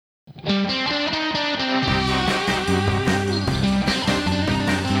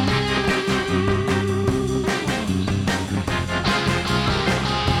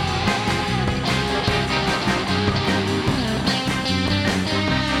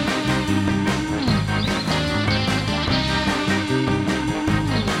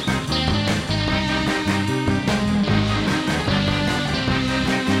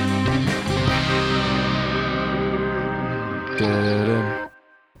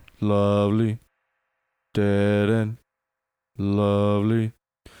lovely. Dead and lovely.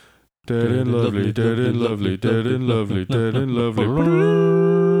 Dead and lovely, dead and lovely, dead and lovely, dead and lovely.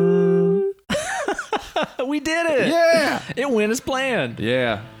 We did it! Yeah! It went as planned.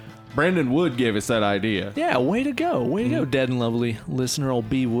 Yeah. Brandon Wood gave us that idea. Yeah, way to go. Way to go, Dead and Lovely listener old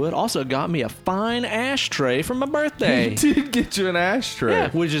B. Wood. Also got me a fine ashtray for my birthday. He did get you an ashtray.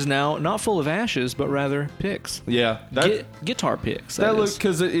 Yeah, which is now not full of ashes, but rather picks. Yeah. Guitar picks. That looks,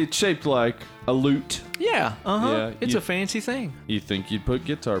 because it's shaped like a lute. Yeah, Yeah, it's a fancy thing. You think you'd put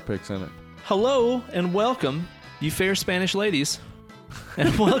guitar picks in it. Hello and welcome, you fair Spanish ladies.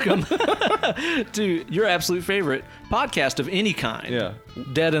 And welcome to your absolute favorite podcast of any kind. Yeah.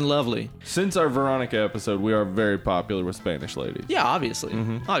 Dead and Lovely. Since our Veronica episode, we are very popular with Spanish ladies. Yeah, obviously.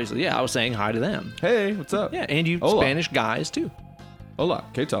 Obviously, yeah, I was saying hi to them. Hey, what's up? Yeah, and you Hola. Spanish guys, too. Hola,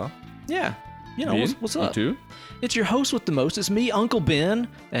 ¿qué tal? Yeah. You know, Bien? what's up? You too? It's your host with the most. It's me, Uncle Ben.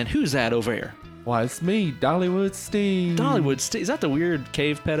 And who's that over there? Why, it's me, Dollywood Steve. Dollywood Steve. Is that the weird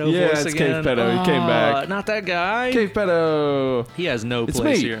cave pedo Yeah, voice it's again? Cave Pedo. He came back. Not that guy. Cave Pedo. He has no It's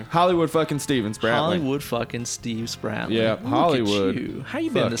place me, here. Hollywood fucking Steven Spratling. Hollywood fucking Steve Spratling. Yeah, Look Hollywood. At you. How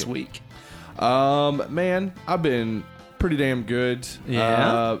you been this Fucking- week? Man, I've been pretty damn good.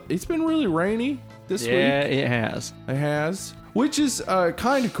 Yeah? It's been really rainy this Yeah, week. it has. It has, which is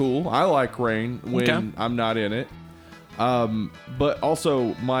kind of cool. I like rain when Okay. I'm not in it. But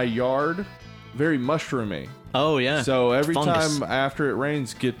also my yard, very mushroomy. Oh, yeah. So every Fungus. time after it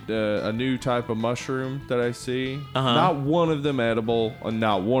rains, get a new type of mushroom that I see. Uh-huh. Not one of them edible, and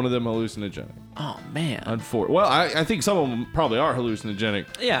not one of them hallucinogenic. Oh, man. Well, I think some of them probably are hallucinogenic.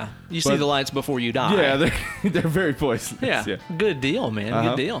 Yeah. You see But- the lights before you die. Yeah, they're very poisonous. Yeah. Good deal, man. Uh-huh.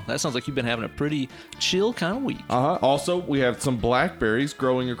 Good deal. That sounds like you've been having a pretty chill kind of week. Also, we have some blackberries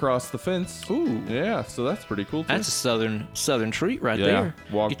growing across the fence. Ooh. Yeah, so that's pretty cool too. That's a southern treat right yeah. there.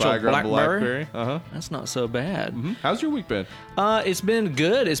 Walk Get by, your grab a blackberry. That's not so bad. How's your week been? It's been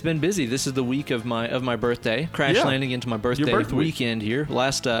good. It's been busy. This is the week of my birthday. Crash Yeah. landing into my birthday birth week. weekend here.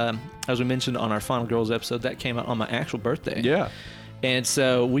 Last, as we mentioned on our Final Girls episode, that came out on my actual birthday. Yeah. And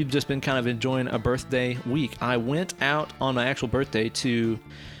so we've just been kind of enjoying a birthday week. I went out on my actual birthday to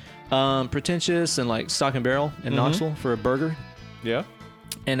Pretentious and like Stock and Barrel in Knoxville for a burger. Yeah.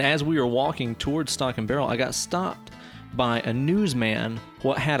 And as we were walking towards Stock and Barrel, I got stopped by a newsman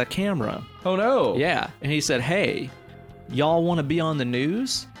what had a camera. Oh no. Yeah. And he said, "Hey, y'all want to be on the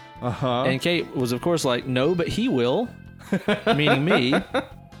news?" Uh-huh. And Kate was, of course, like, "No, but he will," meaning me.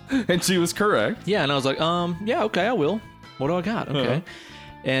 And she was correct. Yeah, and I was like, yeah, okay, I will. What do I got? Okay. Uh-huh.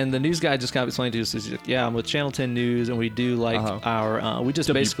 And the news guy just kind of explained to us, he's like, yeah, I'm with Channel 10 News, and we do like our, we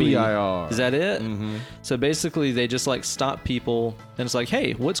just basically, WPIR. is that it? Mm-hmm. So basically, they just like stop people, and it's like,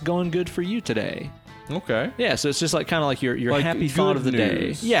 hey, what's going good for you today? Okay. Yeah, so it's just like kind of like your Like happy good thought of the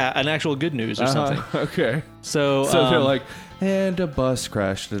news. day. Yeah, an actual good news or something. Okay. So, So they're like, and a bus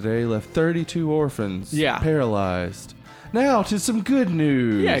crash today left 32 orphans Yeah. paralyzed. Now to some good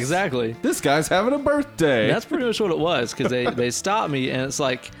news. yeah, exactly. This guy's having a birthday. That's pretty much what it was, because they stopped me, and it's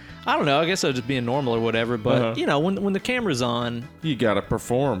like, I don't know, I guess I was just being normal or whatever, but, you know, when the camera's on, You gotta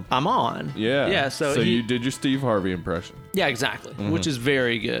perform. I'm on. Yeah. Yeah, so you did your Steve Harvey impression. Yeah, exactly, which is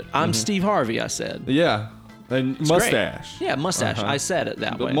very good. I'm Steve Harvey, I said. Yeah. And It's mustache. great. Yeah, mustache. Uh-huh. I said it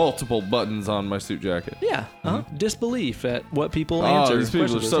that The way. multiple buttons on my suit jacket. Yeah, disbelief at what people Oh, answer. these people are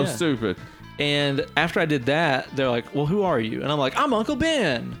questions so with, yeah. stupid. And after I did that, they're like, "Well, who are you?" And I'm like, "I'm Uncle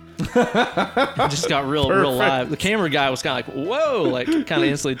Ben." It just got real live. The camera guy was kind of like, "Whoa!" Like kind of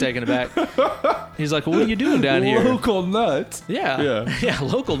instantly taken aback. He's like, well, "What are you doing down here?" Local nuts. Yeah, Yeah.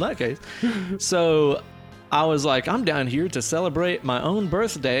 local nutcase. So I was like, "I'm down here to celebrate my own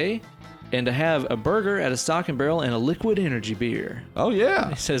birthday and to have a burger at a Stock and Barrel and a liquid energy beer." Oh yeah.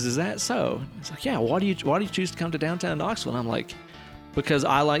 He says, "Is that so?" He's like, "Yeah. Why do you choose to come to downtown Knoxville?" And I'm like, "Because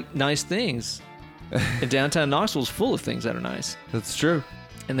I like nice things, and downtown Knoxville's full of things that are nice." That's true.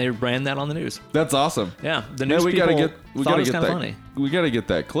 And they ran that on the news. That's awesome. Yeah, the No, news we people gotta get thought it was kind that. of funny. We gotta get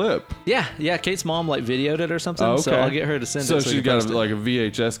that clip. Yeah. Kate's mom like videoed it or something, Oh, so okay. I'll get her to send So it. she's you got can post it. like a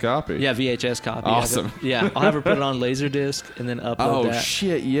VHS copy. Yeah, VHS copy. Awesome. Yeah, I'll have her put it on Laserdisc and then upload Oh that.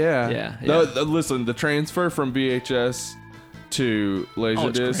 shit! Yeah. Yeah, Listen, the transfer from VHS to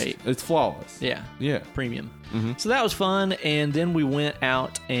Laserdisc, great. it's flawless. Yeah, Yeah. premium. Mm-hmm. So that was fun, and then we went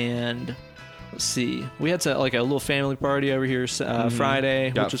out and let's see, we had like a little family party over here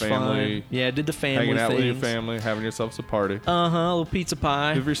Friday, Got which was family, fun. Yeah, did the family Hanging out things. with your family, having yourselves a party. A little pizza pie.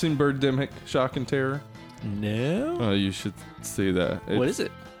 Have you ever seen Birdemic: Shock and Terror? No. Oh, you should see that. What is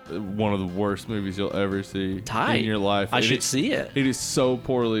it? One of the worst movies you'll ever see Tight. in your life. I should see it. It is so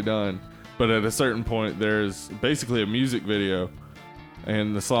poorly done. But at a certain point, there's basically a music video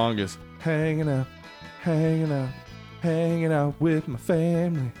And the song is hanging out, hanging out, hanging out with my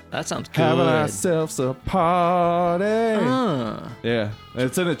family. That sounds good. Having ourselves a party. Uh, Yeah,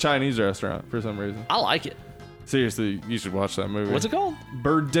 it's in a Chinese restaurant for some reason. I like it. Seriously, you should watch that movie. What's it ccalled?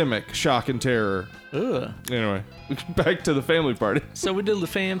 Birdemic, Shock and Terror. Ugh. Anyway, back to the family party. So we did the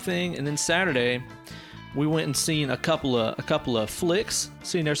fam thing, and then Saturday, we went and seen a couple of flicks.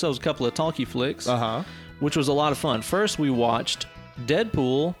 Seen ourselves a couple of talkie flicks, which was a lot of fun. First, we watched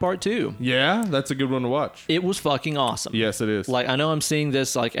Deadpool Part 2. Yeah, that's a good one to watch. It was fucking awesome. Yes, it is. Like, I know I'm seeing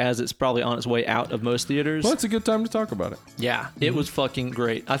this like as it's probably on its way out of most theaters. Well, it's a good time to talk about it. Yeah, it was fucking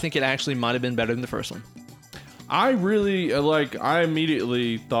great. I think it actually might have been better than the first one. I really I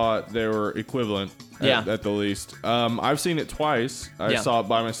immediately thought they were equivalent at the least. I've seen it twice. I saw it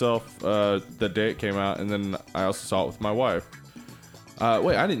by myself the day it came out, and then I also saw it with my wife.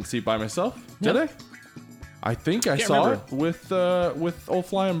 Wait, I didn't see it by myself, did I? I think I saw remember. it with Old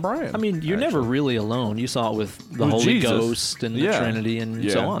Flying Brian. I mean, you're never really alone. You saw it with the Holy Jesus. Ghost and the Trinity and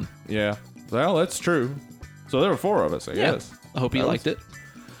so on. Yeah. Well, that's true. So there were 4 of us, I guess. I hope you liked it.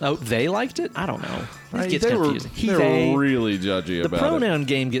 Oh, they liked it? I don't know. It gets they confusing. They were really judgy about it. The pronoun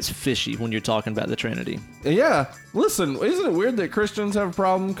game gets fishy when you're talking about the Trinity. Yeah. Listen, isn't it weird that Christians have a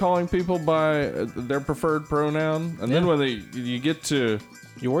problem calling people by their preferred pronoun? And then when you get to...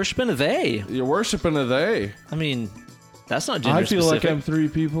 You're worshiping a they. You're worshiping a they. I mean, that's not gender I feel specific. like I'm 3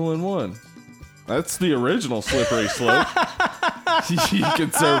 people in one. That's the original Slippery Slope. You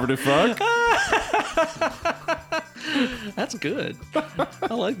conservative fuck. That's good.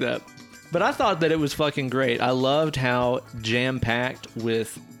 I like that. But I thought that it was fucking great. I loved how jam-packed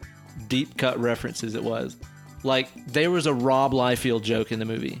with deep cut references it was. Like, there was a Rob Liefeld joke in the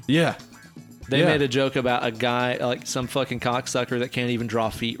movie. Yeah. They made a joke about a guy, like some fucking cocksucker that can't even draw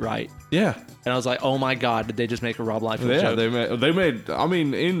feet right. Yeah. And I was like, oh my God, did they just make a Rob Liefeld joke? Yeah, they made, I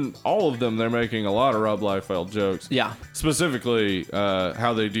mean, in all of them, they're making a lot of Rob Liefeld jokes. Yeah. Specifically,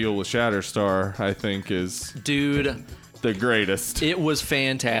 how they deal with Shatterstar, I think, is... Dude... the greatest. It was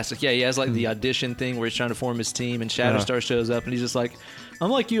fantastic. Yeah, he has like the audition thing where he's trying to form his team, and Shatterstar shows up, and he's just like, I'm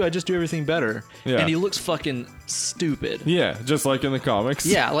like you, I just do everything better. Yeah. And he looks fucking stupid. Yeah, just like in the comics.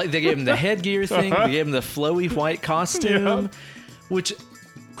 Yeah, like they gave him the headgear thing, they gave him the flowy white costume, which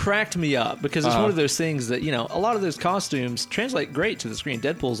cracked me up because it's one of those things that, you know, a lot of those costumes translate great to the screen.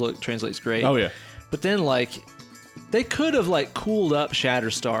 Deadpool's look translates great. Oh, yeah. But then, like, they could have, like, cooled up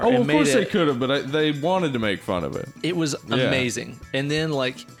Shatterstar. Oh, and of made course it, they could have, but they wanted to make fun of it. It was amazing. And then,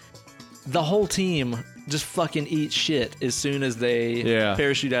 like, the whole team just fucking eats shit as soon as they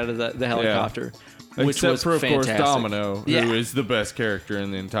parachute out of the helicopter. Which Except was for, of fantastic. course, Domino, who is the best character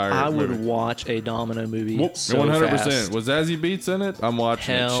in the entire movie. I would watch a Domino movie 100%. fast. Was Zazie Beetz in it? I'm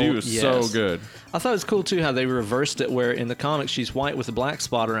watching it. She was so good. I thought it was cool, too, how they reversed it, where in the comics she's white with a black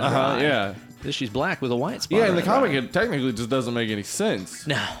spot around her eye. Yeah. She's black with a white spot. Yeah, in the around her comic, it technically just doesn't make any sense.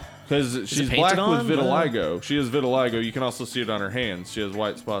 No. Because she's black with vitiligo. She has vitiligo. You can also see it on her hands. She has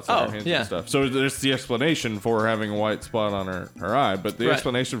white spots on her hands and stuff. So there's the explanation for her having a white spot on her eye, but the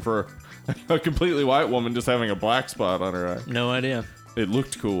explanation for a completely white woman just having a black spot on her eye. No idea. It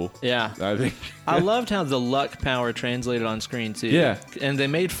looked cool. Yeah. I think. I loved how the luck power translated on screen, too. Yeah. And they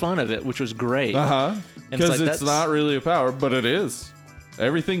made fun of it, which was great. Because it's not really a power, but it is.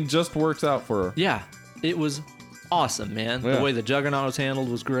 Everything just works out for her. Yeah. It was awesome, man. Yeah. The way the Juggernaut was handled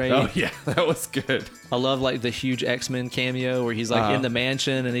was great. Oh, yeah. That was good. I love, like, the huge X-Men cameo where he's, like, in the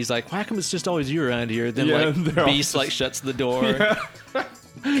mansion and he's like, why come it's just always you around here? Then, like, Beast, like, shuts the door. Yeah.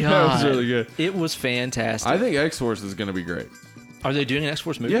 God, that was really good. It was fantastic. I think X-Force is going to be great. Are they doing an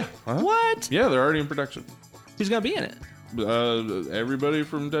X-Force movie? Yeah. What? Yeah, they're already in production. Who's going to be in it? Everybody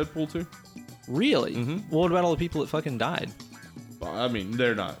from Deadpool 2. Really? Mm-hmm. Well, what about all the people that fucking died? I mean,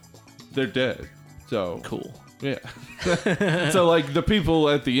 they're not. They're dead. So cool. Yeah. So, like, the people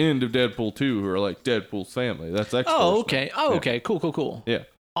at the end of Deadpool 2 who are, like, Deadpool's family. That's X-Force. Oh, okay. Oh, okay. Cool. Yeah.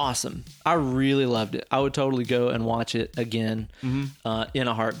 Awesome. I really loved it. I would totally go and watch it again in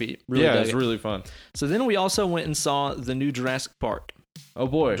a heartbeat. Really yeah, it's really fun. So then we also went and saw the new Jurassic Park. Oh,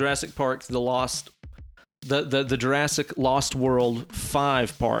 boy. Jurassic Park, the Jurassic Lost World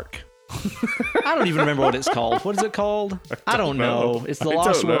 5 Park. I don't even remember what it's called. What is it called? I don't know. It's the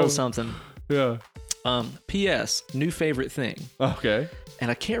Lost World something. Yeah. P.S. New favorite thing. Okay.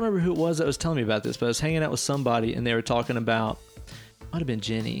 And I can't remember who it was that was telling me about this, but I was hanging out with somebody and they were talking about, might have been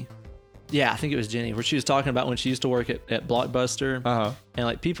Jenny. Yeah, I think it was Jenny, where she was talking about when she used to work at Blockbuster. And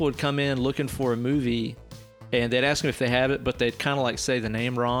like people would come in looking for a movie and they'd ask them if they have it, but they'd kind of like say the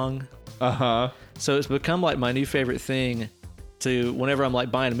name wrong. So it's become like my new favorite thing to, whenever I'm like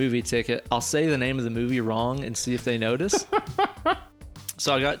buying a movie ticket, I'll say the name of the movie wrong and see if they notice.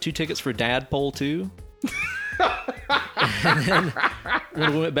 So I got 2 tickets for Dadpole 2. And then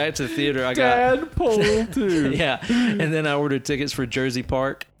when we went back to the theater, I got Dadpole 2. Yeah. And then I ordered tickets for Jersey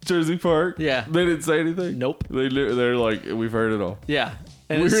Park. Jersey Park? Yeah. They didn't say anything? Nope. They're like, we've heard it all. Yeah.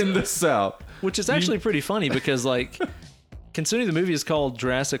 And we're in the South. Which is actually pretty funny because, like, considering the movie is called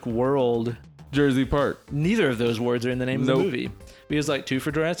Jurassic World, Jersey Park, neither of those words are in the name of the movie. Because, like, 2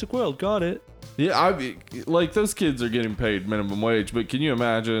 for Jurassic World, got it. Yeah, like, those kids are getting paid minimum wage, but can you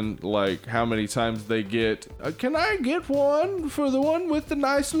imagine, like, how many times they get, can I get one for the one with the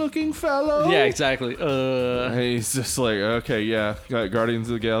nice-looking fellow? Yeah, exactly. And he's just like, okay, yeah, got Guardians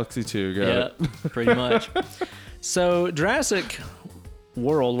of the Galaxy 2, got it. Pretty much. So, Jurassic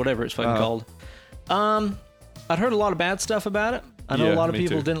World, whatever it's fucking called, I'd heard a lot of bad stuff about it. I know a lot of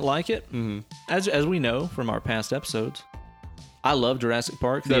people didn't like it. Mm-hmm. As we know from our past episodes, I love Jurassic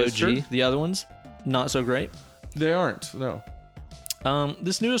Park, the OG. True. The other ones, not so great. They aren't, no.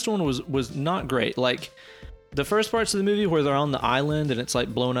 This newest one was not great. Like, the first parts of the movie where they're on the island and it's,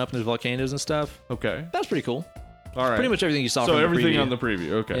 like, blown up and there's volcanoes and stuff. Okay. That's pretty cool. All right. Pretty much everything you saw from the preview. So everything on the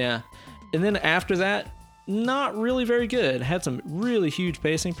preview, okay. Yeah. And then after that, not really very good. Had some really huge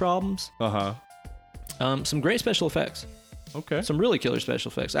pacing problems. Uh-huh. Some great special effects. Okay. Some really killer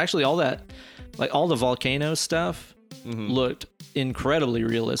special effects. Actually, all that, like, all the volcano stuff looked incredibly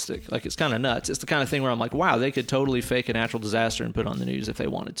realistic. Like, it's kind of nuts. It's the kind of thing where I'm like, wow, they could totally fake a natural disaster and put on the news if they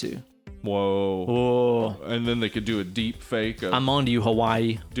wanted to. Whoa. Whoa. And then they could do a deep fake of... I'm on to you,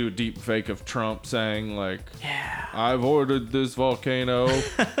 Hawaii. Do a deep fake of Trump saying, like, yeah, I've ordered this volcano.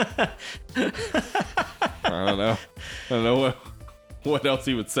 I don't know what else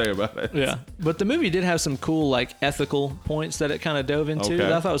he would say about it. Yeah. But the movie did have some cool, like, ethical points that it kind of dove into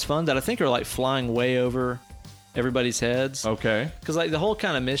that I thought was fun, that I think are, like, flying way over everybody's heads. Okay. Because, like, the whole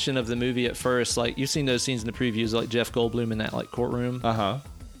kind of mission of the movie at first, like, you've seen those scenes in the previews, like Jeff Goldblum in that, like, courtroom. Uh-huh.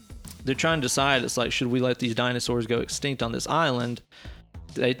 They're trying to decide, it's like, should we let these dinosaurs go extinct on this island?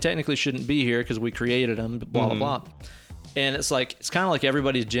 They technically shouldn't be here because we created them, blah, blah, blah. And it's like, it's kind of like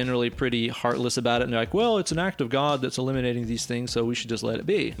everybody's generally pretty heartless about it. And they're like, well, it's an act of God that's eliminating these things, so we should just let it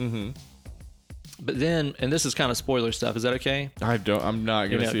be. Mm-hmm. But then, and this is kind of spoiler stuff, is that okay? I'm not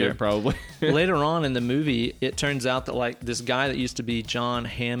going to see it probably. Later on in the movie, it turns out that, like, this guy that used to be John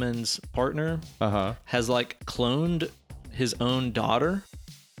Hammond's partner has, like, cloned his own daughter.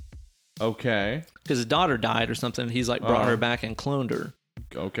 Okay. Because his daughter died or something. He's, like, brought her back and cloned her.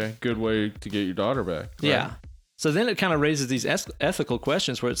 Okay. Good way to get your daughter back. Right? Yeah. So then it kind of raises these ethical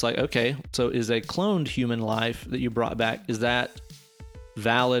questions where it's like, okay, so is a cloned human life that you brought back, is that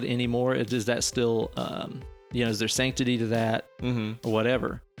valid anymore? Is that still, is there sanctity to that or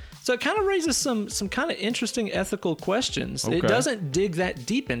whatever? So it kind of raises some kind of interesting ethical questions. Okay. It doesn't dig that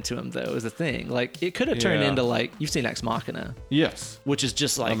deep into them, though, is the thing. Like, it could have turned into, like, you've seen Ex Machina. Yes. Which is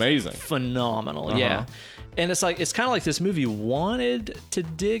just, like, amazing. Phenomenal. Yeah. And it's like, it's kind of like this movie wanted to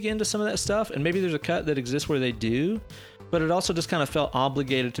dig into some of that stuff, and maybe there's a cut that exists where they do, but it also just kind of felt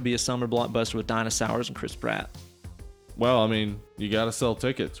obligated to be a summer blockbuster with dinosaurs and Chris Pratt. Well, I mean, you got to sell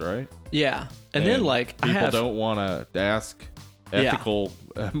tickets, right? Yeah. And then, like, people don't want to ask ethical,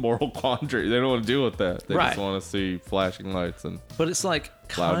 moral quandary. They don't want to deal with that. They just want to see flashing lights and but it's like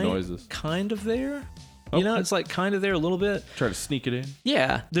loud noises. Kind of there. You know, it's like kind of there a little bit. Try to sneak it in.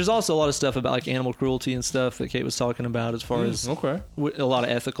 Yeah. There's also a lot of stuff about, like, animal cruelty and stuff that Kate was talking about as far as a lot of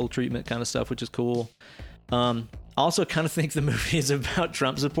ethical treatment kind of stuff, which is cool. I also kind of think the movie is about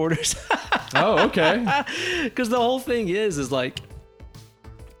Trump supporters. Oh, okay. Because the whole thing is like,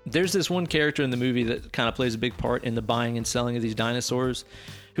 there's this one character in the movie that kind of plays a big part in the buying and selling of these dinosaurs,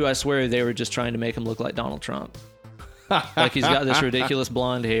 who I swear they were just trying to make him look like Donald Trump. Like, he's got this ridiculous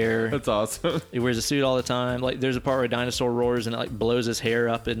blonde hair. That's awesome. He wears a suit all the time. Like, there's a part where a dinosaur roars and it, like, blows his hair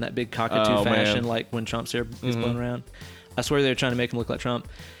up in that big cockatoo fashion, like when Trump's hair is blown around. I swear they were trying to make him look like Trump.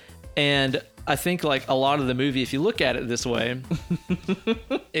 And I think, like, a lot of the movie, if you look at it this way,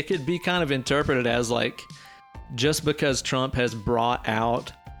 it could be kind of interpreted as, like, just because Trump has brought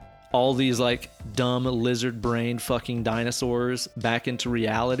out all these, like, dumb lizard brain fucking dinosaurs back into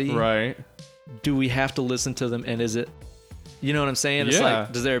reality. Right. Do we have to listen to them? And is it, you know what I'm saying? It's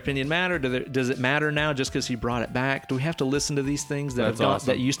like, does their opinion matter? Does it matter now just because he brought it back? Do we have to listen to these things that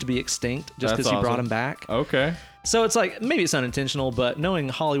that used to be extinct just because he brought them back? Okay. So it's like, maybe it's unintentional, but knowing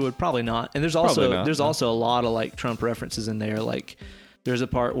Hollywood, probably not. And there's also also a lot of, like, Trump references in there. Like, there's a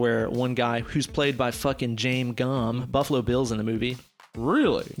part where one guy who's played by fucking James Gumb, Buffalo Bill's in the movie.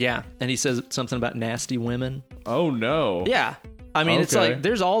 Really? Yeah. And he says something about nasty women. Oh, no. Yeah. I mean, it's like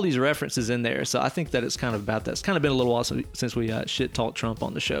there's all these references in there, so I think that it's kind of about that. It's kind of been a little while since we shit talked Trump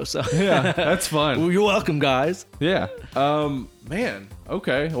on the show, so yeah, that's fun. Well, you're welcome, guys. Yeah. Man.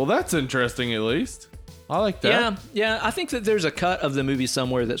 Okay. Well, that's interesting. At least I like that. Yeah. I think that there's a cut of the movie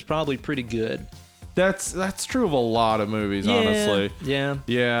somewhere that's probably pretty good. That's true of a lot of movies, honestly.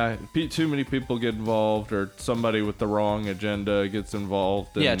 Yeah. Too many people get involved, or somebody with the wrong agenda gets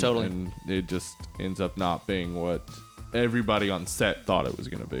involved. And, totally. And it just ends up not being what everybody on set thought it was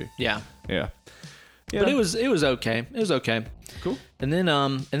going to be. Yeah. But it was okay. It was okay. Cool. And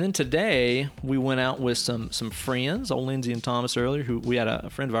then today we went out with some friends, old Lindsay and Thomas earlier. Who we had a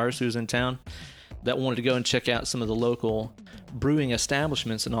friend of ours who was in town that wanted to go and check out some of the local brewing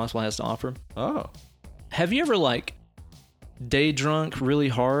establishments that Knoxville has to offer. Oh. Have you ever day drunk really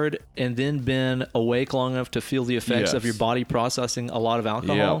hard and then been awake long enough to feel the effects of your body processing a lot of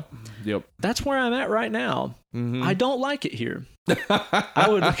alcohol? Yep. That's where I'm at right now. Mm-hmm. I don't like it here. I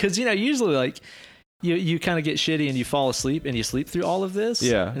would, because usually you kind of get shitty and you fall asleep and you sleep through all of this.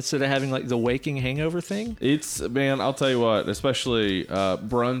 Yeah. Instead of having the waking hangover thing. Man, I'll tell you what, especially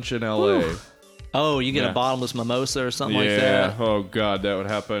brunch in LA. Whew. Oh, you get a bottomless mimosa or something like that. Yeah. Oh God, that would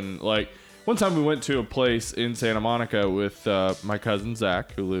happen. One time we went to a place in Santa Monica with my cousin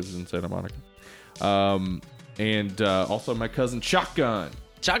Zach, who lives in Santa Monica, and also my cousin Shotgun,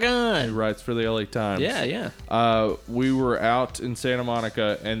 who writes for the LA Times. Yeah. We were out in Santa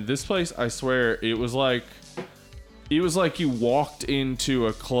Monica, and this place, I swear, it was like you walked into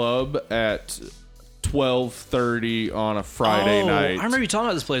a club at 12:30 on a Friday night. I remember you talking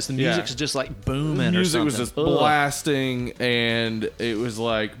about this place. The music's just booming. The music was just blasting, and it was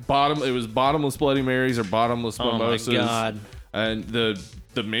bottomless Bloody Marys or bottomless mimosas. Oh my God! And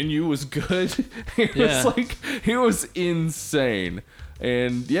the menu was good. It was insane.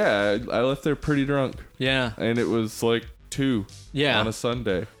 And I left there pretty drunk. Yeah. And it was 2 on a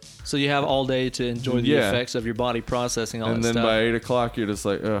Sunday. So you have all day to enjoy the effects of your body processing all that stuff. And then by 8 o'clock, you're just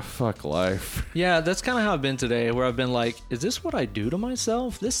fuck life. Yeah, that's kind of how I've been today, where I've been is this what I do to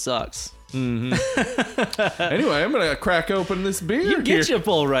myself? This sucks. Mm-hmm. Anyway, I'm going to crack open this beer. You get your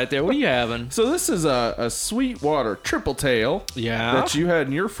pull right there. What are you having? So this is a Sweetwater Triple Tail. Yeah. That you had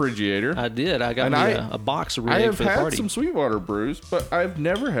in your refrigerator. I did. I got a box of I have for the party. had some Sweetwater brews, but I've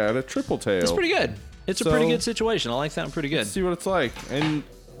never had a Triple Tail. It's pretty good. It's a pretty good situation. I like that one pretty good. Let's see what it's like. And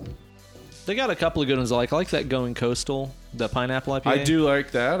they got a couple of good ones. I like that Going Coastal, the pineapple IPA. I do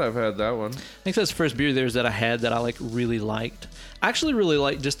like that. I've had that one. I think that's the first beer of theirs that I had that I really liked. I actually really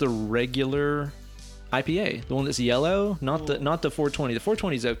like just the regular IPA, the one that's yellow, not the 420. The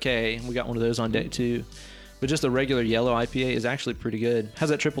 420 is okay. We got one of those on day 2, but just the regular yellow IPA is actually pretty good. How's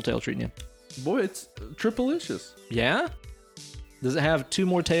that Triple Tail treating you? Boy, it's triple-licious. Yeah. Does it have 2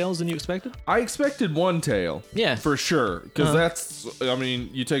 more tails than you expected? I expected 1 tail. Yeah. For sure. Because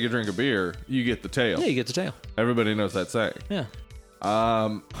you take a drink of beer, you get the tail. Yeah, you get the tail. Everybody knows that saying. Yeah.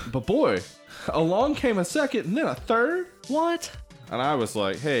 But boy, along came a second and then a third. What? And I was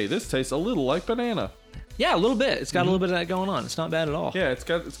like, hey, this tastes a little like banana. Yeah, a little bit. It's got a little bit of that going on. It's not bad at all. Yeah, it's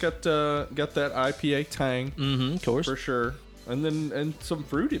got that IPA tang. Mm-hmm, of course. For sure. And some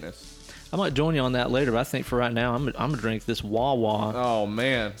fruitiness. I might join you on that later, but I think for right now, I'm gonna drink this Wawa. Oh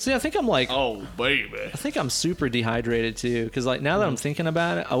man! See, I think I'm oh baby! I think I'm super dehydrated too, because now that I'm thinking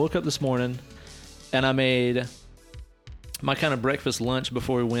about it, I woke up this morning, and I made my kind of breakfast lunch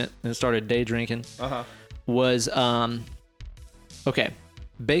before we went and started day drinking. Was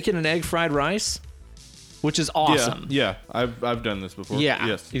bacon and egg fried rice, which is awesome. Yeah, I've done this before. Yeah,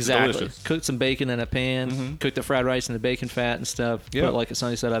 yes, exactly. Delicious. Cooked some bacon in a pan, cooked the fried rice in the bacon fat and stuff. Yeah. Put a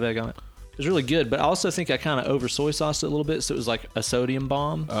sunny side up egg on it. It was really good, but I also think I kind of over soy sauced it a little bit, so it was like a sodium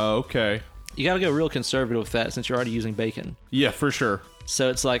bomb. Oh, okay. You got to go real conservative with that since you're already using bacon. Yeah, for sure. So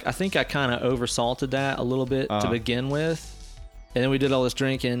it's I think I kind of over salted that a little bit to begin with, and then we did all this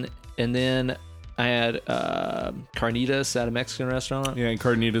drinking, and then I had carnitas at a Mexican restaurant. Yeah, and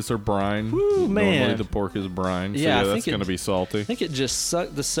carnitas are brine. Woo, man. Normally the pork is brine, so yeah that's going to be salty. I think it just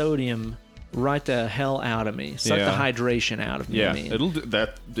sucked the sodium right the hell out of me. Suck the hydration out of me. Yeah, I mean. it'll do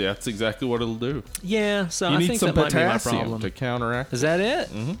that. That's exactly what it'll do. Yeah, so you I need think some that might be my potassium problem to counteract. Is that it?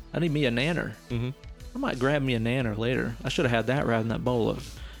 Mm-hmm. I need me a nanner. Mm-hmm. I might grab me a nanner later. I should have had that rather than that bowl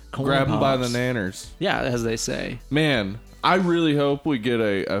of corn Grab them by the pops. nanners. Yeah, as they say. Man, I really hope we get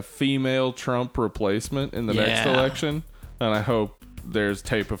a female Trump replacement in the next election, and I hope there's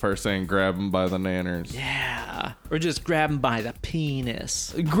tape of her saying "grab them by the nanners." Yeah, or just grab them by the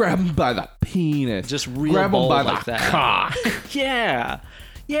penis. Grab them by the penis. Just real grab them by like the that. cock. Yeah.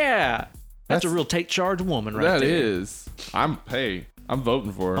 That's a real take charge woman right there. That is. I'm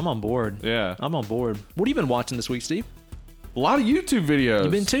voting for her. I'm on board. Yeah. I'm on board. What have you been watching this week, Steve? A lot of YouTube videos.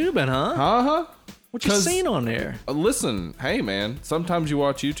 You've been tubing, huh? Uh-huh. What you seen on there? Listen, hey, man. Sometimes you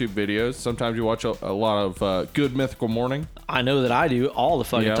watch YouTube videos. Sometimes you watch a lot of Good Mythical Morning. I know that I do all the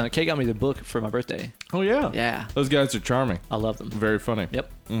fucking time. Kate got me the book for my birthday. Oh, yeah? Yeah. Those guys are charming. I love them. Very funny. Yep.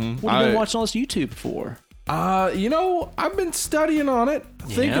 Mm-hmm. What have you been watching all this YouTube for? I've been studying on it,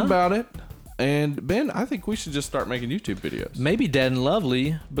 thinking about it. And, Ben, I think we should just start making YouTube videos. Maybe Dead and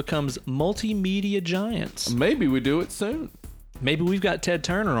Lovely becomes multimedia giants. Maybe we do it soon. Maybe we've got Ted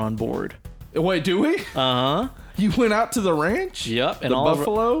Turner on board. Wait, do we? Uh-huh. You went out to the ranch? Yep. And all of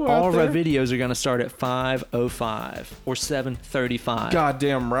our videos are going to start at 5:05 or 7:35.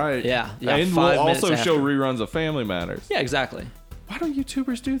 Goddamn right. Yeah. And we'll also show reruns of Family Matters. Yeah, exactly. Why don't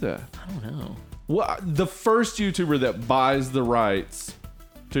YouTubers do that? I don't know. Well, the first YouTuber that buys the rights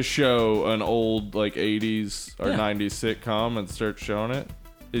to show an old, 80s or 90s sitcom and starts showing it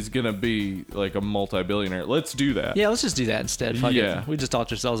is going to be, a multi-billionaire. Let's do that. Yeah, let's just do that instead. Fuck it. We just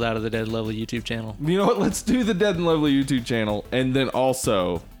talked ourselves out of the Dead and Lovely YouTube channel. You know what? Let's do the Dead and Lovely YouTube channel, and then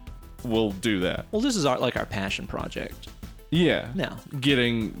also we'll do that. Well, this is our passion project. Yeah. Now.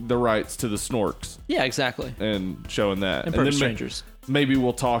 Getting the rights to the Snorks. Yeah, exactly. And showing that. And Perfect Strangers. Maybe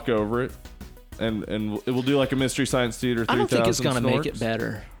we'll talk over it, and we'll do a Mystery Science Theater 3000 I don't think it's going to Snorks. make it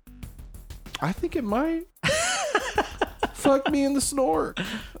better. I think it might. Fuck me in the snork.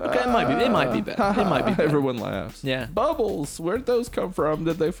 Okay, it might be better. It might be better. Everyone laughs. Yeah. Bubbles. Where'd those come from?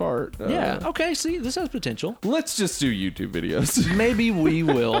 Did they fart? Yeah. Okay. See, this has potential. Let's just do YouTube videos. Maybe we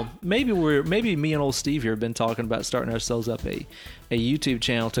will. Maybe me and old Steve here have been talking about starting ourselves up a YouTube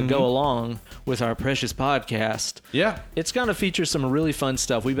channel to go along with our precious podcast. Yeah. It's going to feature some really fun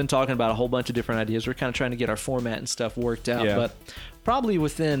stuff. We've been talking about a whole bunch of different ideas. We're kind of trying to get our format and stuff worked out, but probably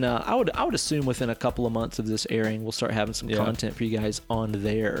within I would assume within a couple of months of this airing, we'll start having some content for you guys on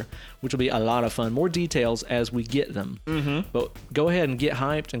there, which will be a lot of fun. More details as we get them. Mm-hmm. But go ahead and get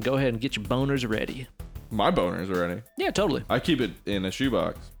hyped and go ahead and get your boners ready. My boner's ready. Yeah, totally. I keep it in a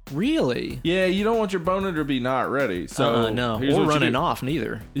shoebox. Really? Yeah, you don't want your boner to be not ready. So no, or running off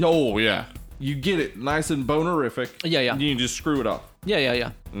neither. Oh yeah, you get it nice and bonerific. Yeah. And you can just screw it off.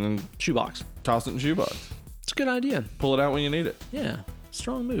 Yeah. And shoebox. Toss it in shoebox. It's a good idea. Pull it out when you need it. Yeah.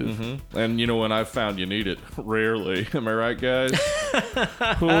 Strong move. Mm-hmm. And when I've found you need it, rarely. Am I right, guys?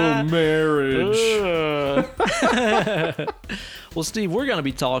 Oh, marriage. Well, Steve, we're going to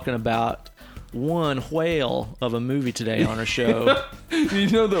be talking about one whale of a movie today on our show. You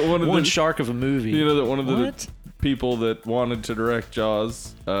know that one shark of a movie. You know that one of the people that wanted to direct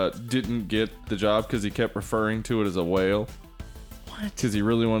Jaws didn't get the job because he kept referring to it as a whale. What? Because he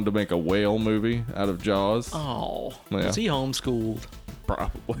really wanted to make a whale movie out of Jaws. Oh. Yeah. Was he homeschooled?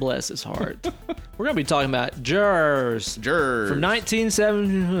 Probably. Bless his heart. We're going to be talking about Jaws. From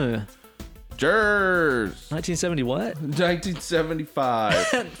 1970. Jaws. 1970 what?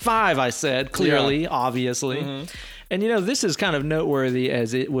 1975. 5, I said. Clearly, obviously. Mm-hmm. And this is kind of noteworthy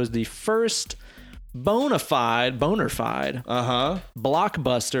as it was the first bona fide blockbuster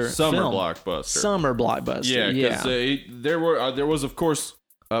summer blockbuster. Yeah, because there was of course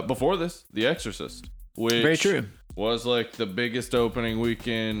before this The Exorcist, which very true was the biggest opening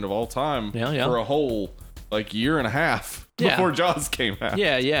weekend of all time for a whole year and a half before Jaws came out.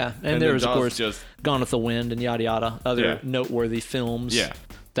 Yeah. And there was of course Gone with the Wind and yada yada other noteworthy films. Yeah.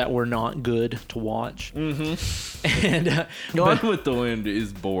 That were not good to watch. Mm-hmm. And Gone with the Wind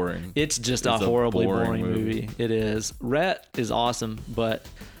is boring. It's just a horribly boring movie. It is. Rhett is awesome, but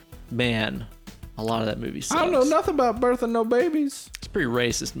man, a lot of that movie sucks. I don't know nothing about birthing no babies. It's a pretty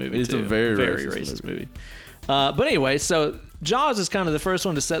racist movie. It's a very racist movie. But anyway, so Jaws is kind of the first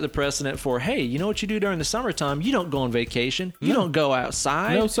one to set the precedent for, hey, you know what you do during the summertime? You don't go on vacation. You don't go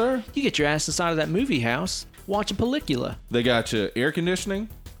outside. No, sir. You get your ass inside of that movie house, watching Película. They got you air conditioning.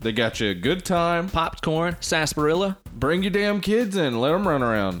 They got you a good time. Popcorn, sarsaparilla. Bring your damn kids in. Let them run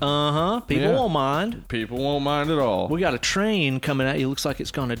around. People won't mind. People won't mind at all. We got a train coming at you. Looks like it's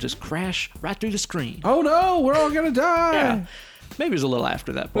going to just crash right through the screen. Oh, no. We're all going to die. Yeah. Maybe it was a little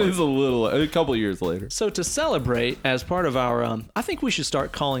after that point. It was a couple of years later. So to celebrate, as part of our, I think we should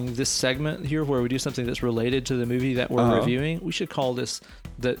start calling this segment here where we do something that's related to the movie that we're reviewing. We should call this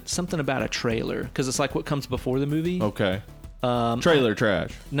something about a trailer, because it's like what comes before the movie. Okay. Trailer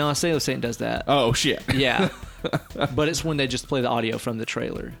trash. No, Sailor Saint does that. Oh, shit. Yeah. But it's when they just play the audio from the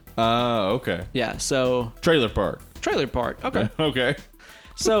trailer. Okay. Yeah, so... Trailer Park. Okay. Okay.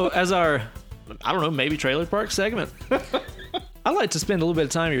 So as our, I don't know, maybe Trailer Park segment, I'd like to spend a little bit of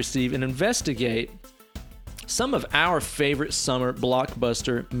time here, Steve, and investigate some of our favorite summer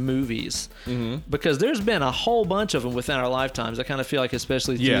blockbuster movies. Because there's been a whole bunch of them within our lifetimes. I kind of feel like,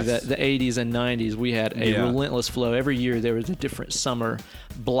 especially through the 80s and 90s, we had a relentless flow. Every year there was a different summer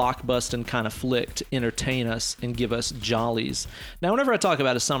blockbusting kind of flick to entertain us and give us jollies. Now, whenever I talk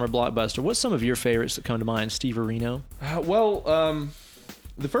about a summer blockbuster, what's some of your favorites that come to mind, Steve Areno?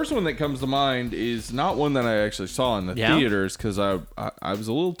 The first one that comes to mind is not one that I actually saw in the theaters because I was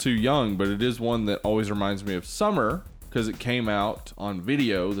a little too young, but it is one that always reminds me of summer because it came out on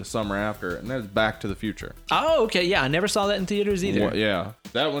video the summer after, and that is Back to the Future. Oh, okay. Yeah, I never saw that in theaters either. Well, yeah.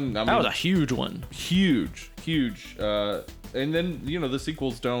 That one, that was a huge one. Huge. And then, the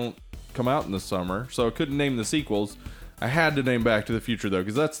sequels don't come out in the summer, so I couldn't name the sequels. I had to name Back to the Future, though,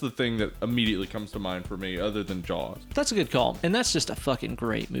 because that's the thing that immediately comes to mind for me, other than Jaws. That's a good call. And that's just a fucking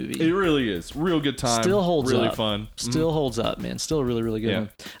great movie. It really is. Real good time. Still holds really up. Fun. Still holds up, man. Still a really, really good one.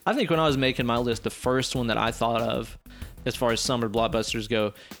 I think when I was making my list, the first one that I thought of, as far as summer blockbusters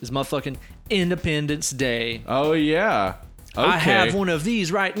go, is motherfucking Independence Day. Oh, yeah. Okay. I have one of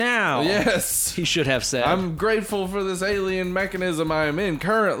these right now. Yes. He should have said. I'm grateful for this alien mechanism I am in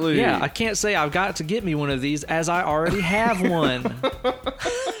currently. Yeah, I can't say I've got to get me one of these as I already have one.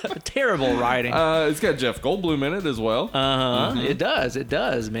 Terrible writing. It's got Jeff Goldblum in it as well. It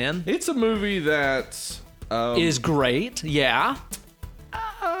does, man. It's a movie that... is great, yeah.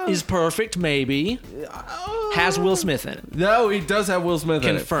 Is perfect, maybe. Has Will Smith in it. No, he does have Will Smith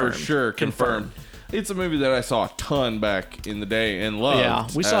in it. Confirmed. For sure, confirmed. It's a movie that I saw a ton back in the day and loved. Yeah,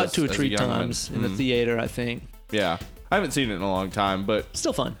 we saw it 2 or 3 times in the theater, I think. Yeah. I haven't seen it in a long time, but...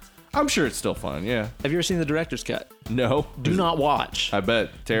 Still fun. I'm sure it's still fun, yeah. Have you ever seen the director's cut? No. Do not watch. I bet.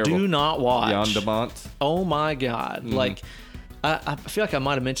 Terrible. Do not watch. Jan de Bont. Oh my God. Like, I feel like I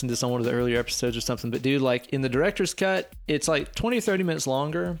might have mentioned this on one of the earlier episodes or something, but dude, like, in the director's cut, it's like 20 or 30 minutes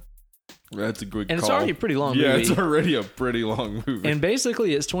longer. That's a good call. And it's already a pretty long movie. Yeah, it's already a pretty long movie. And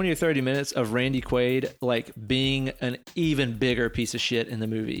basically, it's 20 or 30 minutes of Randy Quaid, like, being an even bigger piece of shit in the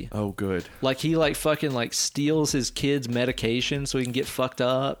movie. Oh, good. Like, he, like, fucking, like, steals his kid's medication so he can get fucked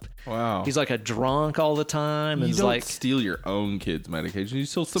up. Wow. He's, like, a drunk all the time. And you don't like, steal your own kid's medication. You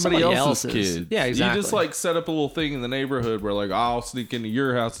steal somebody else's kids. Yeah, exactly. You just, like, set up a little thing in the neighborhood where, like, I'll sneak into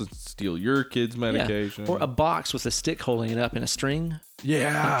your house and steal your kid's medication. Yeah. Or a box with a stick holding it up in a string.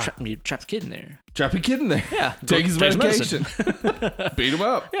 Yeah. You trap the kid in there. Trap a kid in there. Yeah. Take his medication. Beat him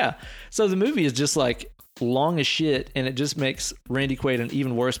up. Yeah. So the movie is just like long as shit, and it just makes Randy Quaid an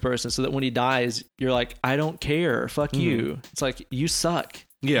even worse person, so that when he dies, you're like, I don't care. Fuck you. It's like, you suck.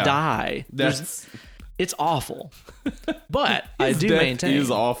 Yeah. Die. It's awful. But I do maintain. He is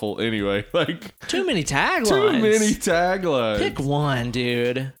awful anyway. Like, too many taglines. Too many taglines. Pick one,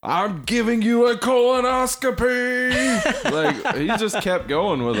 dude. I'm giving you a colonoscopy. Like, he just kept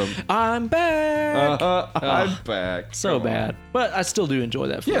going with them. I'm back. I'm back. So bad. But I still do enjoy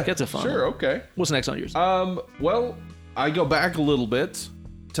that flick. Yeah, It's a fun sure, one. okay. What's next on yours? Well, I go back a little bit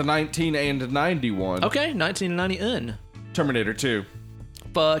to 1991. Okay, 1990. Terminator 2.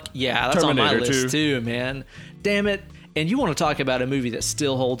 Fuck yeah, that's Terminator on my list too, man. Damn it. And you want to talk about a movie that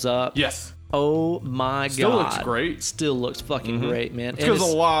still holds up? Yes. Oh my God. Still looks great. Still looks fucking great, man. Because a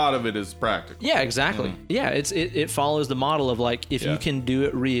lot of it is practical. Yeah, exactly. Yeah, it follows the model of, like, if you can do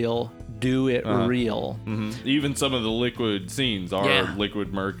it real, do it real. Even some of the liquid scenes are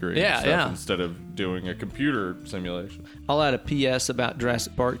liquid mercury and stuff instead of doing a computer simulation. I'll add a PS about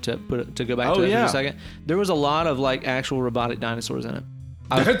Jurassic Park to go back to that for a second. There was a lot of, like, actual robotic dinosaurs in it.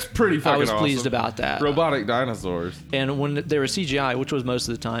 That's pretty fucking awesome. I was pleased about that. Robotic dinosaurs. And when they were CGI, which was most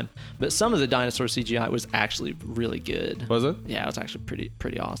of the time, but some of the dinosaur CGI was actually really good. Was it? Yeah, it was actually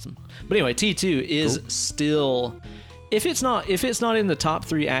pretty awesome. But anyway, T2 is still, if it's not in the top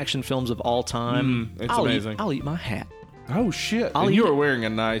 3 action films of all time, it's amazing. I'll eat my hat. Oh shit! And you were wearing a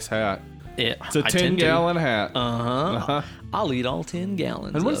nice hat. It's a 10-gallon hat. I'll eat all 10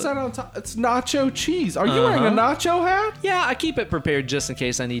 gallons. And what is that on top? It's nacho cheese. Are you wearing a nacho hat? Yeah, I keep it prepared just in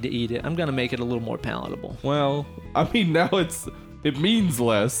case I need to eat it. I'm going to make it a little more palatable. Well, I mean, now it means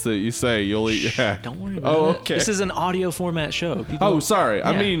less that you say you'll eat your hat. Don't worry about it. Okay. This is an audio format show. Sorry. Yeah.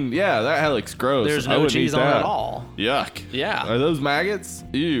 I mean, that looks gross. There's no cheese on it at all. Yuck. Yeah. Are those maggots?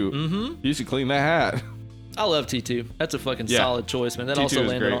 Ew. You should clean that hat. I love T2. That's a fucking solid choice, man. That T2 also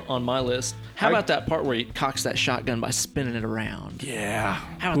landed on my list. How about that part where he cocks that shotgun by spinning it around? Yeah.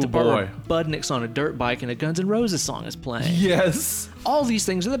 How about the part where Budnick's on a dirt bike and a Guns N' Roses song is playing? Yes. All these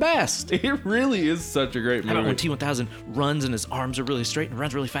things are the best. It really is such a great movie. How about when T-1000 runs and his arms are really straight and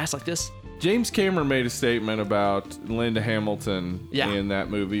runs really fast like this? James Cameron made a statement about Linda Hamilton in that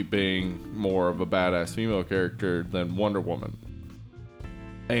movie being more of a badass female character than Wonder Woman.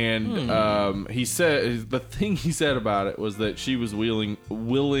 And he said the thing he said about it was that she was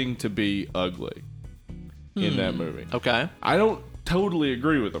willing to be ugly in that movie. Okay. I don't totally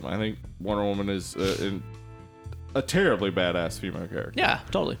agree with him. I think Wonder Woman is a terribly badass female character. Yeah,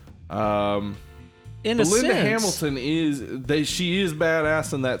 totally. In a Linda Hamilton she is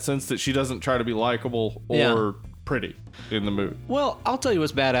badass in that sense that she doesn't try to be likable or pretty in the movie. Well, I'll tell you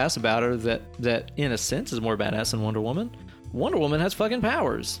what's badass about her that in a sense is more badass than Wonder Woman. Wonder Woman has fucking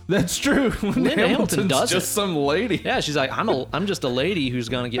powers. That's true. Linda Hamilton does just some lady. Yeah, she's like, I'm just a lady who's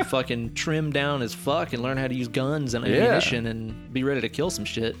gonna get fucking trimmed down as fuck and learn how to use guns and ammunition and be ready to kill some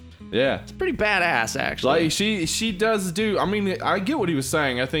shit. Yeah, it's pretty badass actually. Like she does do. I mean, I get what he was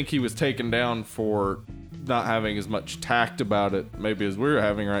saying. I think he was taken down for not having as much tact about it, maybe as we're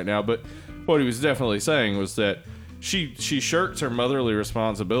having right now. But what he was definitely saying was that she shirks her motherly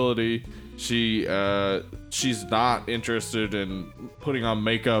responsibility. She's not interested in putting on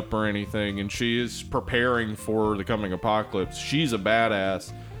makeup or anything, and she is preparing for the coming apocalypse. She's a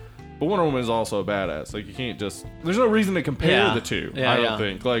badass, but Wonder Woman is also a badass. Like, you can't just. There's no reason to compare the two. I don't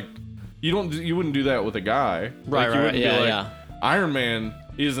think. Like, you wouldn't do that with a guy. Right. Like, you wouldn't be like, Iron Man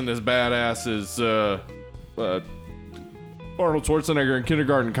isn't as badass as Arnold Schwarzenegger in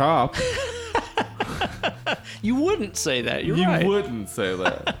Kindergarten Cop. You wouldn't say that. You're right. You wouldn't say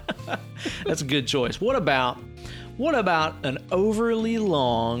that. That's a good choice. What about an overly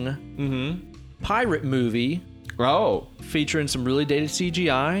long pirate movie? Oh, featuring some really dated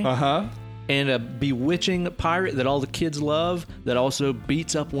CGI. And a bewitching pirate that all the kids love that also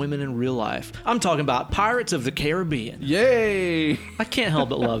beats up women in real life. I'm talking about Pirates of the Caribbean. Yay! I can't help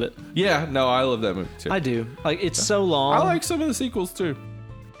but love it. Yeah, no, I love that movie too. I do. Like, it's so long. I like some of the sequels too.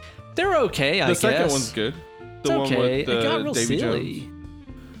 They're okay, I guess. The second one's good. The one with, it got real Davy silly. Jones.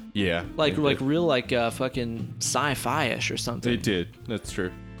 Yeah. Like real fucking sci-fi-ish or something. They did. That's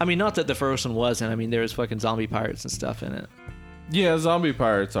true. I mean, not that the first one wasn't. I mean, there was fucking zombie pirates and stuff in it. Yeah, zombie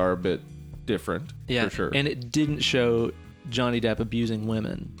pirates are a bit different. Yeah, for sure. And it didn't show Johnny Depp abusing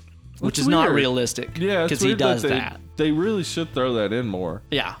women, which is weird. Not realistic. Yeah, because he does that. They really should throw that in more.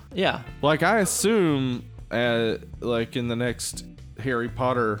 Yeah, yeah. Like, I assume, like in the next Harry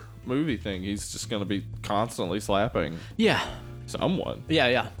Potter movie thing, he's just going to be constantly slapping. Yeah. Someone.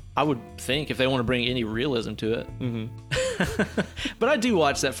 Yeah. I would think if they want to bring any realism to it. Mm-hmm. But I do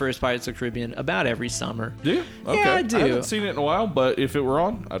watch that first Pirates of the Caribbean about every summer. Do you? Okay. Yeah, I do. I haven't seen it in a while, but if it were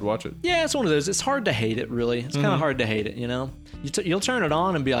on, I'd watch it. Yeah, it's one of those. It's hard to hate it, really. It's kind of hard to hate it, you know? You'll turn it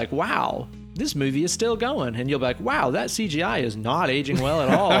on and be like, wow, this movie is still going. And you'll be like, wow, that CGI is not aging well at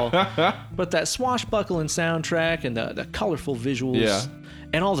all. But that swashbuckling soundtrack and the colorful visuals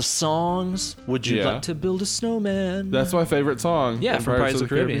and all the songs, Would You Like to Build a Snowman? That's my favorite song. Yeah, from Pirates of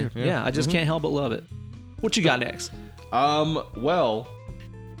the Caribbean. Yeah, I just can't help but love it. What you got next? Well,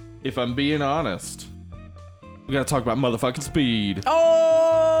 if I'm being honest, we gotta talk about motherfucking Speed.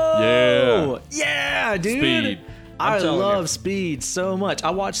 Oh! Yeah, dude. Speed. I love Speed so much. I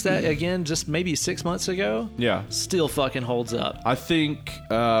watched that again just maybe 6 months ago. Yeah. Still fucking holds up. I think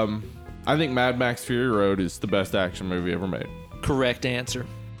Mad Max Fury Road is the best action movie ever made. Correct answer.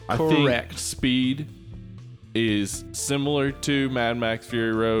 I think Speed is similar to Mad Max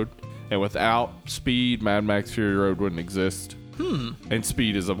Fury Road, and without Speed, Mad Max Fury Road wouldn't exist. And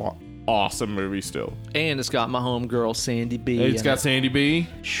Speed is an awesome movie still. And it's got my homegirl Sandy B. It's got Sandy B.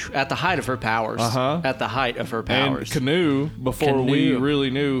 At the height of her powers. At the height of her powers. And Canoe, before we really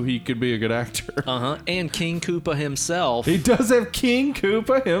knew he could be a good actor. And King Koopa himself. He does have King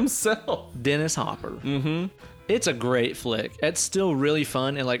Koopa himself. Dennis Hopper. It's a great flick. It's still really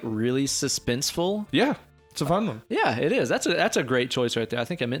fun and like really suspenseful. Yeah, it's a fun one. Yeah, it is. That's a great choice right there. I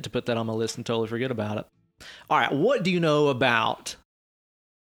think I meant to put that on my list and totally forget about it. All right, what do you know about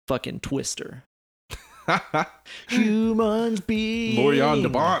fucking Twister? Humans being More Jan de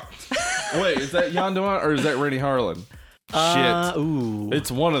Bont. Wait, is that Jan de Bont or is that Rennie Harlan? Shit. Ooh.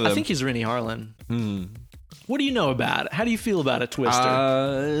 It's one of them. I think he's Rennie Harlan. What do you know about it? How do you feel about a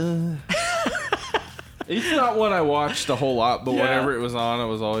Twister? It's not one I watched a whole lot, but whenever it was on, I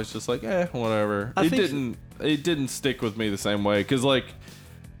was always just like, whatever. It didn't stick with me the same way because like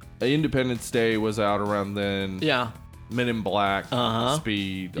Independence Day was out around then. Yeah. Men in Black,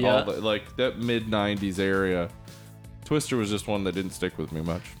 Speed, all the, like that mid '90s area. Twister was just one that didn't stick with me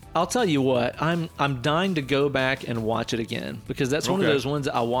much. I'll tell you what, I'm dying to go back and watch it again because that's one of those ones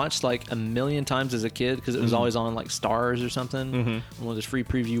that I watched like a million times as a kid because it was always on like Stars or something, one of those free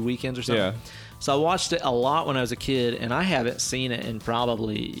preview weekends or something. Yeah. So I watched it a lot when I was a kid, and I haven't seen it in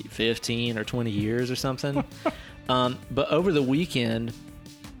probably 15 or 20 years or something. But over the weekend,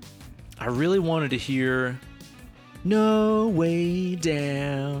 I really wanted to hear No Way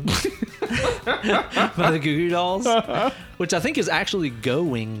Down by the Goo Goo Dolls, which I think is actually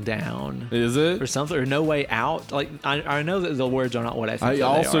Going Down. Is it? Or something, or No Way Out. Like, I know that the words are not what I think I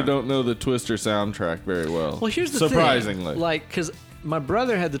also don't know the Twister soundtrack very well. Well, here's the surprisingly. thing. Like, because my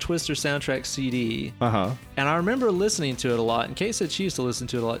brother had the Twister soundtrack CD, and I remember listening to it a lot, and Kate said she used to listen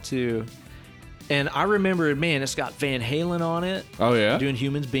to it a lot too. And I remember, man, it's got Van Halen on it. Oh, yeah? Doing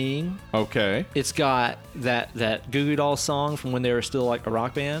Humans Being. Okay. It's got that Goo Goo Dolls song from when they were still like a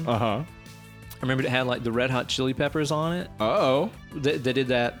rock band. I remember it had like the Red Hot Chili Peppers on it. They did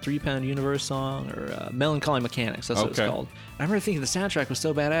that 3 Pound Universe song, or Melancholy Mechanics. That's what it's called. I remember thinking the soundtrack was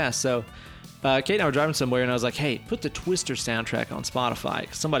so badass. So Kate and I were driving somewhere, and I was like, hey, put the Twister soundtrack on Spotify,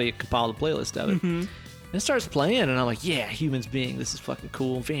 because somebody compiled a playlist of it. And it starts playing, and I'm like, yeah, Humans Being, this is fucking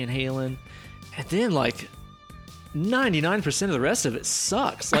cool. Van Halen. And then, like, 99% of the rest of it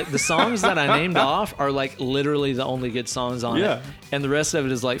sucks. Like, the songs that I named off are, like, literally the only good songs on it. And the rest of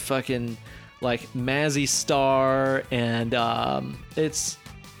it is, like, fucking, like, Mazzy Star, and it's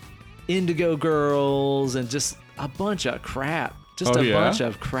Indigo Girls, and just a bunch of crap. Just a bunch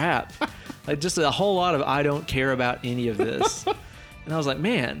of crap. Like, just a whole lot of I don't care about any of this. And I was like,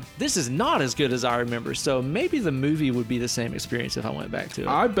 man, this is not as good as I remember. So maybe the movie would be the same experience if I went back to it.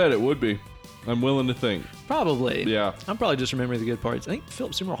 I bet it would be. I'm willing to think. Probably. Yeah. I'm probably just remembering the good parts. I think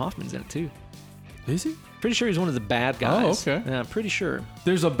Philip Seymour Hoffman's in it too. Is he? Pretty sure he's one of the bad guys. Oh, okay. Yeah, I'm pretty sure.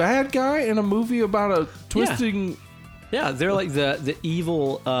 There's a bad guy in a movie about a twisting... Yeah, they're like the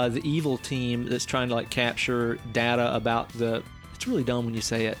evil team that's trying to like capture data about the... It's really dumb when you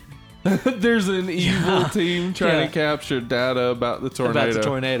say it. There's an evil team trying to capture data about the tornado. About the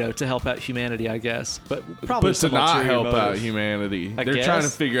tornado to help out humanity, I guess. But probably to not help out humanity. They're trying to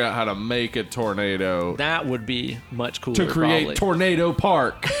figure out how to make a tornado. That would be much cooler. To create Tornado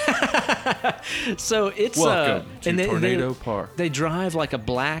Park. So it's welcome to Tornado Park. They drive like a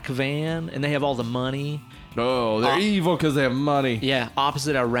black van, and they have all the money. Oh, they're evil because they have money. Yeah,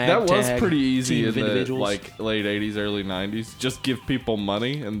 opposite a ragtag. That was pretty easy in the like late 80s, early 90s. Just give people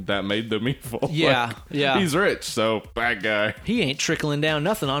money, and that made them evil. Yeah, like, yeah. He's rich, so bad guy. He ain't trickling down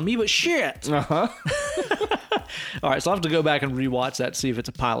nothing on me but shit. Uh-huh. All right, so I'll have to go back and rewatch that to see if it's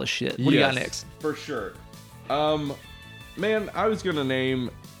a pile of shit. What do you got next? For sure. Man, I was going to name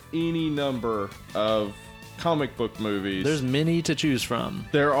any number of comic book movies. There's many to choose from.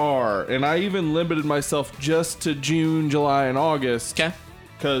 There are, and I even limited myself just to June, July, and August. Okay.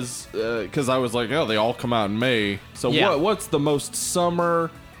 Because I was like, oh, they all come out in May. So what's the most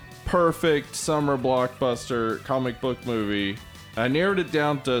perfect summer blockbuster comic book movie? I narrowed it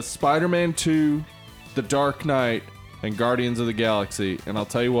down to Spider-Man 2, The Dark Knight, and Guardians of the Galaxy. And I'll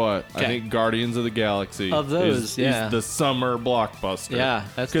tell you what, I think Guardians of the Galaxy is the summer blockbuster. Yeah,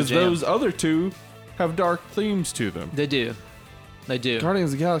 that's because those other two have dark themes to them. They do.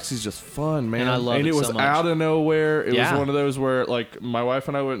 Guardians of the Galaxy is just fun, man. And I love it. And it was so much. out of nowhere. It was one of those where, like, my wife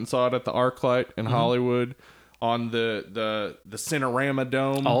and I went and saw it at the ArcLight in Hollywood on the Cinerama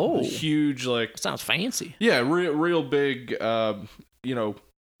Dome. Oh, huge, like, sounds fancy. Yeah, real big. What do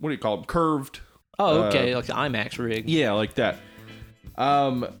you call them? Curved. Oh, okay, like the IMAX rig. Yeah, like that.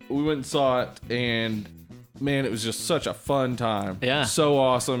 We went and saw it, and man, it was just such a fun time. Yeah. So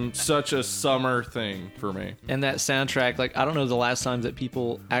awesome. Such a summer thing for me. And that soundtrack, like, I don't know the last time that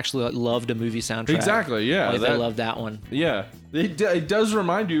people actually like, loved a movie soundtrack. Exactly, yeah. Like, they loved that one. Yeah. It does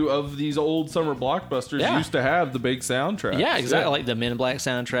remind you of these old summer blockbusters used to have the big soundtrack. Yeah, exactly. Like the Men in Black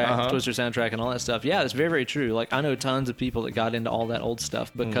soundtrack, Twister soundtrack, and all that stuff. Yeah, that's very, very true. Like, I know tons of people that got into all that old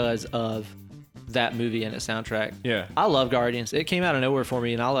stuff because of that movie and its soundtrack. Yeah. I love Guardians. It came out of nowhere for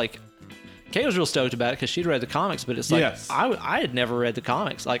me, and Kay was real stoked about it because she'd read the comics, but it's like, I had never read the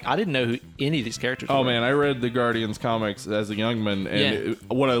comics. Like, I didn't know who any of these characters were. Oh, man, I read the Guardians comics as a young man, and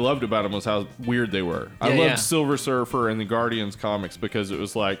what I loved about them was how weird they were. I loved Silver Surfer and the Guardians comics because it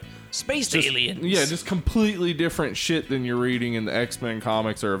was like... Space aliens. Yeah, just completely different shit than you're reading in the X-Men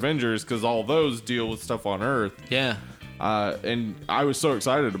comics or Avengers, because all those deal with stuff on Earth. Yeah. And I was so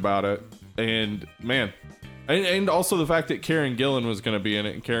excited about it, and, man... And also the fact that Karen Gillan was going to be in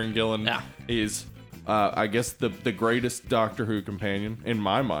it. And Karen Gillan is, I guess, the greatest Doctor Who companion in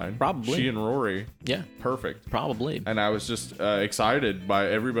my mind. Probably. She and Rory. Yeah. Perfect. Probably. And I was just excited by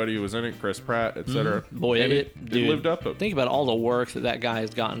everybody who was in it, Chris Pratt, etc. Boy, and it lived up to it. Think about all the work that guy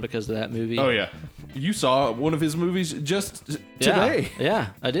has gotten because of that movie. Oh, yeah. You saw one of his movies just today. Yeah,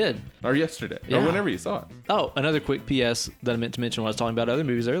 I did. Or yesterday. Or whenever you saw it. Oh, another quick PS that I meant to mention when I was talking about other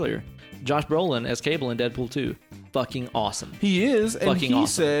movies earlier. Josh Brolin as Cable in Deadpool 2. Fucking awesome. He is, and fucking he awesome.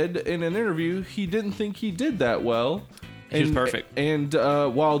 said in an interview he didn't think he did that well. He was perfect. And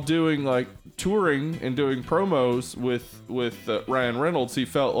while doing like touring and doing promos with Ryan Reynolds, he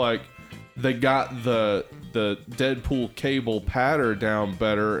felt like they got the Deadpool cable patter down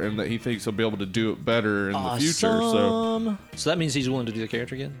better, and that he thinks he'll be able to do it better in the future. So that means he's willing to do the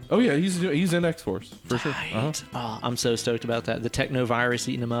character again? Oh yeah, he's in X-Force for sure. Oh, I'm so stoked about that. The technovirus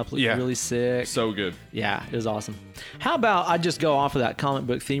eating him up looked really sick. So good. Yeah, it was awesome. How about I just go off of that comic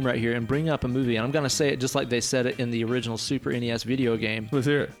book theme right here and bring up a movie, and I'm going to say it just like they said it in the original Super NES video game. Let's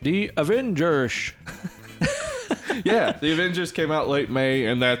hear it. The Avengers. Yeah, the Avengers came out late May,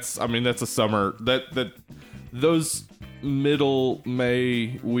 and that's a summer. Those middle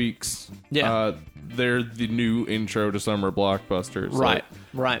May weeks, they're the new intro to summer blockbusters.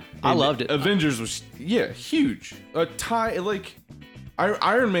 Right. I loved it. Avengers was huge.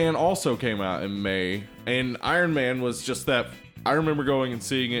 Iron Man also came out in May, and Iron Man was just that. I remember going and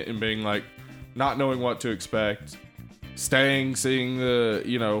seeing it and being like, not knowing what to expect, seeing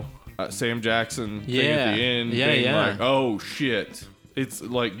the Sam Jackson thing at the end, being like, oh shit, it's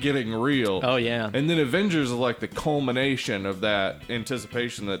like getting real. Oh yeah. And then Avengers is like the culmination of that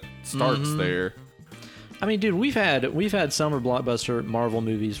anticipation that starts there. I mean, dude, we've had summer blockbuster Marvel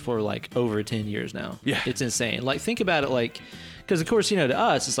movies for like over 10 years now. Yeah. It's insane. Like, think about it, like, because of course, to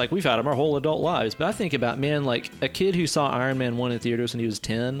us, it's like we've had them our whole adult lives. But I think about, man, like a kid who saw Iron Man 1 in theaters when he was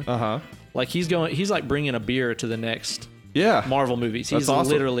 10. Like he's like bringing a beer to the next Marvel movies. He's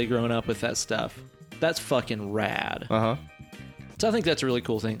literally grown up with that stuff. That's fucking rad. So I think that's a really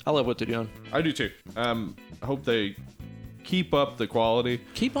cool thing. I love what they're doing. I do too. I hope they keep up the quality.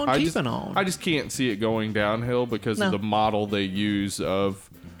 Keep on keeping on. I just can't see it going downhill because of the model they use of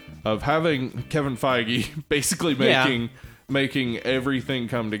having Kevin Feige basically making everything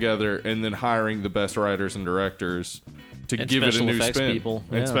come together and then hiring the best writers and directors to give it a new spin. People.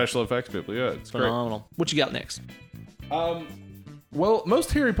 And special effects people. Yeah, it's phenomenal. Great. What you got next? Well,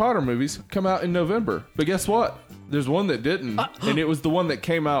 most Harry Potter movies come out in November, but guess what? There's one that didn't, and it was the one that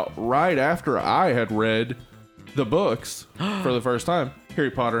came out right after I had read the books for the first time.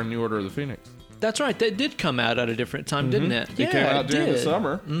 Harry Potter and the Order of the Phoenix. That's right. That did come out at a different time, didn't it? It came out during the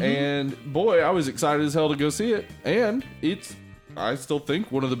summer, and boy, I was excited as hell to go see it. And it's, I still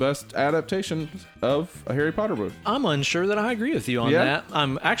think, one of the best adaptations of a Harry Potter book. I'm unsure that I agree with you on that.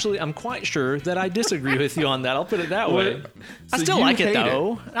 I'm quite sure that I disagree with you on that. I'll put it that way. I still like it,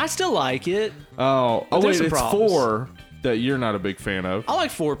 though. I still like it. Oh wait, it's problems. 4 that you're not a big fan of. I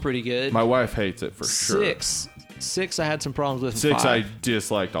like 4 pretty good. My wife hates it for sure. 6 I had some problems with. 6 I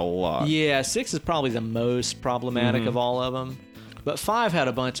disliked a lot. Yeah, 6 is probably the most problematic of all of them. But 5 had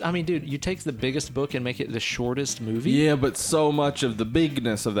a bunch. I mean, dude, you take the biggest book and make it the shortest movie? Yeah, but so much of the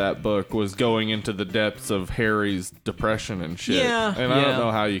bigness of that book was going into the depths of Harry's depression and shit. Yeah. And I don't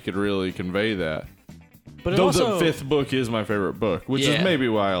know how you could really convey that. But though the 5th book is my favorite book, which is maybe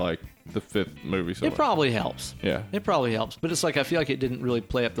why I like the 5th movie so much. It probably helps. Yeah. It probably helps. But it's like, I feel like it didn't really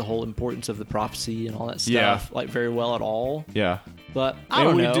play up the whole importance of the prophecy and all that stuff like very well at all. Yeah. But I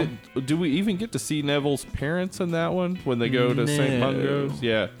don't know. Do we even get to see Neville's parents in that one when they go to St. Mungo's?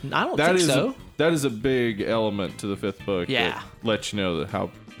 Yeah. I don't think so. That is a big element to the 5th book. Yeah. That lets you know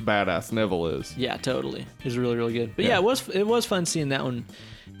how badass Neville is. Yeah, totally. It's really, really good. But it was fun seeing that one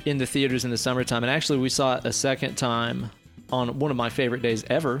in the theaters in the summertime. And actually, we saw it a second time on one of my favorite days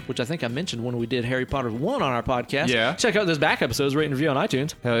ever, which I think I mentioned when we did Harry Potter 1 on our podcast. Yeah. Check out those back episodes, rate and review on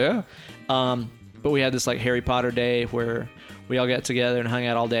iTunes. Hell yeah. But we had this like Harry Potter day where we all got together and hung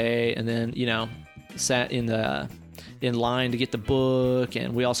out all day, and then sat in line to get the book,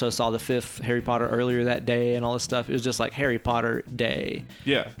 and we also saw the 5th Harry Potter earlier that day and all this stuff. It was just like Harry Potter day.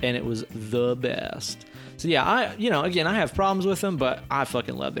 Yeah. And it was the best. So yeah, I have problems with them, but I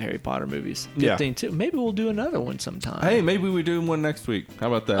fucking love the Harry Potter movies. 15 too. Maybe we'll do another one sometime. Hey, maybe we do one next week. How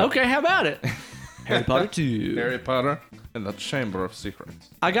about that? Okay, how about it? Harry Potter 2. Harry Potter and the Chamber of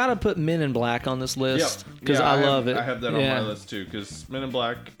Secrets. I gotta put Men in Black on this list because I love it. I have that on my list too because Men in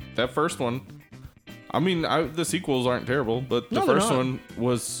Black, that first one. I mean, the sequels aren't terrible, but the first one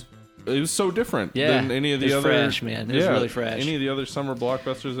was so different than any of the other. Fresh, man. It was really fresh. Any of the other summer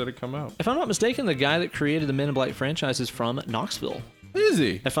blockbusters that had come out. If I'm not mistaken, the guy that created the Men in Black franchise is from Knoxville. Is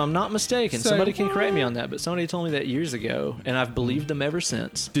he? If I'm not mistaken. Somebody can correct me on that, but somebody told me that years ago, and I've believed them ever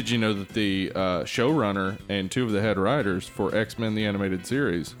since. Did you know that the showrunner and 2 of the head writers for X-Men the Animated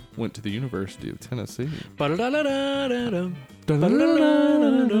Series went to the University of Tennessee?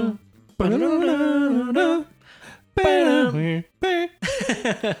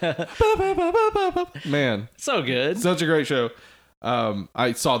 Man. So good. Such a great show.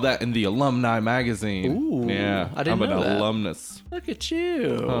 I saw that in the Alumni magazine. Ooh, yeah, I didn't know that. I'm an alumnus. Look at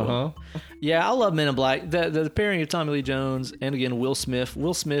you. Uh-huh. Yeah, I love Men in Black. The pairing of Tommy Lee Jones and again Will Smith.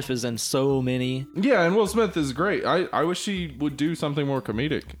 Will Smith is in so many. Yeah, and Will Smith is great. I wish he would do something more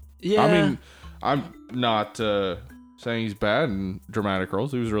comedic. Yeah. I mean, I'm not saying he's bad in dramatic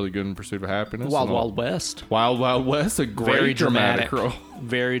roles. He was really good in Pursuit of Happiness. Wild Wild West. Wild Wild West, a great Very dramatic role.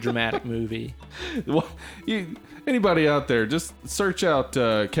 Very dramatic movie. Well, anybody out there, just search out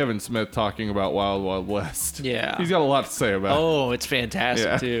Kevin Smith talking about Wild Wild West. Yeah. He's got a lot to say about it. Oh, it's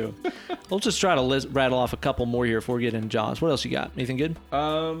fantastic too. We'll just try to rattle off a couple more here before we get into Jaws. What else you got? Anything good?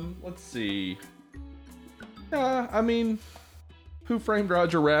 Let's see. I mean, Who Framed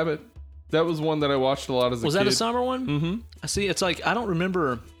Roger Rabbit? That was one that I watched a lot as a kid. Was that a summer one? Mm-hmm. I see. It's like I don't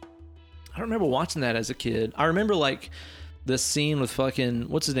remember watching that as a kid. I remember like the scene with fucking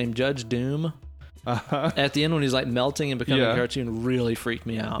what's his name, Judge Doom. At the end when he's like melting and becoming a cartoon really freaked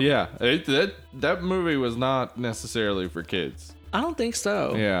me out. Yeah, that movie was not necessarily for kids. I don't think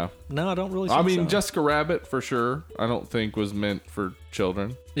so. Yeah. No, I don't really think so. I mean, Jessica Rabbit for sure. I don't think was meant for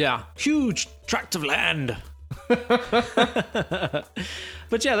children. Yeah. Huge tract of land.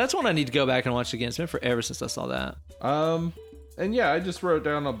 But yeah, that's one I need to go back and watch again. It's been forever since I saw that. And yeah, I just wrote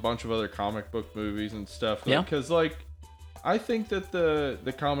down a bunch of other comic book movies and stuff. Yeah. Because like, I think that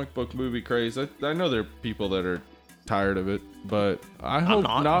the comic book movie craze. I know there are people that are tired of it, but I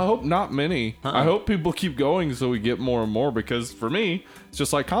hope not many. I hope people keep going so we get more and more. Because for me, it's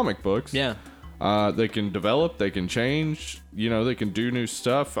just like comic books. Yeah. They can develop, they can change. You know, they can do new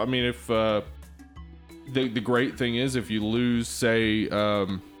stuff. I mean, if the great thing is if you lose, say,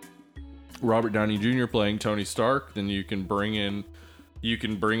 Robert Downey Jr. playing Tony Stark, then you can bring in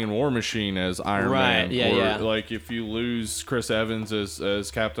War Machine as Iron Man. Right, yeah. Like if you lose Chris Evans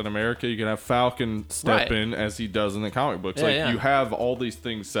as Captain America, you can have Falcon step in as he does in the comic books. You have all these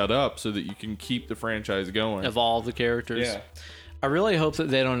things set up so that you can keep the franchise going. Evolve the characters. Yeah. I really hope that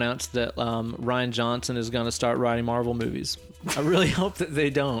they don't announce that Rian Johnson is going to start writing Marvel movies. I really hope that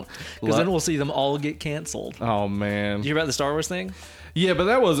they don't, because then we'll see them all get canceled. Oh, man. Did you hear about the Star Wars thing? Yeah, but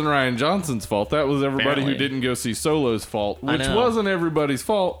that wasn't Rian Johnson's fault. That was everybody who didn't go see Solo's fault, which wasn't everybody's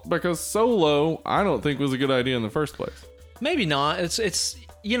fault, because Solo, I don't think was a good idea in the first place. Maybe not. It's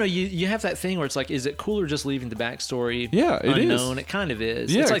you know, you have that thing where it's like, is it cooler just leaving the backstory unknown? It kind of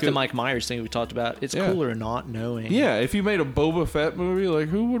is. Yeah, it's like the Mike Myers thing we talked about. It's cooler not knowing. Yeah, if you made a Boba Fett movie, like,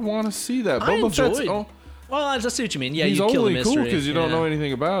 who would want to see that? Well, I just see what you mean. Yeah, he's you kill the only mystery. cool because you don't know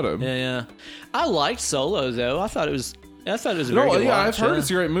anything about him. Yeah. I liked Solo, though. I thought it was a very good watch. I've heard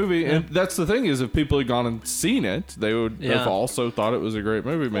it's a great movie, and that's the thing is, if people had gone and seen it, they would have also thought it was a great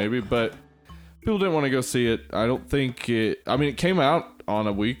movie, maybe, but people didn't want to go see it. I don't think it... I mean, it came out on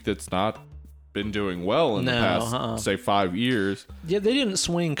a week that's not been doing well in the past, say, 5 years. Yeah, they didn't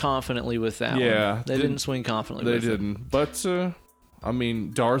swing confidently with that one. They didn't swing confidently with it. They didn't. But, I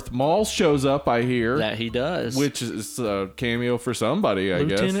mean, Darth Maul shows up, I hear. That he does. Which is a cameo for somebody, I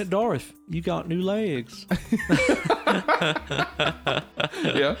guess. Lieutenant Darth, you got new legs.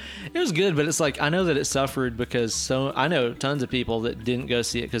 Yeah. It was good, but it's like, I know that it suffered because I know tons of people that didn't go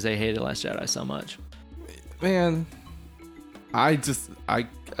see it because they hated Last Jedi so much. Man,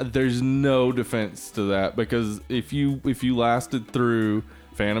 there's no defense to that, because if you lasted through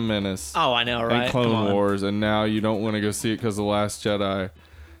Phantom Menace, I know, right? And Clone Wars, and now you don't want to go see it because of The Last Jedi.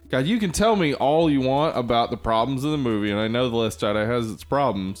 God, you can tell me all you want about the problems of the movie, and I know The Last Jedi has its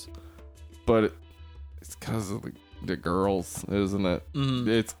problems, but it's because of the girls, isn't it?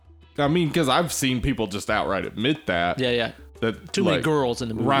 Mm-hmm. Because I've seen people just outright admit that. Yeah. That too many girls in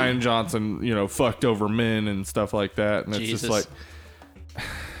the movie. Rian Johnson, fucked over men and stuff like that, and it's just like,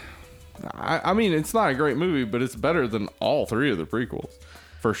 I mean, it's not a great movie, but it's better than all three of the prequels,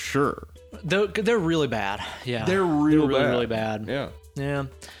 for sure. They're really bad. Yeah, they're really bad. Yeah.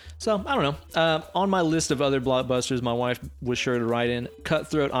 So, I don't know. On my list of other blockbusters, my wife was sure to write in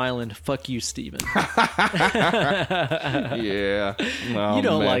Cutthroat Island, fuck you, Steven. Yeah. Oh, you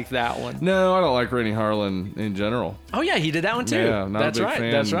don't like that one. No, I don't like Rennie Harlan in general. Oh, yeah, he did that one too. Yeah, not That's a big right.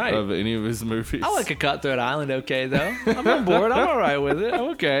 fan That's right. of any of his movies. I like a Cutthroat Island okay, though. I'm on board. I'm all right with it. I'm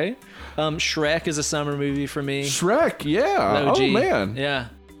okay. Shrek is a summer movie for me. Shrek, yeah. Oh, man. Yeah.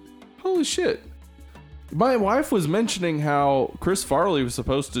 Holy shit. My wife was mentioning how Chris Farley was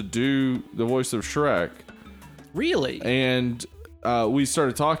supposed to do the voice of Shrek. Really? And we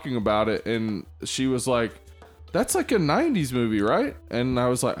started talking about it, and she was like, that's like a 90s movie, right? And I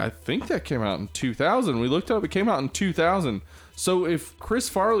was like, I think that came out in 2000. We looked up, it came out in 2000. So if Chris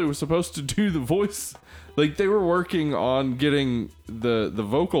Farley was supposed to do the voice, like they were working on getting the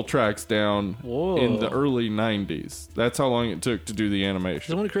vocal tracks down in the early 90s. That's how long it took to do the animation.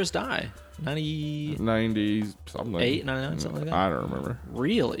 So when did Chris die? 90 something. 8, 99, something like that? I don't remember.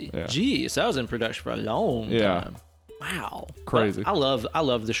 Really? Yeah. Jeez, that was in production for a long time. Wow. Crazy. I love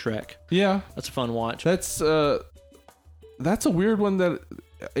the Shrek. Yeah. That's a fun watch. That's a weird one that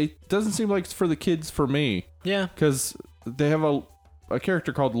it doesn't seem like it's for the kids for me. Yeah. Because they have a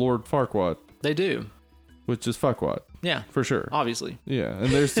character called Lord Farquaad. They do. Which is fuckwad. Yeah. For sure. Obviously. Yeah. And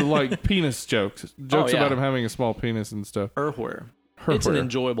there's the like penis jokes. Jokes about him having a small penis and stuff. It's an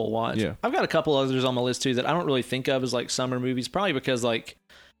enjoyable watch. Yeah. I've got a couple others on my list too that I don't really think of as like summer movies, probably because like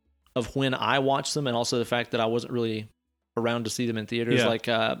of when I watched them and also the fact that I wasn't really around to see them in theaters. Yeah. Like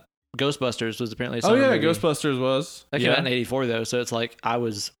Ghostbusters was apparently a summer movie. Ghostbusters was. That came out in 84 though, so it's like I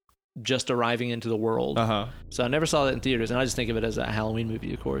was just arriving into the world. Uh-huh. So I never saw that in theaters, and I just think of it as a Halloween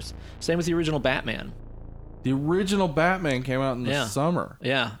movie, of course. Same with the original Batman. The original Batman came out in the summer.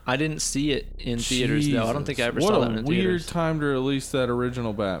 Yeah, I didn't see it in theaters though. I don't think I ever saw that in theaters. What a weird time to release that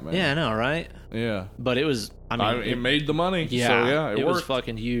original Batman. Yeah, I know, right? Yeah, but it was. I mean, it made the money. Yeah, so yeah, it was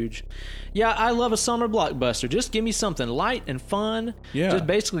fucking huge. Yeah, I love a summer blockbuster. Just give me something light and fun. Yeah, just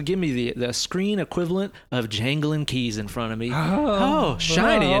basically give me the screen equivalent of jangling keys in front of me. Oh,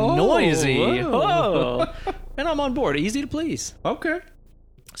 shiny and noisy. Oh, and I'm on board. Easy to please. Okay.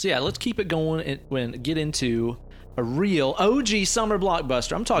 So yeah, let's keep it going and get into a real OG summer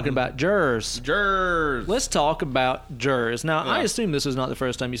blockbuster. I'm talking about Jaws. Jaws. Let's talk about Jaws. Now, I assume this was not the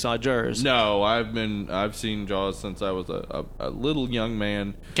first time you saw Jaws. No, I've seen Jaws since I was a little young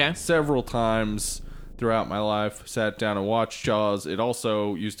man. Okay. Several times throughout my life, sat down and watched Jaws. It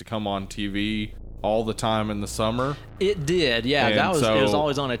also used to come on TV all the time in the summer. It did, yeah. And it was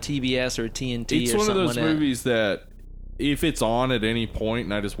always on a TBS or TNT. It's or one something of those movies that if it's on at any point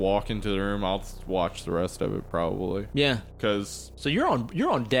and I just walk into the room, I'll watch the rest of it probably. Yeah. So you're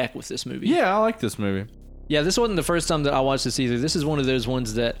on deck with this movie. Yeah, I like this movie. Yeah, this wasn't the first time that I watched this either. This is one of those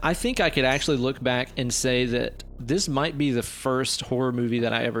ones that I think I could actually look back and say that this might be the first horror movie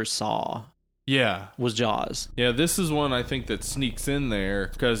that I ever saw. Yeah. Was Jaws. Yeah, this is one I think that sneaks in there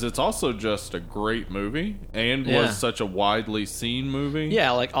because it's also just a great movie and was such a widely seen movie.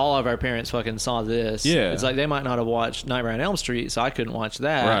 Yeah, like all of our parents fucking saw this. Yeah. It's like they might not have watched Nightmare on Elm Street, so I couldn't watch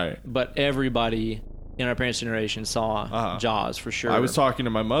that. Right. But everybody in our parents' generation saw Jaws for sure. I was talking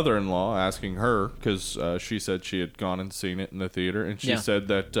to my mother-in-law, asking her, because she said she had gone and seen it in the theater, and she said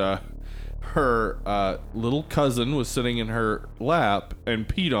that her little cousin was sitting in her lap and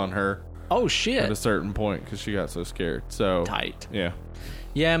peed on her. Oh, shit. At a certain point because she got so scared. So tight. Yeah.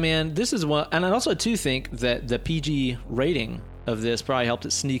 Yeah, man. This is one. And I also, too, think that the PG rating of this probably helped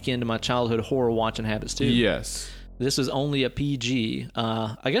it sneak into my childhood horror watching habits, too. Yes. This is only a PG.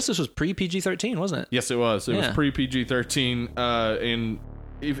 I guess this was pre-PG-13, wasn't it? Yes, it was. It was pre-PG-13. And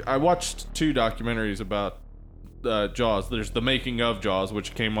I watched 2 documentaries about Jaws. There's the making of Jaws,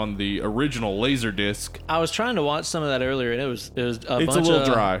 which came on the original Laserdisc. I was trying to watch some of that earlier, and it was it's bunch a little of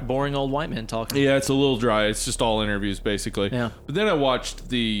dry. Boring old white men talking. Yeah, it's a little dry. It's just all interviews, basically. Yeah. But then I watched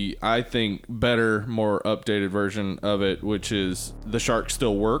the, I think, better, more updated version of it, which is The Shark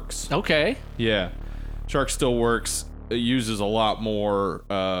Still Works. Okay. Yeah. Shark Still Works. It uses a lot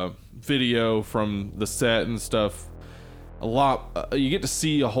more video from the set and stuff. You get to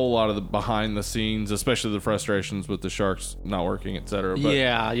see a whole lot of the behind the scenes, especially the frustrations with the sharks not working, etc.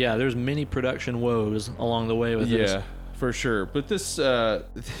 Yeah, there's many production woes along the way with this. Yeah, for sure. But this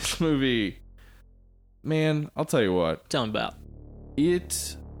movie, man, I'll tell you what. Tell me about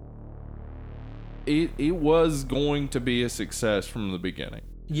it. It was going to be a success from the beginning.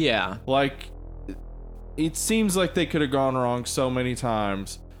 Yeah, like it seems like they could have gone wrong so many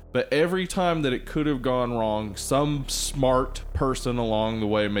times. But every time that it could have gone wrong, some smart person along the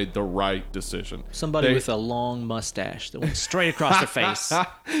way made the right decision. Somebody with a long mustache that went straight across their face.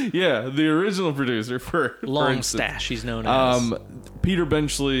 Yeah, the original producer for Long Stash, he's known as. Peter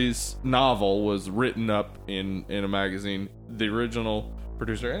Benchley's novel was written up in a magazine. The original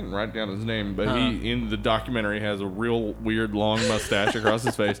producer, I didn't write down his name, but he, in the documentary, has a real weird long mustache across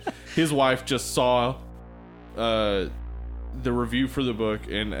his face. His wife just saw the review for the book,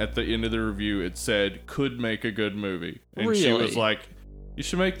 and at the end of the review it said could make a good movie, and really? She was like, you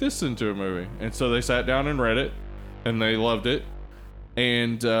should make this into a movie. And so they sat down and read it, and they loved it.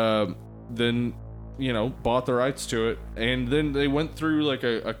 And then bought the rights to it, and then they went through like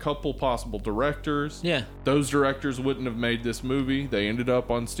a couple possible directors. Yeah. Those directors wouldn't have made this movie. They ended up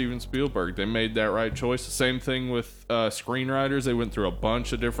on Steven Spielberg. They made that right choice. The same thing with screenwriters. They went through a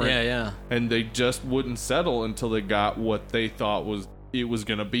bunch of different. Yeah. And they just wouldn't settle until they got what they thought it was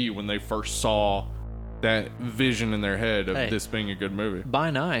going to be when they first saw that vision in their head of this being a good movie.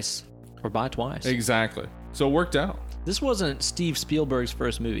 Buy nice or buy twice. Exactly. So it worked out. This wasn't Steve Spielberg's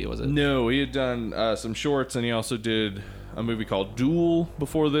first movie, was it? No, he had done some shorts, and he also did a movie called Duel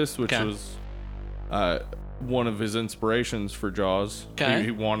before this, which was one of his inspirations for Jaws. Okay. He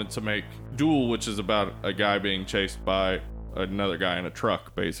wanted to make Duel, which is about a guy being chased by another guy in a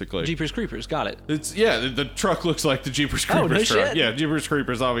truck, basically. Jeepers Creepers, got it. It's the truck looks like the Jeepers Creepers truck. Shit. Yeah, Jeepers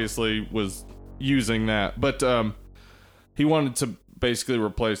Creepers obviously was using that, but he wanted to basically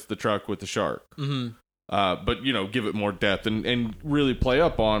replace the truck with the shark. Mm-hmm. But give it more depth and really play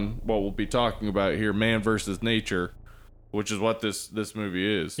up on what we'll be talking about here, man versus nature, which is what this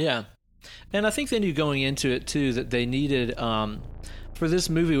movie is. Yeah, and I think they knew going into it too that they needed for this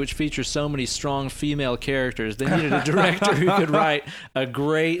movie, which features so many strong female characters, they needed a director who could write a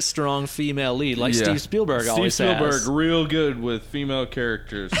great, strong female lead, like Steve Spielberg always has. Steve Spielberg, real good with female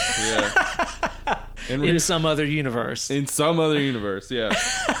characters. Yeah. In some other universe. In some other universe, yeah.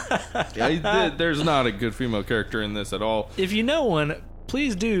 There's not a good female character in this at all. If you know one,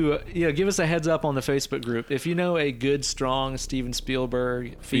 please do give us a heads up on the Facebook group. If you know a good, strong Steven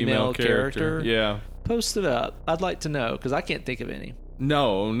Spielberg female character, post it up. I'd like to know, because I can't think of any.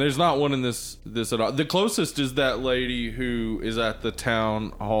 No, and there's not one in this at all. The closest is that lady who is at the town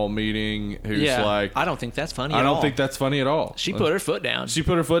hall meeting who's like... I don't think that's funny at all. I don't think that's funny at all. She put her foot down.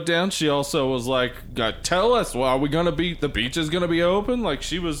 She also was like, tell us, well, are we going to be... The beach is going to be open? Like,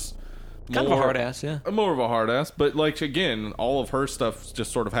 she was... Kind of a hard ass, yeah. More of a hard ass. But, like, again, all of her stuff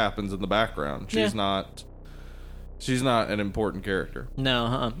just sort of happens in the background. She's not... She's not an important character.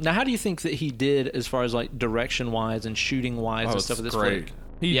 No, Now, how do you think that he did as far as like direction-wise and shooting-wise and stuff with this flick?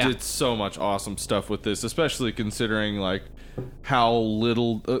 He did so much awesome stuff with this, especially considering like how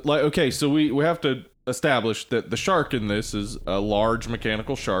little... okay, so we have to establish that the shark in this is a large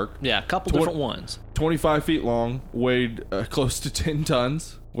mechanical shark. Yeah, a couple different ones. 25 feet long, weighed close to 10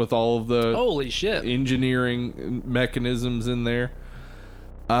 tons with all of the... Holy shit. Engineering mechanisms in there.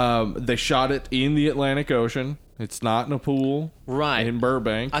 They shot it in the Atlantic Ocean. It's not in a pool in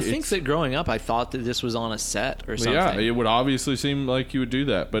Burbank. I think that growing up, I thought that this was on a set or something. Yeah, it would obviously seem like you would do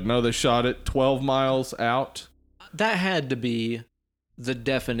that. But no, they shot it 12 miles out. That had to be the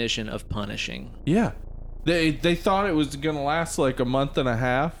definition of punishing. Yeah. They thought it was going to last like a month and a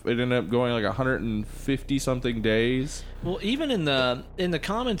half. It ended up going like 150-something days. Well, even in the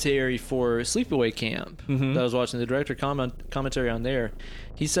commentary for Sleepaway Camp that I was watching, the director commentary on there,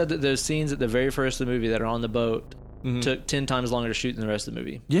 he said that those scenes at the very first of the movie that are on the boat took 10 times longer to shoot than the rest of the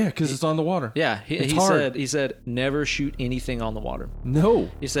movie. Yeah, because it's on the water. Yeah, he said never shoot anything on the water.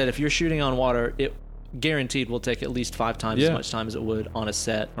 No. He said if you're shooting on water, it guaranteed will take at least 5 times as much time as it would on a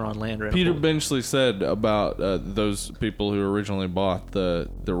set or on land. Peter Benchley said about those people who originally bought the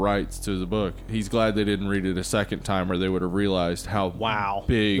rights to the book, he's glad they didn't read it a second time, or they would have realized how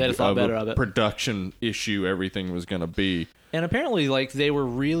big of a production issue everything was going to be. And apparently, like, they were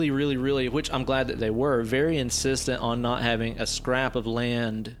really, really, really, which I'm glad that they were, very insistent on not having a scrap of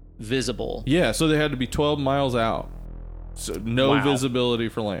land visible. Yeah, so they had to be 12 miles out. So no visibility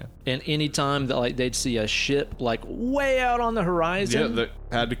for land. And any time that like they'd see a ship like way out on the horizon, they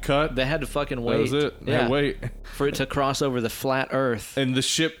had to cut. They had to fucking wait. That was it. Yeah, wait for it to cross over the flat Earth. And the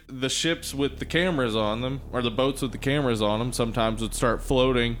ships with the cameras on them, or the boats with the cameras on them, sometimes would start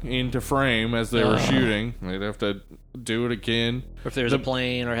floating into frame as they were shooting. They'd have to do it again. Or if there's a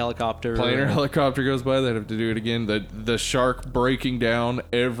plane or helicopter. Plane or helicopter goes by, they'd have to do it again. The shark breaking down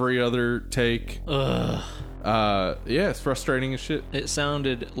every other take. Ugh. It's frustrating as shit. It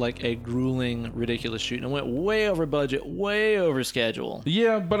sounded like a grueling, ridiculous shoot, and it went way over budget, way over schedule.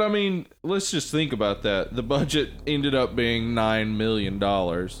 Yeah, but I mean, let's just think about that. The budget ended up being $9 million.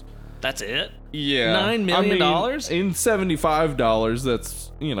 That's it? Yeah. $9 million? In $75,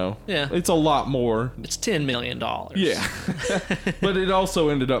 that's, it's a lot more. It's $10 million. Yeah. But it also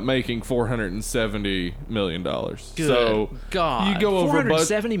ended up making $470 million. Good so God. You go over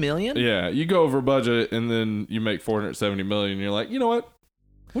 $470 million? Yeah. You go over budget and then you make $470 million and you're like, you know what?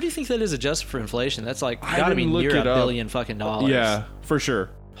 What do you think that is adjusted for inflation? That's like gotta be near $1 billion fucking dollars. Yeah, for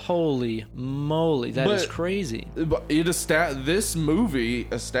sure. Holy moly, that is crazy. This movie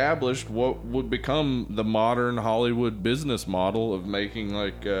established what would become the modern Hollywood business model of making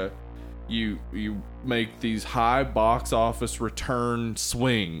like you make these high box office return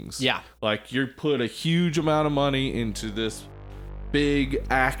swings. Yeah. Like you put a huge amount of money into this big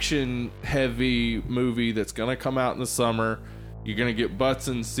action heavy movie that's going to come out in the summer. You're going to get butts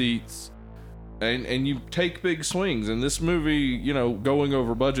in seats and you take big swings. And this movie, you know, going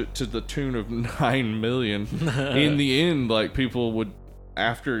over budget to the tune of $9 million in the end, like people would,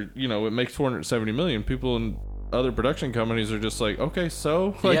 after, you know, it makes $470 million, people in other production companies are just like, okay,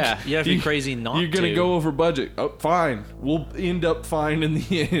 so like, yeah, you have to be crazy not you're gonna go over budget. Oh, fine, we'll end up fine in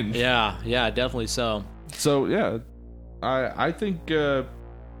the end. Yeah, definitely so. So yeah, I think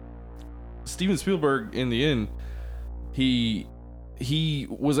Steven Spielberg in the end, he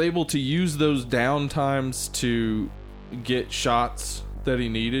was able to use those downtimes to get shots that he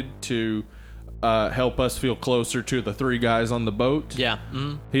needed to help us feel closer to the three guys on the boat. Yeah.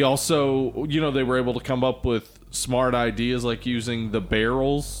 Mm-hmm. He also, you know, they were able to come up with smart ideas like using the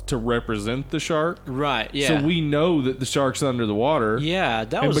barrels to represent the shark. Right, yeah. So we know that the shark's under the water. Yeah,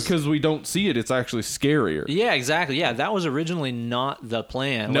 and because we don't see it, it's actually scarier. Yeah, exactly. Yeah, that was originally not the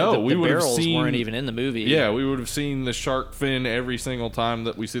plan. No, like the we barrels weren't even in the movie. Yeah, we would have seen the shark fin every single time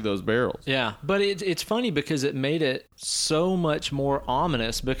that we see those barrels. Yeah, but it's funny because it made it so much more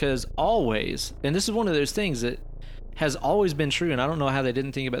ominous because always, and this is one of those things that has always been true, and I don't know how they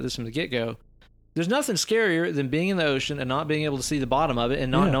didn't think about this from the get-go. There's nothing scarier than being in the ocean and not being able to see the bottom of it and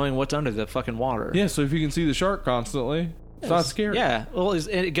not knowing what's under the fucking water. Yeah, so if you can see the shark constantly, it's not scary. Yeah, well,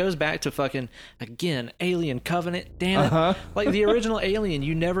 it goes back to fucking, again, Alien Covenant, damn it. Like, the original Alien,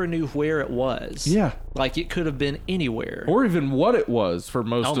 you never knew where it was. Yeah. Like, it could have been anywhere. Or even what it was for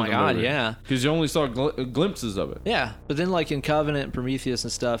most of the movie. Oh my god, yeah. Because you only saw glimpses of it. Yeah, but then, like, in Covenant and Prometheus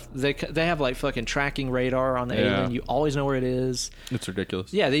and stuff, they have, like, fucking tracking radar on the alien. You always know where it is. It's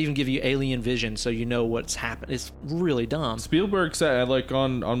ridiculous. Yeah, they even give you alien vision so you know what's happened. It's really dumb. Spielberg said, like,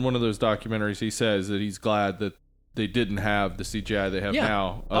 on one of those documentaries, he says that he's glad that they didn't have the CGI they have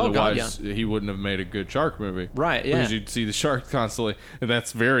now. Otherwise, he wouldn't have made a good shark movie. Right, yeah. Because you'd see the shark constantly. And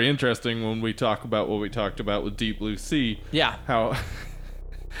that's very interesting when we talk about what we talked about with Deep Blue Sea. Yeah. How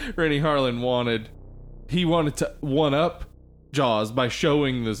Renny Harlin wanted to one-up Jaws by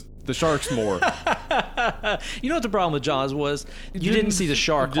showing the sharks more. You know what the problem with Jaws was? You didn't see the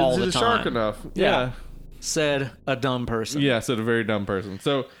shark all the time. Didn't see the shark enough. Yeah. Said a dumb person. Yeah, said a very dumb person.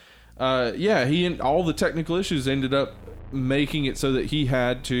 So... he and all the technical issues ended up making it so that he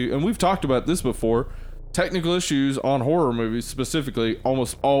had to, and we've talked about this before, technical issues on horror movies specifically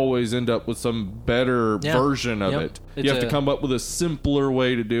almost always end up with some better version of it. You have to come up with a simpler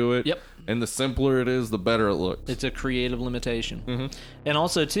way to do it. Yep. And the simpler it is, the better it looks. It's a creative limitation. And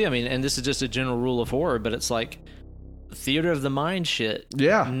also, too, I mean, and this is just a general rule of horror, but it's like theater of the mind shit.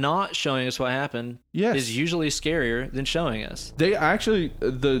 Yeah. Not showing us what happened is usually scarier than showing us. They actually,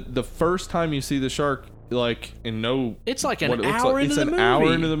 the first time you see the shark, like, and know it's like an hour into the movie. It's an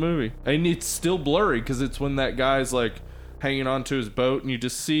hour into the movie. And it's still blurry because it's when that guy's, like, hanging onto his boat and you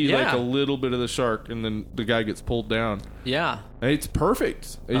just see, like, a little bit of the shark and then the guy gets pulled down. Yeah. And it's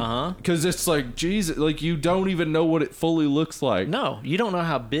perfect. Because it's like, Jesus, like, you don't even know what it fully looks like. No, you don't know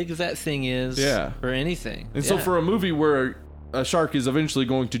how big that thing is or anything. And so for a movie where a shark is eventually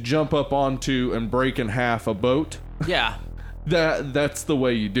going to jump up onto and break in half a boat... Yeah. That's the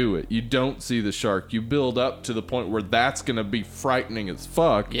way you do it. You don't see the shark. You build up to the point where that's going to be frightening as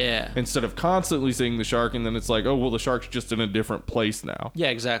fuck. Yeah. Instead of constantly seeing the shark and then it's like, oh, well, the shark's just in a different place now. Yeah,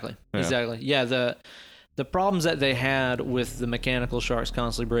 exactly. Yeah. Exactly. Yeah, the problems that they had with the mechanical sharks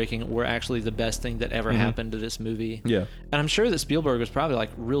constantly breaking were actually the best thing that ever happened to this movie. Yeah. And I'm sure that Spielberg was probably like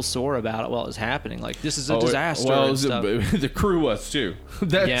real sore about it while it was happening. Like, this is a disaster. Well, the crew was too.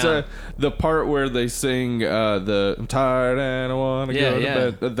 That's the part where they sing the I'm tired and I want to go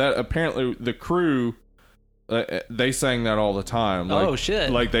to bed. That apparently the crew they sang that all the time. Like, oh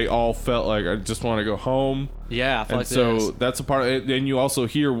shit! Like they all felt like I just want to go home. Yeah, and so that's a part of it. And you also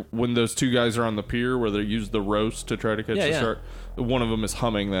hear when those two guys are on the pier where they use the roast to try to catch the shark. One of them is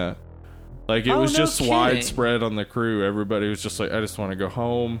humming that. Like it was just widespread on the crew. Everybody was just like, I just want to go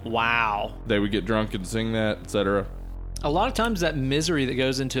home. Wow. They would get drunk and sing that, etc. A lot of times that misery that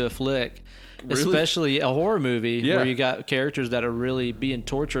goes into a flick, especially a horror movie where you got characters that are really being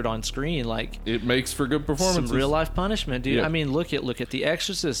tortured on screen, like it makes for good performances. Some real life punishment, dude. I mean, look at The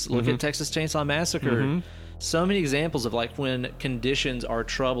Exorcist, look at Texas Chainsaw Massacre. So many examples of like when conditions are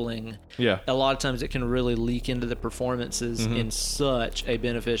troubling. Yeah. A lot of times it can really leak into the performances in such a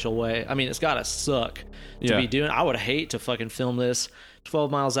beneficial way. I mean, it's gotta suck to be doing. I would hate to fucking film this 12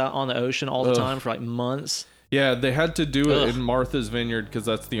 miles out on the ocean all the time for like months. Yeah, they had to do it in Martha's Vineyard because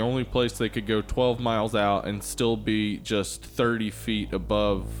that's the only place they could go 12 miles out and still be just 30 feet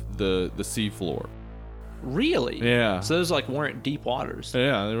above the seafloor. Really? Yeah. So those weren't deep waters.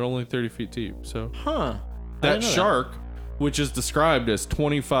 Yeah, they were only 30 feet deep. So That shark, which is described as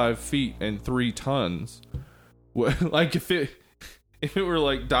 25 feet and 3 tons, if it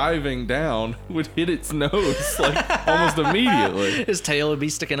were diving down, would hit its nose almost immediately. His tail would be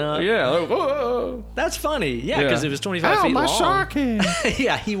sticking up. Yeah, whoa. That's funny. Yeah, because it was 25 feet long. My shark head.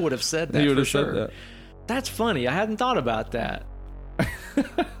 Yeah, he would have said that. He would have said that. That's funny. I hadn't thought about that.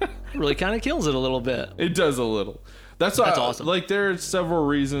 Really kind of kills it a little bit. It does a little. That's awesome. There are several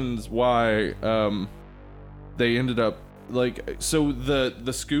reasons why they ended up so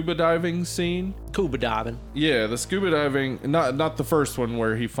the scuba diving scene. Scuba diving. Yeah, the scuba diving, not the first one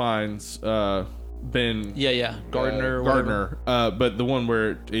where he finds Ben. Yeah, Gardner. But the one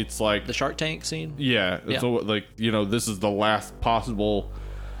where it's the Shark Tank scene. Yeah, it's this is the last possible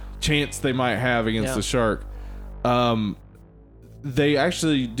chance they might have against the shark. They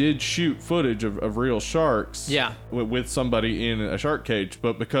actually did shoot footage of real sharks. Yeah. With somebody in a shark cage,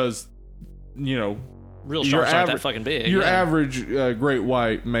 but because real sharks aren't that fucking big. Your average great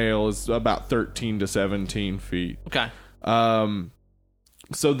white male is about 13 to 17 feet. Okay.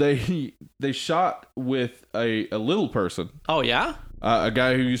 So they shot with a little person. Oh yeah. A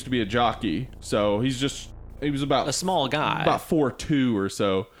guy who used to be a jockey. So he was about a small guy, about 4'2" or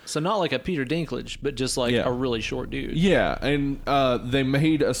so. So not like a Peter Dinklage, but just a really short dude. Yeah, and they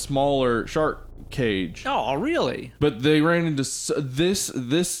made a smaller shark cage. Oh, really? But they ran into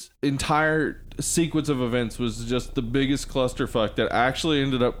this entire sequence of events was just the biggest clusterfuck that actually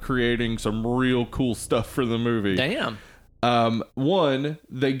ended up creating some real cool stuff for the movie. Damn. One,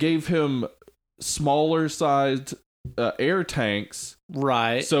 they gave him smaller sized air tanks.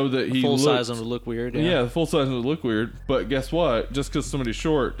 Right. So that he full size would look weird. Yeah, the full size would look weird. But guess what? Just because somebody's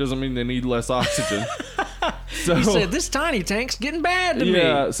short doesn't mean they need less oxygen. So you said this tiny tank's getting bad to me.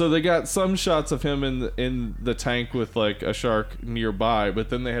 Yeah, so they got some shots of him in the tank with a shark nearby, but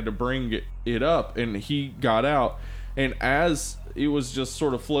then they had to bring it up, and he got out, and as it was just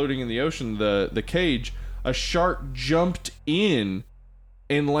sort of floating in the ocean, the cage, a shark jumped in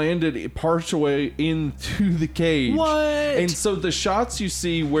and landed partially into the cage. What? And so the shots you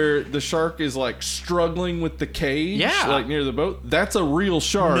see where the shark is struggling with the cage, near the boat, that's a real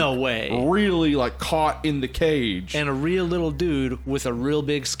shark. No way. Really caught in the cage. And a real little dude with a real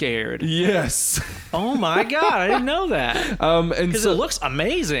big scared. Yes. Oh my God, I didn't know that. Because it looks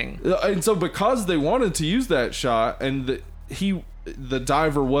amazing. And so because they wanted to use that shot, and the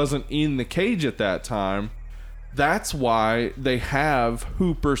diver wasn't in the cage at that time, that's why they have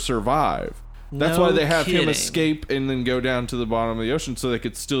Hooper survive. That's why they have him escape and then go down to the bottom of the ocean so they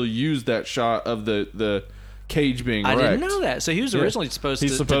could still use that shot of the cage being wrecked. I didn't know that. So he was originally supposed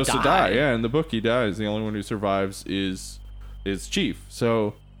to die. Yeah, in the book he dies. The only one who survives is Chief.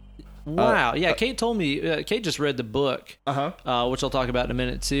 So wow. Yeah, Kate told me. Kate just read the book, which I'll talk about in a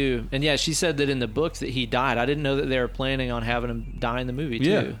minute too. And yeah, she said that in the book that he died. I didn't know that they were planning on having him die in the movie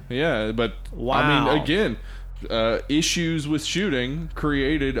too. Yeah. But wow. I mean, again, issues with shooting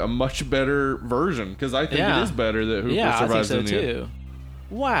created a much better version because I think it is better that Hooper survives I think so in the too. End.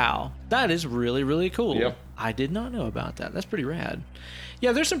 Wow, that is really, really cool. Yep. I did not know about that. That's pretty rad.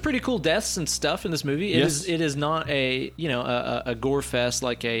 Yeah, there's some pretty cool deaths and stuff in this movie. It is not a a gore fest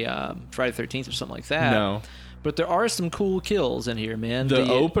like a Friday the 13th or something like that. No. But there are some cool kills in here, man. The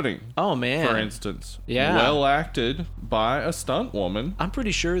opening. Oh, man. For instance. Yeah. Well acted by a stunt woman. I'm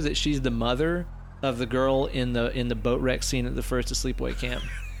pretty sure that she's the mother of the girl in the boat wreck scene at the first sleepaway camp.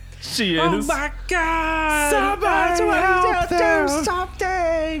 She is. Oh my God! Somebody help do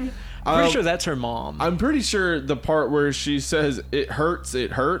something! I'm pretty sure that's her mom. I'm pretty sure the part where she says it hurts,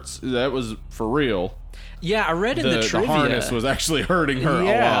 that was for real. Yeah, I read in the trivia. The harness was actually hurting her a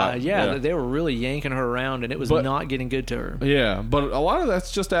lot. Yeah, they were really yanking her around, and it was not getting good to her. Yeah, but a lot of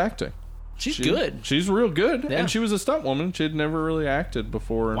that's just acting. She's good. She's real good. Yeah. And she was a stunt woman. She had never really acted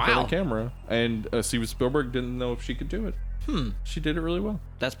before in front of camera. And Steven Spielberg didn't know if she could do it. She did it really well.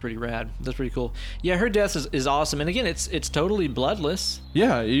 That's pretty rad. That's pretty cool. Yeah, her death is awesome. And again, it's totally bloodless.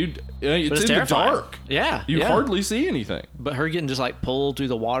 Yeah, it's in terrifying. the dark. Yeah. You hardly see anything. But her getting just pulled through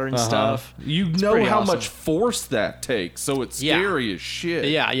the water and stuff. You know how much force that takes, so it's scary as shit.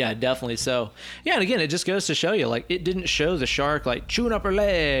 Yeah, definitely so. Yeah, and again, it just goes to show you, it didn't show the shark chewing up her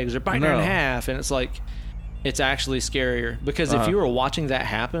legs or biting her in half, and it's it's actually scarier because if you were watching that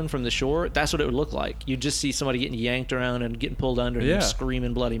happen from the shore, that's what it would look like. You'd just see somebody getting yanked around and getting pulled under and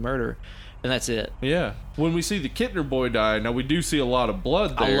screaming bloody murder, and that's it. Yeah. When we see the Kittner boy die, now we do see a lot of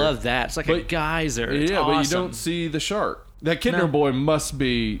blood there. I love that. It's like a geyser. It's awesome. But you don't see the shark. That Kittner boy must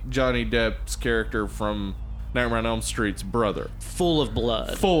be Johnny Depp's character from Nightmare on Elm Street's brother. Full of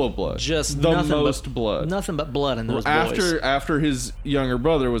blood. Just the most blood. Nothing but blood in those boys. After his younger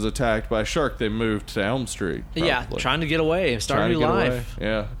brother was attacked by a shark, they moved to Elm Street. Probably. Yeah, trying to get away, start a new life.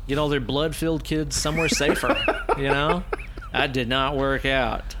 Yeah. Get all their blood-filled kids somewhere safer, you know? That did not work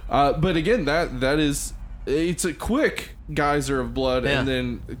out. But again, that is... It's a quick geyser of blood, and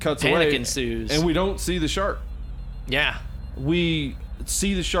then it cuts away. Panic ensues. And we don't see the shark. Yeah. We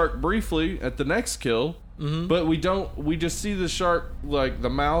see the shark briefly at the next kill, but we don't. We just see the shark, like, the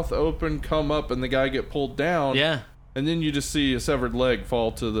mouth open, come up, and the guy get pulled down. Yeah. And then you just see a severed leg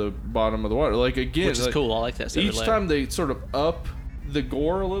fall to the bottom of the water. Like, again... Which is cool. I like that severed leg. Each time they sort of up the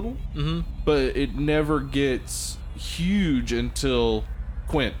gore a little, but it never gets huge until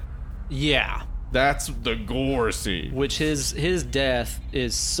Quint. Yeah. That's the gore scene. Which his death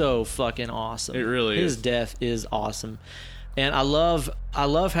is so fucking awesome. It really is. His death is awesome. And I love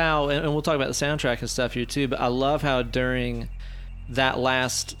how, and we'll talk about the soundtrack and stuff here too, but I love how during that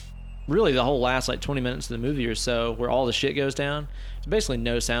really the whole last like 20 minutes of the movie or so, where all the shit goes down, there's basically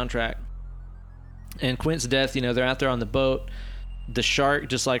no soundtrack. And Quint's death, you know, they're out there on the boat, the shark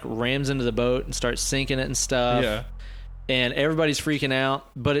just like rams into the boat and starts sinking it and stuff. Yeah. And everybody's freaking out,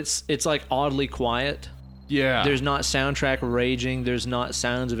 but it's like oddly quiet. Yeah. There's not soundtrack raging. There's not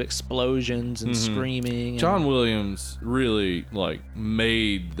sounds of explosions and screaming. John Williams really like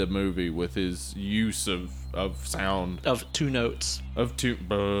made the movie with his use of sound. Of two notes. That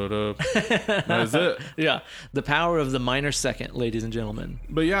is it. Yeah. The power of the minor second, ladies and gentlemen.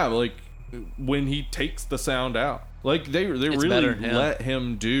 But yeah, like when he takes the sound out. Like they really better, let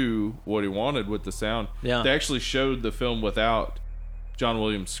him do what he wanted with the sound. Yeah. They actually showed the film without John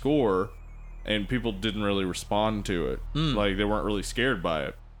Williams' score, and people didn't really respond to it. Like they weren't really scared by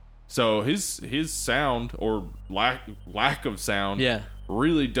it. So his sound or lack of sound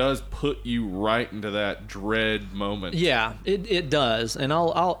really does put you right into that dread moment. Yeah, it does. And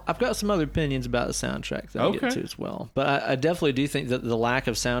I've got some other opinions about the soundtrack that I'll get to as well. But I definitely do think that the lack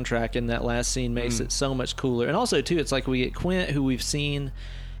of soundtrack in that last scene makes it so much cooler. And also too, it's like we get Quint, who we've seen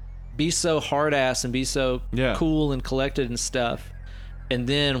be so hard ass and be so cool and collected and stuff. And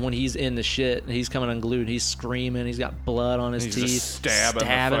then when he's in the shit and he's coming unglued, he's screaming, he's got blood on his teeth, just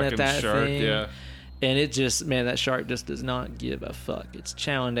stabbing at that shark, thing. Yeah. And it just, man, that shark just does not give a fuck. It's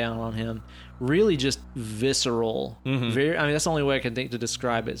chowing down on him. Really just visceral. Very, I mean, that's the only way I can think to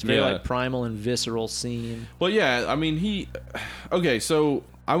describe it. It's very like primal and visceral scene. Well, yeah, I mean, okay, so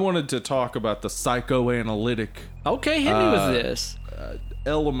I wanted to talk about the psychoanalytic. Okay, hit me with this.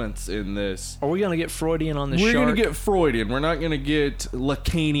 Elements in this. Are we going to get Freudian on the shark? We're going to get Freudian. We're not going to get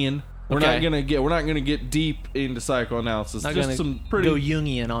Lacanian. We're not going to get deep into psychoanalysis. Not just some pretty go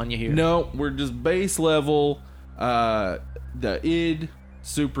Jungian on you here. No, we're just base level. The id,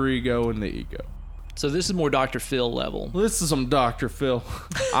 superego, and the ego. So this is more Dr. Phil level. This is some Dr. Phil.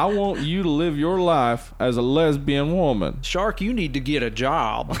 I want you to live your life as a lesbian woman. Shark, you need to get a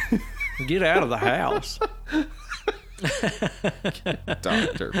job. Get out of the house.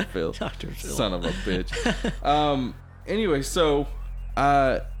 Dr. Phil. Dr. Phil. Son of a bitch. Anyway, so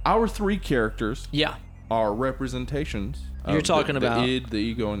our three characters are representations You're talking about the id, the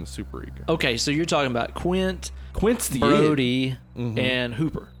ego, and the superego. Okay, so you're talking about Quint's the Brody, and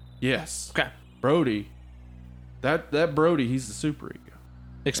Hooper. Yes. Okay. Brody. That Brody, he's the superego.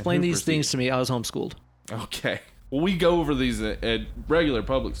 Explain these things to me. I was homeschooled. Okay. Well, we go over these at regular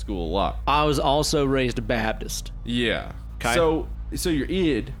public school a lot. I was also raised a Baptist. Yeah. Okay. So your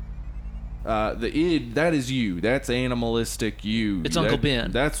id, the id, that is you. That's animalistic you. It's Uncle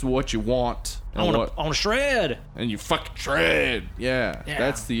Ben. That's what you want. I want to shred. And you fucking shred. Yeah.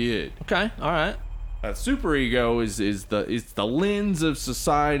 That's the id. Okay. All right. Superego is the lens of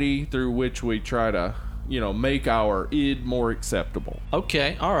society through which we try to, make our id more acceptable.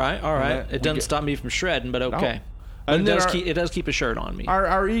 Okay. All right. It doesn't stop me from shredding, but okay. No. And it does keep a shirt on me.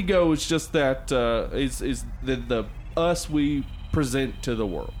 Our ego is just that is the us we present to the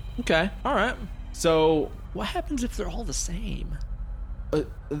world. Okay. All right. So what happens if they're all the same?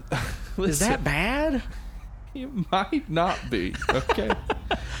 Is that bad? It might not be. Okay.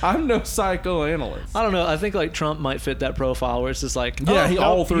 I'm no psychoanalyst. I don't know. I think like Trump might fit that profile where it's just like,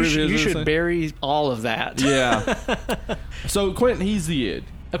 all through you should bury all of that. Yeah. So Quentin, he's the id.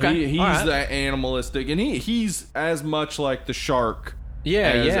 Okay. He's the animalistic, and he's as much like the shark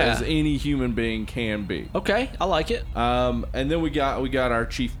as any human being can be. Okay, I like it. And then we got our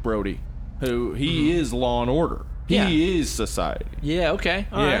Chief Brody, who he is law and order. He is society. Yeah, okay.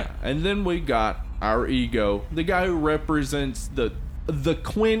 All right. And then we got our ego, the guy who represents the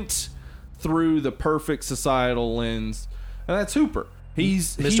Quint through the perfect societal lens, and that's Hooper.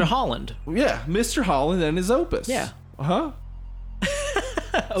 He's Mr. Holland. Yeah, Mr. Holland and his opus. Yeah. Uh-huh.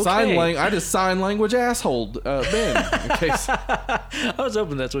 Okay. I just sign language asshole Ben. In case. I was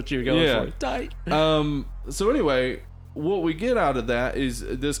hoping that's what you were going for. Tight. So anyway, what we get out of that is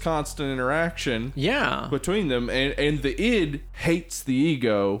this constant interaction between them, and the id hates the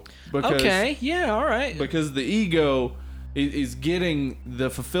ego because all right, because the ego is getting the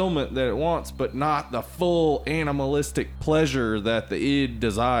fulfillment that it wants, but not the full animalistic pleasure that the id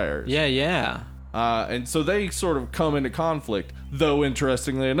desires. And so they sort of come into conflict, though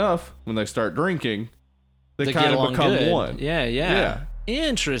interestingly enough, when they start drinking, they kind of become one. Yeah.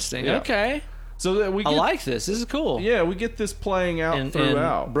 Interesting. Yeah. Okay. So that I like this. This is cool. Yeah, we get this playing out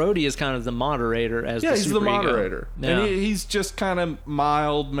throughout. And Brody is kind of the moderator as he's the moderator. Yeah. And he's just kind of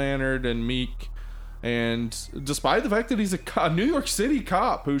mild-mannered and meek. And despite the fact that he's a New York City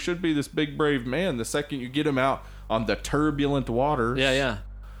cop who should be this big, brave man, the second you get him out on the turbulent waters,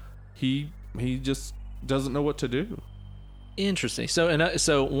 he just doesn't know what to do. Interesting.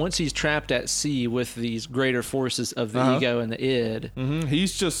 So once he's trapped at sea with these greater forces of the ego and the id,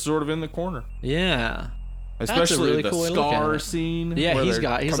 he's just sort of in the corner. Yeah. Especially really the cool scar scene. Yeah, he's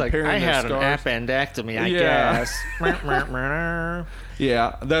like, I had an appendectomy, I guess.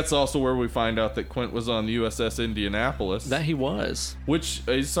 Yeah, that's also where we find out that Quint was on the USS Indianapolis. That he was. Which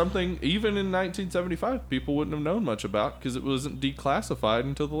is something, even in 1975, people wouldn't have known much about because it wasn't declassified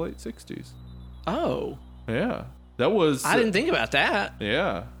until the late 60s. Oh. Yeah. That was... I didn't think about that.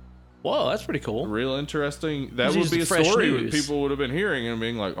 Yeah. Whoa, that's pretty cool. Real interesting. That would be a story that people would have been hearing and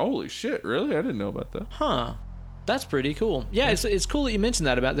being like, holy shit, really? I didn't know about that. Huh. That's pretty cool. Yeah, it's cool that you mentioned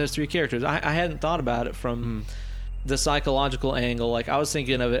that about those three characters. I hadn't thought about it from the psychological angle. Like, I was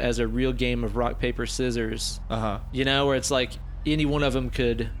thinking of it as a real game of rock, paper, scissors. You know, where it's like any one of them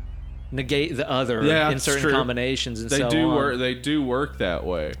could negate the other in certain combinations and so on. They do work that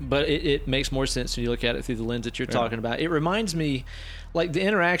way. But it makes more sense when you look at it through the lens that you're talking about. It reminds me, like, the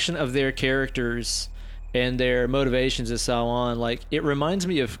interaction of their characters and their motivations and so on, like, it reminds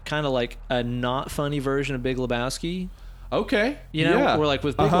me of kind of like a not funny version of Big Lebowski. Okay. You know, where like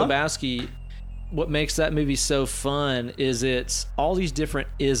with Big Lebowski, what makes that movie so fun is it's all these different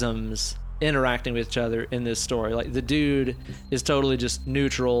isms interacting with each other in this story. Like, the dude is totally just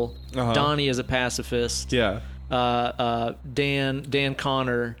neutral. Donnie is a pacifist. Yeah. Dan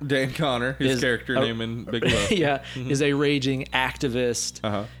Connor. Dan Connor, his character name in Big Love. Is a raging activist.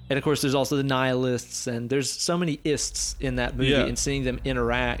 And of course, there's also the nihilists, and there's so many ists in that movie, and seeing them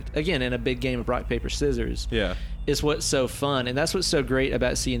interact, again, in a big game of rock, paper, scissors, is what's so fun. And that's what's so great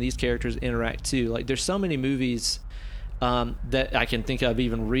about seeing these characters interact, too. Like, there's so many movies that I can think of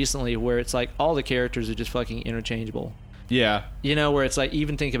even recently where it's like all the characters are just fucking interchangeable. Yeah. You know, where it's like,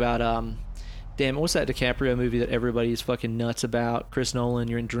 even think about... damn, what's that DiCaprio movie that everybody's fucking nuts about? Chris Nolan,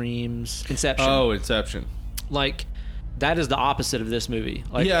 You're in Dreams. Inception. Oh, Inception. Like, that is the opposite of this movie.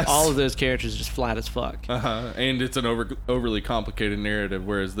 Like, all of those characters are just flat as fuck. And it's an overly complicated narrative,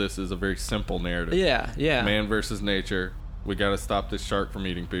 whereas this is a very simple narrative. Yeah. Man versus nature. We got to stop this shark from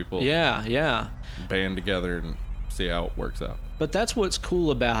eating people. Yeah. Band together and see how it works out. But that's what's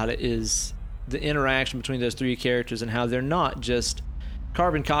cool about it, is the interaction between those three characters and how they're not just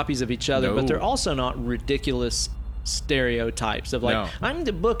carbon copies of each other, but they're also not ridiculous stereotypes of like, I'm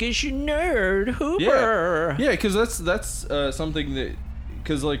the bookish nerd, Hooper. Yeah, because that's something that,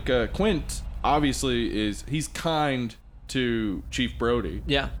 because like Quint obviously he's kind to Chief Brody.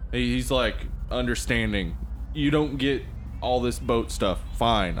 Yeah, he's like understanding. You don't get all this boat stuff.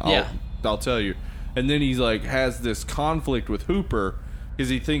 Fine, I'll tell you. And then he's like has this conflict with Hooper, because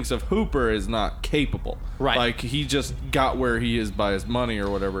he thinks of Hooper as not capable. Right. Like, he just got where he is by his money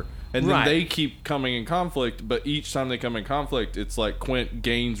or whatever. And then they keep coming in conflict, but each time they come in conflict, it's like Quint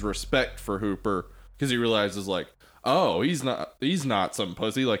gains respect for Hooper because he realizes, like, oh, he's not some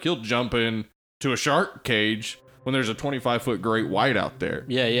pussy. Like, he'll jump in to a shark cage when there's a 25-foot great white out there.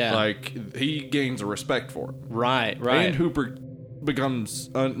 Yeah. Like, he gains a respect for it. Right. And Hooper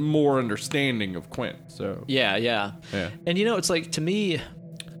becomes more understanding of Quint. So yeah. And you know, it's like, to me,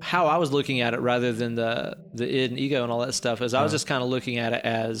 how I was looking at it rather than the id and ego and all that stuff is I was just kind of looking at it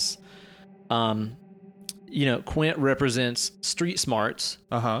as you know, Quint represents street smarts.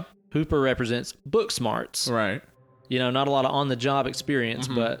 Hooper represents book smarts. Right. Not a lot of on-the-job experience,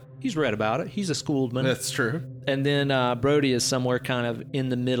 but he's read about it. He's a schooledman. That's true. And then Brody is somewhere kind of in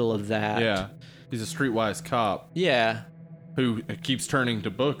the middle of that. Yeah. He's a streetwise cop. Yeah. Who keeps turning to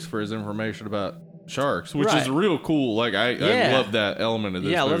books for his information about sharks, which is real cool. Like I love that element of this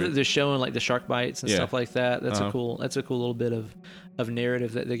movie. I love that they're showing like the shark bites and stuff like that. That's a cool little bit of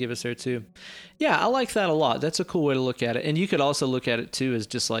narrative that they give us there too. Yeah, I like that a lot. That's a cool way to look at it. And you could also look at it too as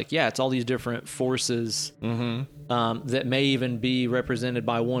just like, it's all these different forces that may even be represented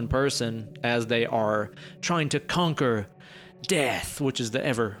by one person as they are trying to conquer death, which is the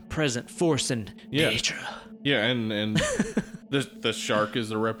ever-present force in nature. Yeah, and the shark is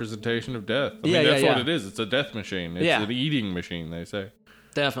a representation of death. I mean, that's what it is. It's a death machine. It's an eating machine, they say.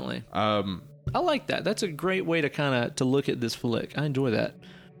 Definitely. I like that. That's a great way to look at this flick. I enjoy that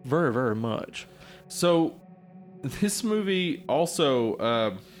very, very much. So, this movie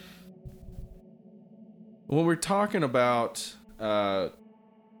also, when we're talking about the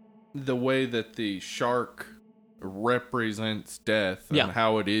way that the shark represents death and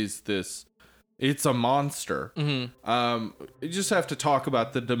how it is it's a monster. You just have to talk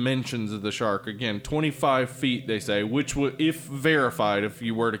about the dimensions of the shark. Again, 25 feet, they say, which would, if verified, if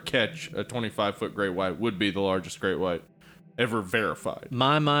you were to catch a 25-foot great white, would be the largest great white ever verified.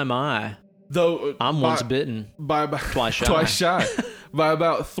 My. Though I'm once bitten. By about twice shy. By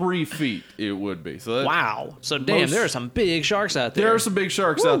about 3 feet, it would be. So wow. So damn, there are some big sharks out there. There are some big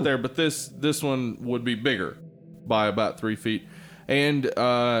sharks out there, but this one would be bigger by about 3 feet. And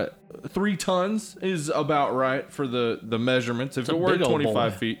 3 tons is about right for the measurements. If it were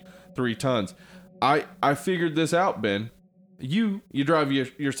 25 feet, 3 tons. I figured this out, Ben. You drive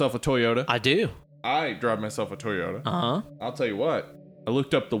yourself a Toyota. I do. I drive myself a Toyota. Uh-huh. I'll tell you what. I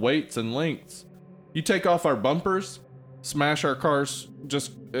looked up the weights and lengths. You take off our bumpers, smash our cars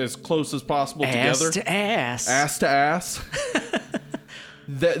just as close as possible together. Ass to ass. Ass to ass.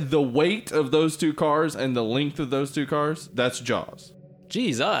 The weight of those 2 cars and the length of those 2 cars, that's Jaws.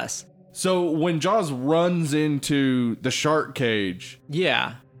 Jesus. So when Jaws runs into the shark cage...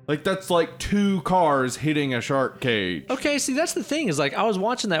 Yeah. Like, that's like 2 cars hitting a shark cage. Okay, see, that's the thing, is like, I was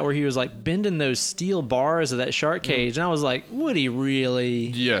watching that where he was like bending those steel bars of that shark cage, and I was like, would he really?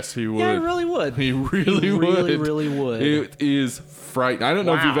 Yes, he would. Yeah, he really would. He really would. It is frightening. I don't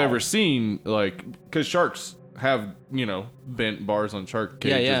know if you've ever seen, like, because sharks have, bent bars on shark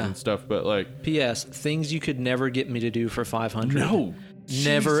cages and stuff, but like... P.S. Things you could never get me to do for 500. No.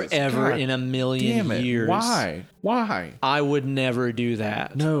 Never, Jesus, ever God, in a million years. Why? I would never do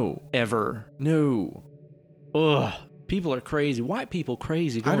that. No. Ever. No. Ugh. People are crazy. White people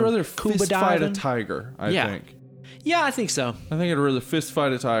crazy. I'd rather fist fight a tiger, I think. Yeah, I think so. I think I'd rather fist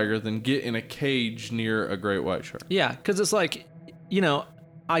fight a tiger than get in a cage near a great white shark. Yeah, because it's like,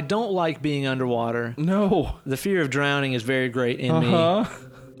 I don't like being underwater. No. The fear of drowning is very great in me.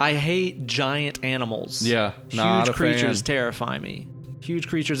 I hate giant animals. Yeah, huge creatures terrify me. Huge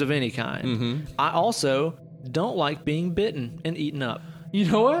creatures of any kind. I also don't like being bitten and eaten up. You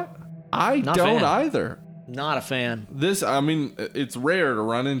know what? I don't either. Not a fan. It's rare to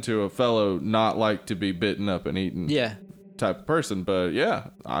run into a fellow not like to be bitten up and eaten type of person, but yeah,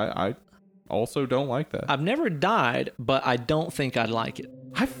 I also don't like that. I've never died, but I don't think I'd like it.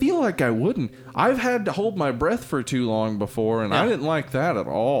 I feel like I wouldn't. I've had to hold my breath for too long before, and I didn't like that at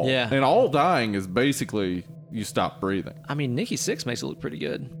all. Yeah. And all dying is basically you stop breathing. Nikki Sixx makes it look pretty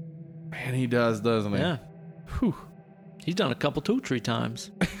good. Man, he does, doesn't he? Yeah. Whew. He's done a couple 2-tree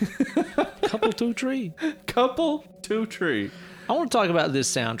times. Couple 2-tree. Couple 2-tree. I want to talk about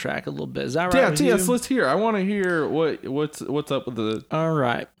this soundtrack a little bit. Is that right? Yes, let's hear. I want to hear what's up with the... All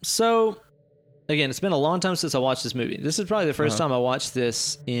right. So... Again, it's been a long time since I watched this movie. This is probably the first time I watched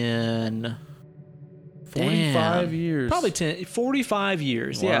this in 45 years. Probably 45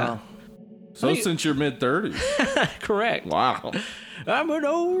 years, wow. Yeah. So since your mid-30s. Correct. Wow. I'm an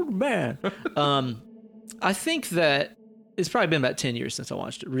old man. I think that it's probably been about 10 years since I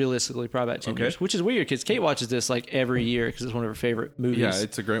watched it. Realistically, probably about 10 years, which is weird because Kate watches this like every year because it's one of her favorite movies. Yeah,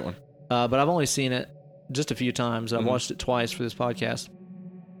 it's a great one. But I've only seen it just a few times. I've watched it twice for this podcast.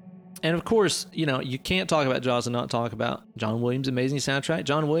 And of course, you can't talk about Jaws and not talk about John Williams' amazing soundtrack.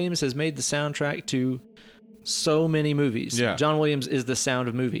 John Williams has made the soundtrack to so many movies. Yeah. John Williams is the sound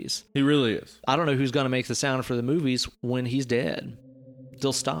of movies. He really is. I don't know who's going to make the sound for the movies when he's dead.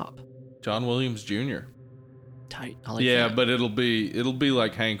 They'll stop. John Williams Jr. Tight. I like that. But it'll be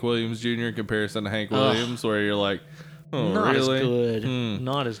like Hank Williams Jr. in comparison to Hank Williams, where you're like, oh, not really? as good.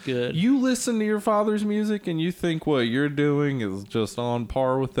 Not as good. You listen to your father's music and you think what you're doing is just on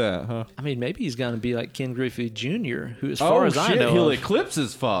par with that, huh? Maybe he's going to be like Ken Griffey Jr., who, as far as I know, he'll eclipse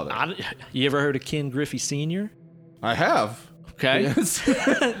his father. You ever heard of Ken Griffey Sr.? I have. Okay. Yes.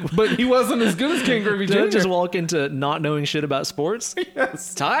 But he wasn't as good as Ken Griffey Jr. Just walk into not knowing shit about sports?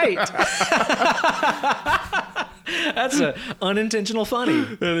 Yes. Tight. That's an unintentional funny.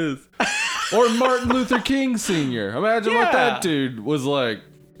 It is. Or Martin Luther King Sr. Imagine what that dude was like,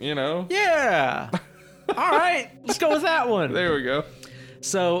 you know? Yeah. All right. Let's go with that one. There we go.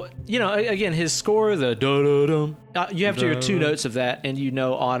 So, you know, again, his score, the da-da-dum, you have to hear two notes of that, and you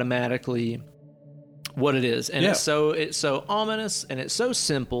know automatically what it is. And it's so ominous, and it's so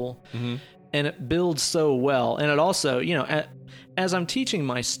simple, and it builds so well. And it also, you know, as I'm teaching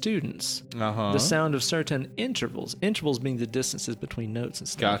my students the sound of certain intervals being the distances between notes and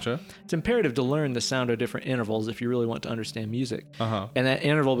stuff. Gotcha. It's imperative to learn the sound of different intervals if you really want to understand music. And that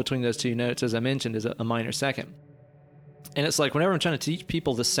interval between those two notes, as I mentioned, is a minor second. And it's like whenever I'm trying to teach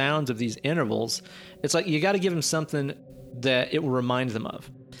people the sounds of these intervals, it's like you got to give them something that it will remind them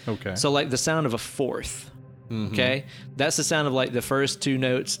of. Okay. So like the sound of a fourth, okay? That's the sound of like the first two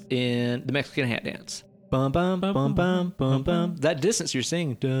notes in the Mexican hat dance. Bum, bum, bum, bum, bum, bum. That distance you're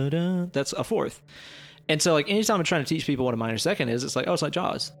seeing, da, da, that's a fourth. And so like anytime I'm trying to teach people what a minor second is, it's like, oh, it's like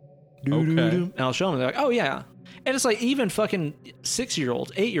Jaws. Okay. And I'll show them, they're like, oh yeah. And it's like even fucking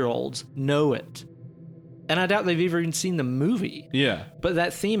 6-year-olds, 8-year-olds know it. And I doubt they've even seen the movie. Yeah. But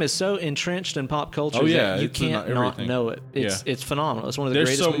that theme is so entrenched in pop culture that you can't not know it. It's phenomenal. It's one of the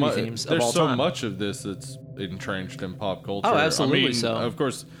greatest movie themes of all time. There's so much of this that's entrenched in pop culture. Oh, absolutely. I mean, of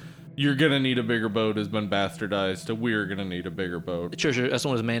course, You're Gonna Need a Bigger Boat has been bastardized to We're Gonna Need a Bigger Boat. Sure. That's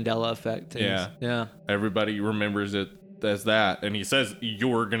one of the Mandela effect things. Yeah. Everybody remembers it as that, and he says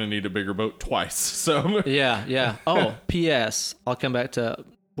you're gonna need a bigger boat twice. So yeah. Oh, P.S. I'll come back to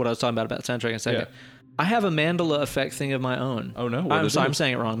what I was talking about the soundtrack in a second. Yeah. I have a Mandela effect thing of my own. Oh no! I'm sorry, I'm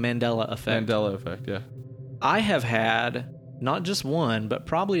saying it wrong. Mandela effect. Mandela effect. Yeah. I have had not just one, but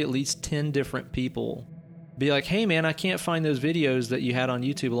probably at least 10 different people be like, "Hey, man, I can't find those videos that you had on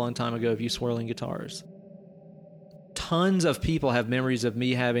YouTube a long time ago of you swirling guitars." Tons of people have memories of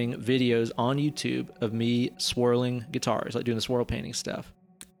me having videos on YouTube of me swirling guitars, like doing the swirl painting stuff.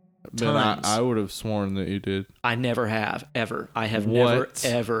 Man, I would have sworn that you did. I never have, ever. I have never,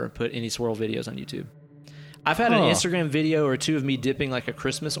 ever put any swirl videos on YouTube. I've had an Instagram video or two of me dipping like a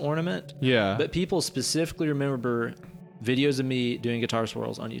Christmas ornament. Yeah. But people specifically remember videos of me doing guitar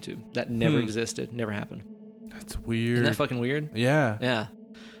swirls on YouTube. That never existed. Never happened. That's weird. Isn't that fucking weird? Yeah. Yeah.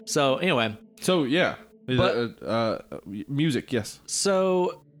 So, anyway. So, yeah. But, music, yes.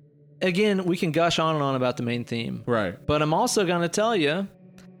 So, again, we can gush on and on about the main theme. Right. But I'm also going to tell you,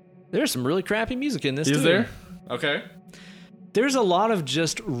 there's some really crappy music in this, too. Is there? Okay. There's a lot of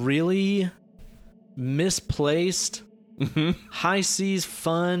just really misplaced, high seas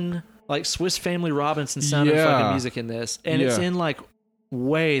fun, like Swiss Family Robinson sounding fucking music in this. And it's in, like,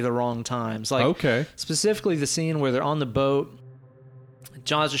 way the wrong times. Like, specifically the scene where they're on the boat.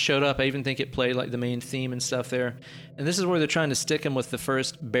 Jaws just showed up. I even think it played like the main theme and stuff there. And this is where they're trying to stick him with the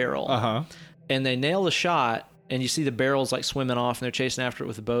first barrel. And they nail the shot, and you see the barrels like swimming off, and they're chasing after it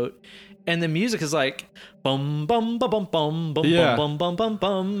with the boat. And the music is like bum bum bum bum bum bum bum bum bum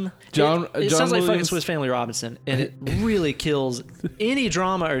bum. It sounds like fucking Swiss Family Robinson, and it really kills any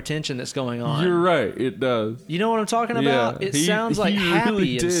drama or tension that's going on. You're right. It does. You know what I'm talking about? It sounds like happy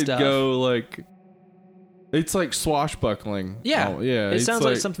really and stuff. Go like. It's like swashbuckling. Yeah. Yeah. It sounds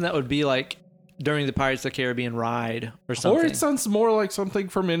like something that would be like during the Pirates of the Caribbean ride or something. Or it sounds more like something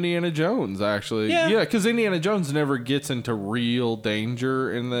from Indiana Jones, actually. Yeah, because Indiana Jones never gets into real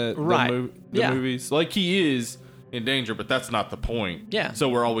danger in the movies. Like, he is in danger, but that's not the point. Yeah. So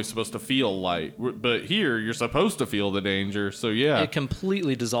we're always supposed to feel light. But here, you're supposed to feel the danger, so yeah. It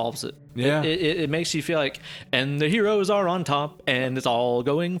completely dissolves it. Yeah. It makes you feel like, and the heroes are on top, and it's all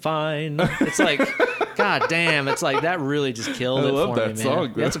going fine. It's like, god damn, it's like, that really just killed it for me, man. I love that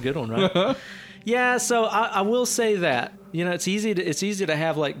song, though. That's a good one, right? Yeah, so I will say that, you know, it's easy to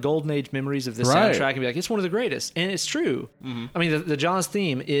have like golden age memories of the soundtrack and be like, it's one of the greatest, and it's true. I mean, the Jaws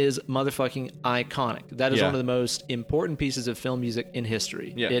theme is motherfucking iconic. That is one of the most important pieces of film music in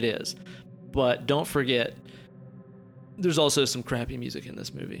history. Yeah. It is. But don't forget, there's also some crappy music in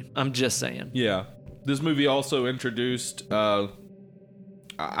this movie. I'm just saying. Yeah. This movie also introduced, I'm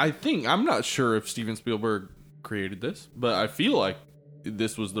not sure if Steven Spielberg created this, but I feel like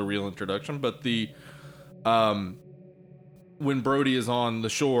this was the real introduction. But the when Brody is on the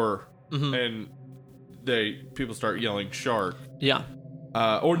shore and people start yelling shark. Yeah.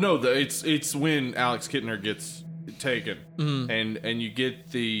 Or no, it's when Alex Kittner gets taken, and you get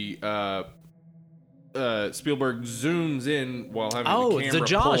the Spielberg zooms in while having the camera the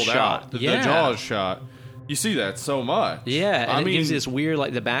Jaws pulled shot. out. The Jaws shot. You see that so much. Yeah, and it gives you this weird,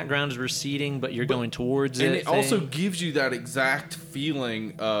 like, the background is receding, but you're going towards it. And it also gives you that exact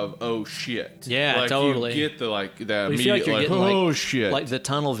feeling of, oh, shit. Yeah, like, totally. You get the, like, that immediate, like, oh, shit. Like the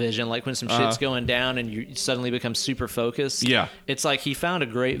tunnel vision, like when some shit's going down and you suddenly become super focused. Yeah. It's like he found a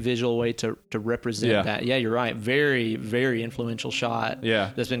great visual way to represent that. Yeah, you're right. Very, very influential shot.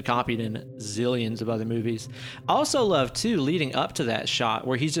 Yeah. That's been copied in zillions of other movies. I also love, too, leading up to that shot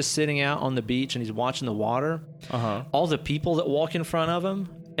where he's just sitting out on the beach and he's watching the water. All the people that walk in front of him,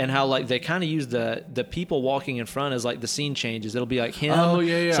 and how like they kind of use the people walking in front as like the scene changes. It'll be like him. Oh,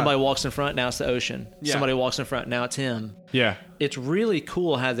 yeah. Somebody walks in front, now it's the ocean. Yeah. Somebody walks in front, now it's him. Yeah. It's really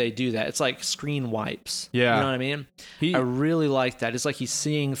cool how they do that. It's like screen wipes. Yeah. You know what I mean? I really like that. It's like he's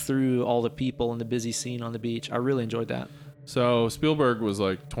seeing through all the people in the busy scene on the beach. I really enjoyed that. So Spielberg was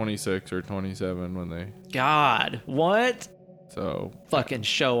like 26 or 27 when they... God, what? So... Fucking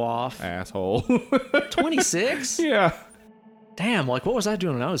show off. Asshole. 26? Yeah. Damn, like what was I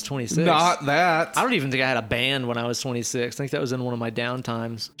doing when I was 26? Not that. I don't even think I had a band when I was 26. I think that was in one of my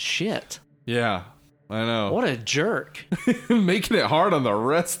downtimes. Shit. Yeah, I know. What a jerk. Making it hard on the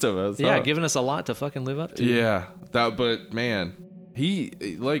rest of us. Yeah, huh? giving us a lot to fucking live up to. Yeah, but man,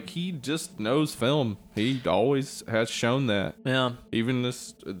 he just knows film. He always has shown that. Yeah. Even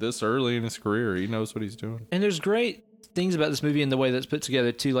this early in his career, he knows what he's doing. And there's great things about this movie and the way that's put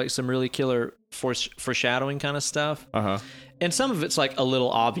together too, like some really killer foreshadowing kind of stuff. And some of it's like a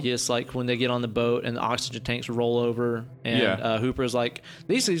little obvious, like when they get on the boat and the oxygen tanks roll over, and Hooper's like,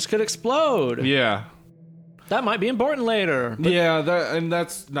 these things could explode. Yeah. That might be important later. But yeah,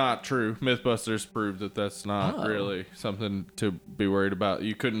 that's not true. Mythbusters proved that that's not really something to be worried about.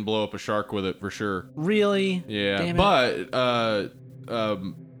 You couldn't blow up a shark with it for sure. Really? Yeah. But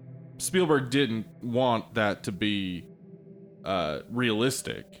Spielberg didn't want that to be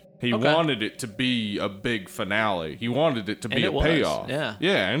realistic. He wanted it to be a big finale. He wanted it to be a payoff. Yeah.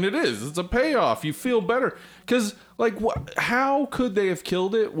 Yeah, and it is. It's a payoff. You feel better. Because, like, how could they have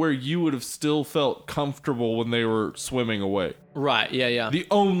killed it where you would have still felt comfortable when they were swimming away? Right, yeah. The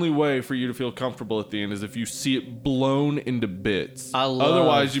only way for you to feel comfortable at the end is if you see it blown into bits.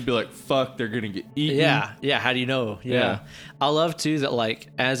 Otherwise, you'd be like, fuck, they're going to get eaten. Yeah, how do you know? Yeah. I love, too, that, like,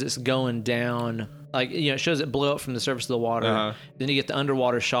 as it's going down... Like, you know, it shows it blow up from the surface of the water. Then you get the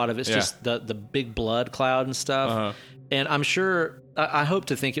underwater shot of it. It's just the big blood cloud and stuff. And I'm sure, I hope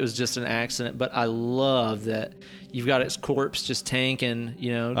to think it was just an accident, but I love that you've got its corpse just tanking,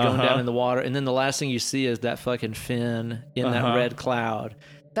 you know, going down in the water. And then the last thing you see is that fucking fin in that red cloud.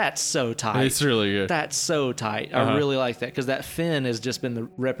 That's so tight. It's really good. That's so tight. I really like that because that fin has just been the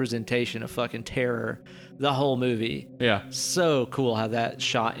representation of fucking terror the whole movie. Yeah. So cool how that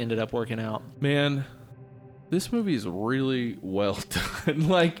shot ended up working out. Man, this movie is really well done.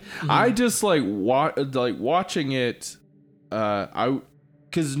 Like, I just like watching it.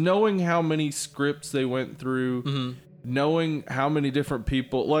 Because knowing how many scripts they went through, knowing how many different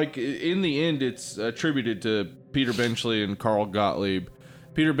people, like in the end, it's attributed to Peter Benchley and Carl Gottlieb.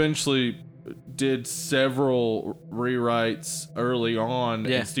 Peter Benchley did several rewrites early on,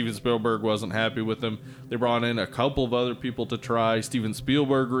 and Steven Spielberg wasn't happy with them. They brought in a couple of other people to try. Steven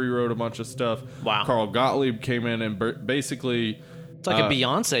Spielberg rewrote a bunch of stuff. Wow. Carl Gottlieb came in and basically... It's like a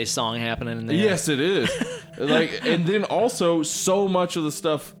Beyonce song happening in there. Yes, it is. And then also so much of the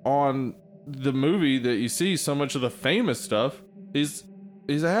stuff on the movie that you see, so much of the famous stuff is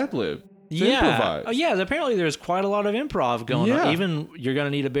ad-lib. Improvise. Oh, yeah. Apparently, there's quite a lot of improv going on. Even you're going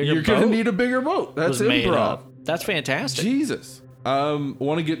to need a bigger boat. You're going to need a bigger boat. That's improv. That's fantastic. Jesus. Want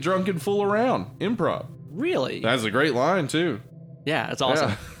to get drunk and fool around. Improv. Really? That's a great line, too. Yeah, it's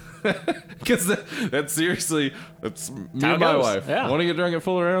awesome. Because that's seriously, that's me and my wife. Yeah. Want to get drunk and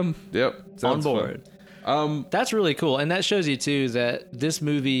fool around? Yep. On board. That's really cool. And that shows you, too, that this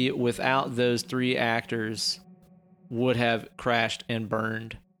movie, without those three actors, would have crashed and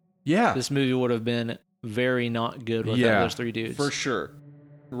burned. Yeah. This movie would have been very not good without those three dudes. For sure.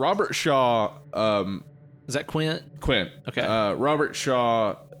 Robert Shaw... is that Quint? Quint. Okay. Robert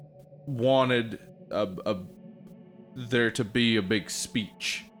Shaw wanted there to be a big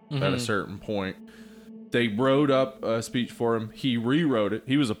speech at a certain point. They wrote up a speech for him. He rewrote it.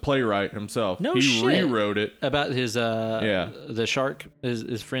 He was a playwright himself. He rewrote it. About his the shark,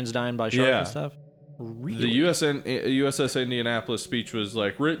 his friends dying by shark and stuff? Really? The USS Indianapolis speech was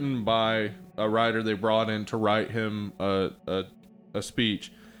like written by a writer they brought in to write him a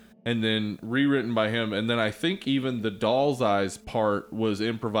speech, and then rewritten by him. And then I think even the doll's eyes part was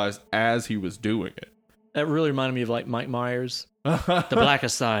improvised as he was doing it. That really reminded me of like Mike Myers. The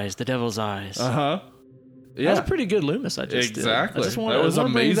blackest eyes, the devil's eyes. Yeah. That's pretty good Loomis I just exactly. did. That was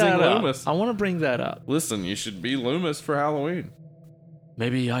amazing Loomis. I want to bring that up. Listen, you should be Loomis for Halloween.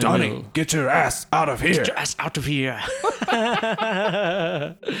 Maybe I Donnie, will. get your ass out of here. Get your ass out of here.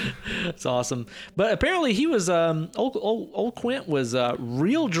 It's awesome. But apparently he was, old Quint was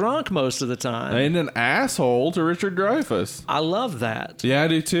real drunk most of the time. And an asshole to Richard Dreyfuss. I love that. Yeah, I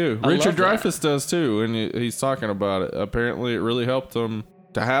do too. Richard Dreyfuss does too, and he's talking about it. Apparently it really helped him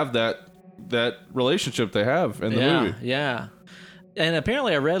to have that relationship they have in the movie. Yeah. And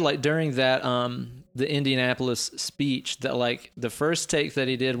apparently I read like during that, the Indianapolis speech that like the first take that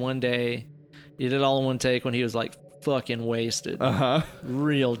he did one day, he did all in one take when he was like fucking wasted,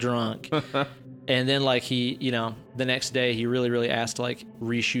 real drunk. And then like he, the next day he really asked to like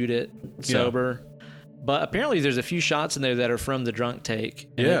reshoot it sober. Yeah. But apparently there's a few shots in there that are from the drunk take.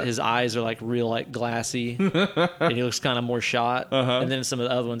 And his eyes are like real like glassy and he looks kind of more shot. And then some of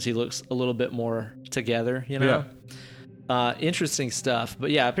the other ones he looks a little bit more together, Yeah. Interesting stuff.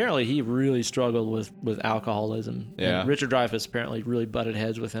 But yeah, apparently he really struggled with alcoholism. Yeah. And Richard Dreyfuss apparently really butted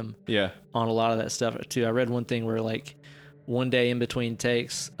heads with him on a lot of that stuff too. I read one thing where like one day in between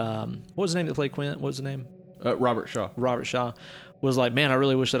takes, what was the name that played Quint? What was the name? Robert Shaw. Robert Shaw was like, man, I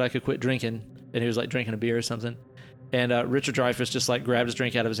really wish that I could quit drinking. And he was like drinking a beer or something. And Richard Dreyfuss just like grabbed his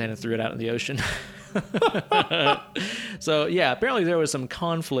drink out of his hand and threw it out in the ocean. So yeah, apparently there was some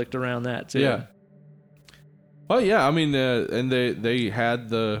conflict around that too. Yeah. Well, yeah, I mean, and they had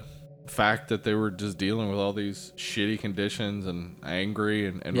the fact that they were just dealing with all these shitty conditions and angry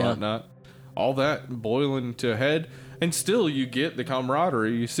and whatnot. All that boiling to a head. And still you get the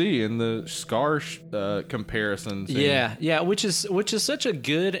camaraderie you see in the Scar comparisons. Yeah, which is such a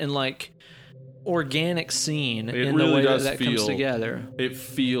good and like organic scene in the way that comes together. It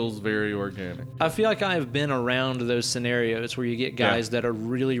feels very organic. I feel like I've been around those scenarios where you get guys that are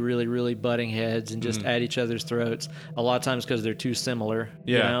really butting heads and just at each other's throats a lot of times because they're too similar,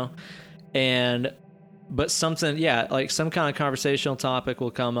 you know? But something, like some kind of conversational topic will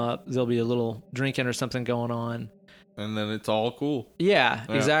come up. There'll be a little drinking or something going on. And then it's all cool. Yeah,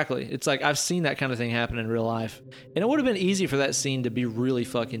 exactly. It's like I've seen that kind of thing happen in real life. And it would have been easy for that scene to be really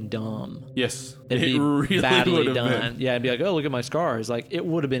fucking dumb. Yes. It'd be really badly done. Yeah, and be like, oh, look at my scars. Like, it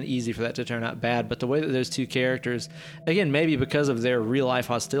would have been easy for that to turn out bad. But the way that those two characters, again, maybe because of their real life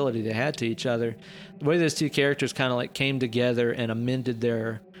hostility they had to each other, the way those two characters kind of like came together and amended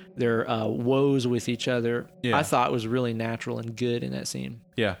their woes with each other, I thought was really natural and good in that scene.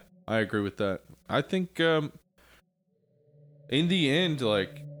 Yeah, I agree with that. I think in the end,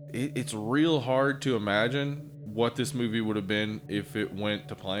 like, it's real hard to imagine what this movie would have been if it went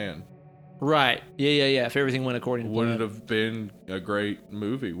to plan. Right. Yeah. If everything went according to plan. Would it have been a great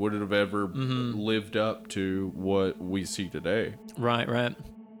movie? Would it have ever lived up to what we see today? Right.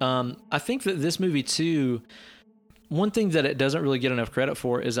 I think that this movie, too, one thing that it doesn't really get enough credit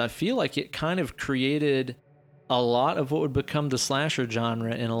for is I feel like it kind of created a lot of what would become the slasher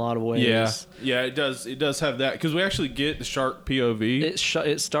genre in a lot of ways. Yeah, it does. It does have that because we actually get the shark POV.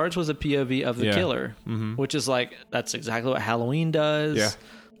 It starts with a POV of the killer, which is like that's exactly what Halloween does. Yeah,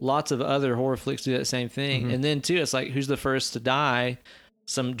 lots of other horror flicks do that same thing. And then too, it's like who's the first to die?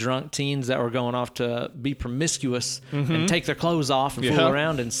 Some drunk teens that were going off to be promiscuous and take their clothes off and fool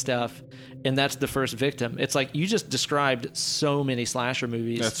around and stuff. And that's the first victim. It's like you just described so many slasher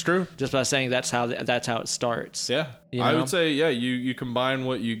movies. That's true. Just by saying that's how it starts. Yeah, I would say you combine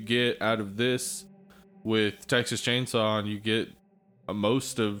what you get out of this with Texas Chainsaw, and you get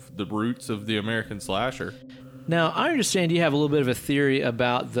most of the roots of the American slasher. Now, I understand you have a little bit of a theory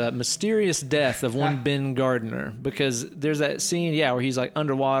about the mysterious death of one Ben Gardner, because there's that scene, where he's like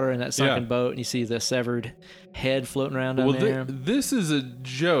underwater in that sunken boat, and you see the severed head floating around down there. This is a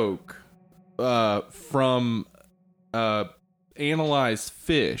joke from Analyze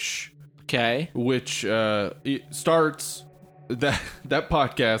Fish. Okay. Which it starts, that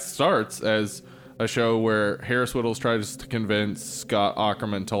podcast starts as a show where Harris Whittles tries to convince Scott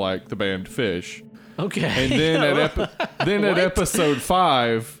Aukerman to like the band Fish. Okay. And then at episode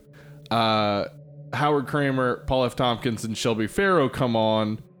 5, Howard Kramer, Paul F. Tompkins, and Shelby Farrow come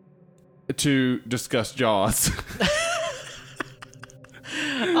on to discuss Jaws.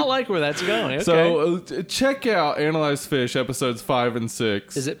 I like where that's going. Okay. So check out Analyze Fish episodes 5 and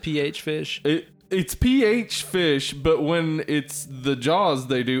 6. Is it PH Fish? It's PH Fish, but when it's the Jaws,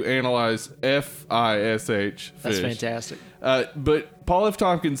 they do Analyze FISH Fish. That's fantastic. But Paul F.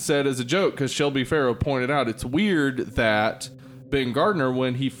 Tompkins said as a joke, because Shelby Farrow pointed out, it's weird that Ben Gardner,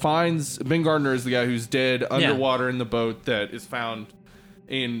 when he finds... Ben Gardner is the guy who's dead underwater in the boat that is found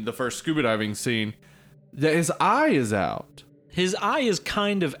in the first scuba diving scene, that his eye is out. His eye is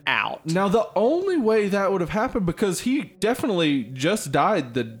kind of out. Now, the only way that would have happened, because he definitely just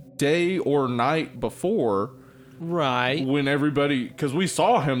died the day or night before. Right. When everybody... Because we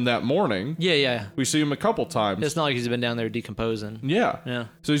saw him that morning. Yeah. We see him a couple times. It's not like he's been down there decomposing. Yeah.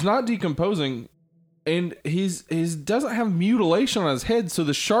 So he's not decomposing, and he's doesn't have mutilation on his head, so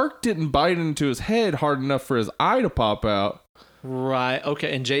the shark didn't bite into his head hard enough for his eye to pop out. Right.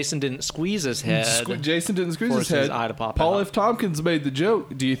 Okay. And Jason didn't squeeze his head. Jason didn't squeeze his head. His eye to pop Paul out. F. Tompkins made the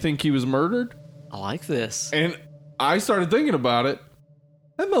joke. Do you think he was murdered? I like this. And I started thinking about it.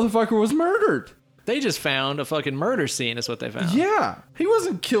 That motherfucker was murdered. They just found a fucking murder scene. Is what they found. Yeah. He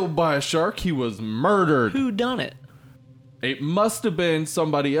wasn't killed by a shark. He was murdered. Who done it? It must have been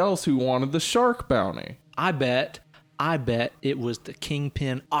somebody else who wanted the shark bounty. I bet it was the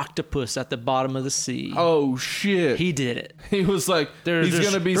kingpin octopus at the bottom of the sea. Oh, shit. He did it. He was like, he's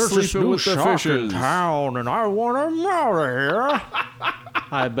going to be sleeping with the fishes. In town, and I want him out of here.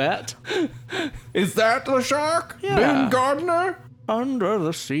 I bet. Is that the shark? Yeah. Ben Gardner? Under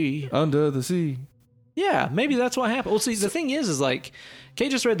the sea. Under the sea. Yeah, maybe that's what happened. Well, see, the thing is like, Kate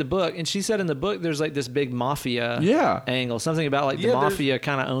just read the book, and she said in the book there's like this big mafia angle. Something about like the mafia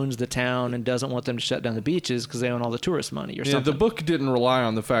kind of owns the town and doesn't want them to shut down the beaches because they own all the tourist money or something. The book didn't rely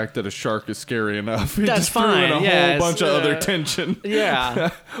on the fact that a shark is scary enough. It That's just fine. Threw in a whole bunch of other tension. Yeah.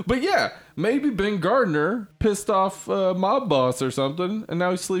 But yeah, maybe Ben Gardner pissed off mob boss or something, and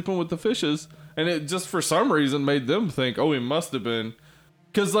now he's sleeping with the fishes. And it just for some reason made them think, oh, he must have been...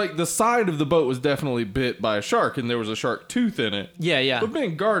 Because, like, the side of the boat was definitely bit by a shark, and there was a shark tooth in it. Yeah. But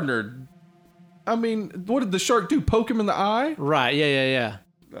Ben Gardner, I mean, what did the shark do? Poke him in the eye? Right, yeah.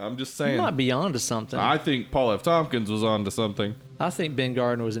 I'm just saying. You might be onto something. I think Paul F. Tompkins was onto something. I think Ben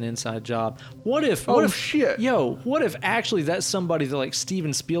Gardner was an inside job. What if... shit. Yo, what if actually that's somebody that, like,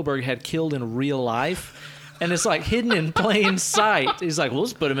 Steven Spielberg had killed in real life? And it's like hidden in plain sight. He's like, well,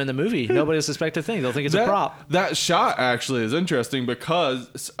 let's put him in the movie. Nobody will suspect a thing. They'll think it's a prop. That shot actually is interesting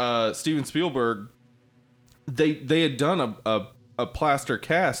because Steven Spielberg, they had done a plaster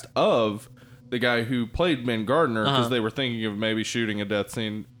cast of the guy who played Ben Gardner because they were thinking of maybe shooting a death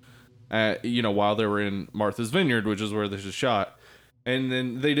scene while they were in Martha's Vineyard, which is where this is shot. And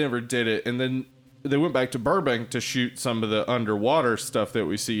then they never did it. And then they went back to Burbank to shoot some of the underwater stuff that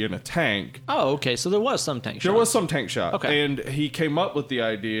we see in a tank. Oh, okay. So there was some tank shot. There was some tank shot. Okay. And he came up with the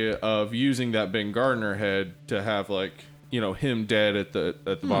idea of using that Ben Gardner head to have, like, him dead at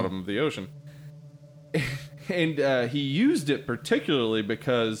the bottom of the ocean. And he used it particularly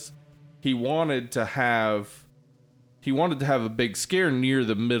because he wanted to have a big scare near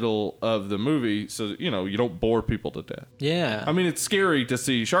the middle of the movie so, you don't bore people to death. Yeah. I mean, it's scary to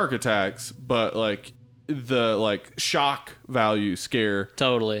see shark attacks, but, like, the, shock value scare...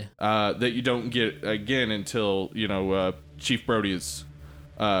 Totally. That you don't get again until, Chief Brody is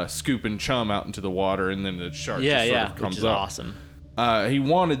scooping chum out into the water and then the shark just sort of comes which is up. Awesome. He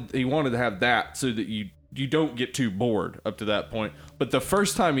wanted to have that so that you don't get too bored up to that point. But the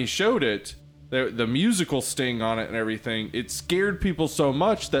first time he showed it... The musical sting on it and everything, it scared people so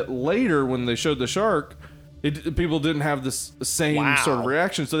much that later when they showed the shark, people didn't have the same sort of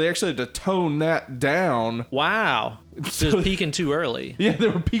reaction. So they actually had to tone that down. Wow. So it was peaking too early. Yeah, they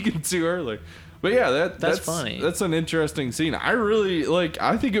were peaking too early. But yeah, that's funny. That's an interesting scene. I really,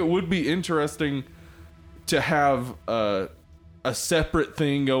 I think it would be interesting to have a separate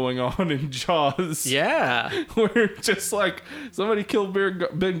thing going on in Jaws. Yeah. Where just somebody killed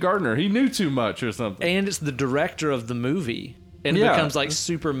Ben Gardner. He knew too much or something. And it's the director of the movie. And it becomes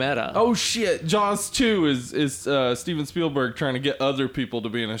super meta. Oh shit. Jaws 2 is Steven Spielberg trying to get other people to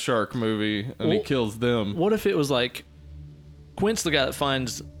be in a shark movie and he kills them. What if it was Quint's the guy that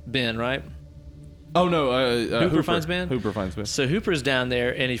finds Ben, right? Oh no, Hooper finds Ben? Hooper finds Ben. So Hooper's down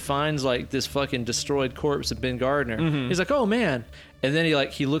there and he finds this fucking destroyed corpse of Ben Gardner. Mm-hmm. He's like, oh man. And then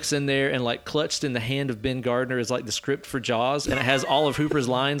he looks in there and clutched in the hand of Ben Gardner is the script for Jaws, and it has all of Hooper's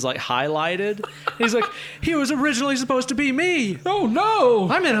lines highlighted. He's like, he was originally supposed to be me. Oh no,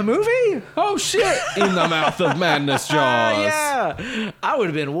 I'm in a movie. Oh shit! In the Mouth of Madness, Jaws. Yeah, I would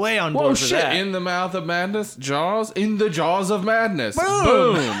have been way on board for that. In the Mouth of Madness, Jaws. In the Jaws of Madness.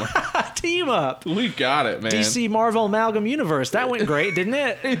 Boom. Team up. We got it, man. DC Marvel Amalgam Universe. That went great, didn't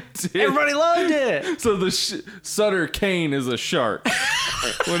it? It did. Everybody loved it. So the Sutter Kane is a shark.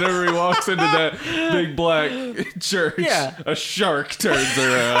 Whenever he walks into that big black church, a shark turns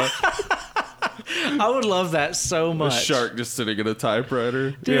around. I would love that so much. A shark just sitting in a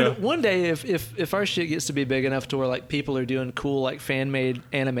typewriter. Dude, one day if our shit gets to be big enough to where like people are doing cool like fan-made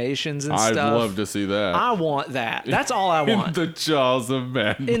animations and I'd stuff. I'd love to see that. I want that. That's all I want. In the jaws of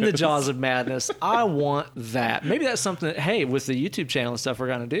madness. In the jaws of madness. I want that. Maybe that's something that, hey, with the YouTube channel and stuff we're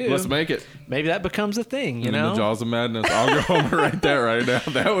going to do. Let's make it. Maybe that becomes a thing, you know? In the jaws of madness. I'll go home and write that right now.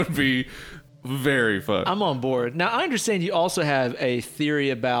 That would be very fun. I'm on board. Now, I understand you also have a theory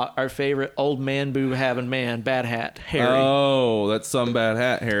about our favorite old man boo having man, Bad Hat, Harry. Oh, that's some bad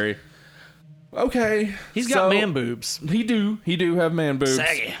hat, Harry. Okay. He's got man boobs. He do have man boobs.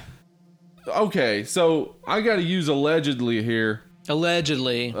 Saggy. Okay, so I got to use allegedly here.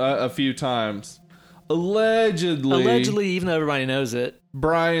 Allegedly. A few times. Allegedly, even though everybody knows it.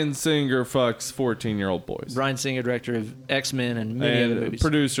 Bryan Singer fucks 14-year-old boys. Bryan Singer, director of X-Men and many other movies.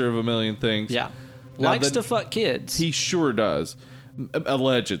 Producer of a million things. Yeah. Likes to fuck kids. He sure does.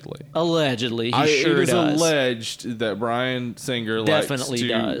 Allegedly. Allegedly, he sure does. It is alleged that Bryan Singer definitely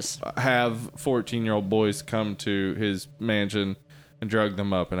likes to have 14-year-old boys come to his mansion and drug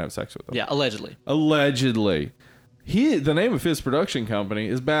them up and have sex with them. Yeah, allegedly. Allegedly. The name of his production company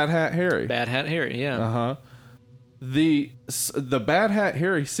is Bad Hat Harry. Bad Hat Harry, yeah. Uh-huh. The Bad Hat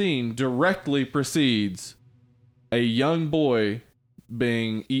Harry scene directly precedes a young boy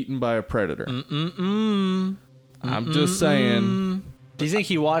being eaten by a predator. I'm just saying. Do you think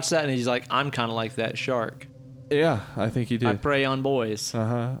he watched that and he's like, I'm kind of like that shark? Yeah, I think he did. I prey on boys.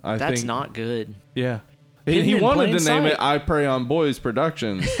 Uh-huh. That's not good. Yeah. He wanted to name it I Prey on Boys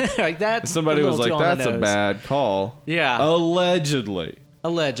Productions. Like that. Somebody was like, that's a bad call. Yeah. Allegedly.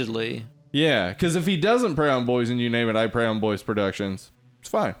 Yeah, because if he doesn't prey on boys and you name it I Prey on Boys Productions, it's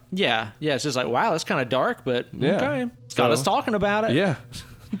fine. Yeah. It's just like, wow, that's kind of dark, but okay. It's got us talking about it. Yeah.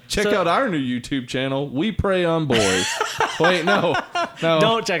 Check out our new YouTube channel, We Prey on Boys. Wait, no.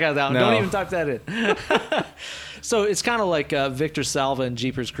 Don't check out that one. No. Don't even type that in. So it's kind of like Victor Salva and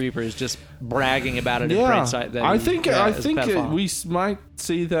Jeepers Creepers just bragging about it in plain sight. I think we might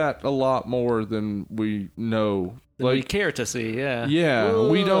see that a lot more than we know. Like, we care to see, yeah. Yeah,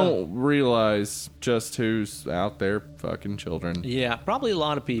 we don't realize just who's out there fucking children. Yeah, probably a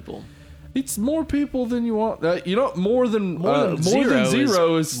lot of people. It's more people than you want. More than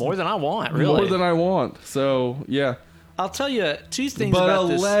zero is more than I want, really. More than I want. So, yeah. I'll tell you two things about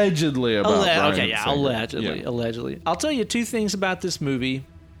this. But allegedly about Bryan Singer. Allegedly. I'll tell you two things about this movie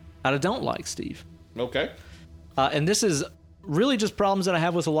that I don't like, Steve. Okay. And this is really just problems that I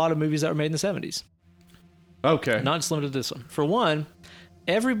have with a lot of movies that were made in the 70s. Okay. Not just limited to this one. For one,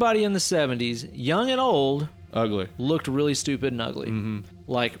 everybody in the 70s, young and old, ugly, looked really stupid and ugly. Mm-hmm.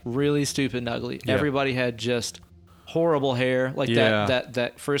 Like, really stupid and ugly. Yeah. Everybody had just horrible hair, like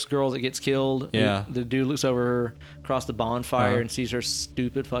that first girl that gets killed. Yeah, the dude looks over her across the bonfire and sees her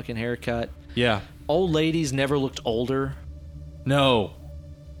stupid fucking haircut. Yeah, old ladies never looked older. No.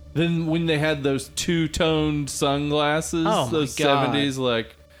 Then when they had those two-toned sunglasses, those 70s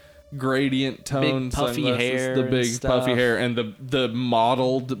like gradient tone big puffy sunglasses, hair, the big puffy hair, and the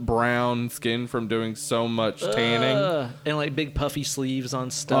mottled brown skin from doing so much tanning, and like big puffy sleeves on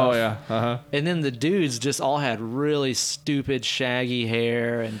stuff. Oh yeah, And then the dudes just all had really stupid shaggy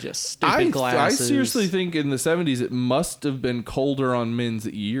hair and just stupid glasses. I seriously think in the 70s it must have been colder on men's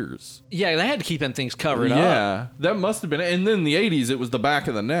ears. Yeah, they had to keep them things covered up. Yeah, that must have been. And then in the 80s it was the back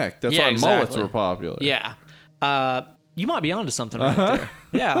of the neck. That's why mullets were popular. Yeah, you might be onto something right there.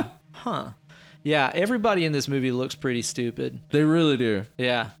 Yeah. Huh. Yeah, everybody in this movie looks pretty stupid. They really do.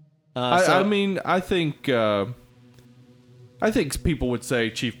 Yeah. I mean, I think people would say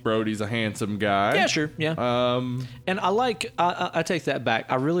Chief Brody's a handsome guy. Yeah, sure. Yeah. And I take that back.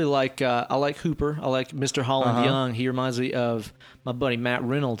 I really like Hooper. I like Mr. Holland Young. He reminds me of my buddy Matt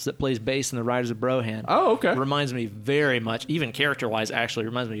Reynolds that plays bass in the Riders of Brohan. Oh, okay. Reminds me very much, even character-wise, actually,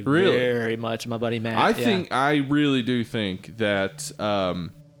 reminds me very much of my buddy Matt. I really do think that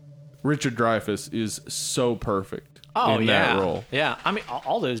Richard Dreyfuss is so perfect in that role. Yeah, I mean,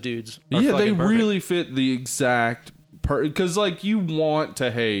 all those dudes are they perfect. really fit the exact... Because, like, you want to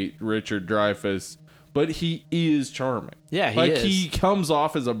hate Richard Dreyfuss, but he is charming. Yeah, he is. He comes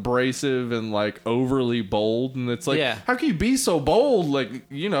off as abrasive and, like, overly bold, and it's like, how can you be so bold? Like,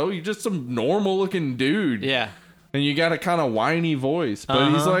 you're just some normal-looking dude. Yeah. And you got a kind of whiny voice,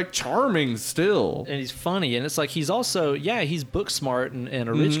 but he's like charming still. And he's funny. And it's like he's also, he's book smart and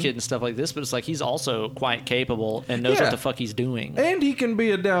a rich kid and stuff like this, but it's like he's also quite capable and knows what the fuck he's doing. And he can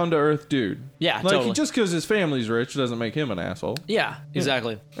be a down-to-earth dude. Yeah, like, totally. Just because his family's rich doesn't make him an asshole. Yeah,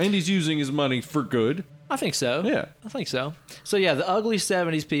 exactly. And he's using his money for good. I think so. Yeah. I think so. So, yeah, the ugly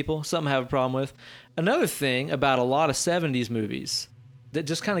 70s people, something I have a problem with. Another thing about a lot of 70s movies, that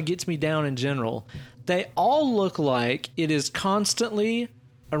just kind of gets me down in general. They all look like it is constantly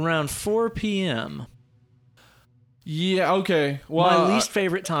around 4 p.m. Yeah, okay. Well, my least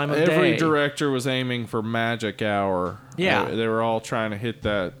favorite time of day. Every director was aiming for magic hour. Yeah. They were all trying to hit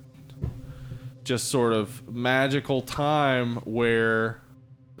that just sort of magical time where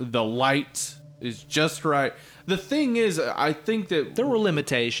the light is just right. The thing is, I think that there were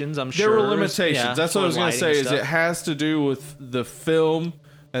limitations, I'm sure. There were limitations. Yeah, that's what I was going to say, is stuff. it has to do with the film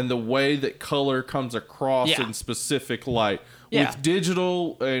and the way that color comes across in specific light. Yeah. With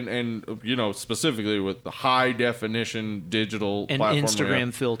digital and you know, specifically with the high definition digital and platform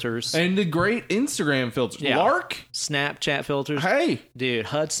Instagram filters. And the great Instagram filters. Yeah. Lark? Snapchat filters. Hey. Dude,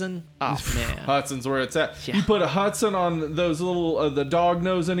 Hudson. Oh, man. Hudson's where it's at. Yeah. You put a Hudson on those little, the dog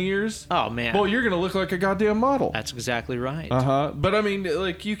nose and ears. Oh, man. Boy, you're going to look like a goddamn model. That's exactly right. Uh-huh. But, I mean,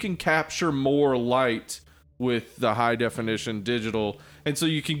 like, you can capture more light with the high definition digital. And so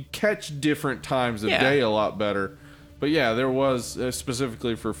you can catch different times of day a lot better. But yeah, there was,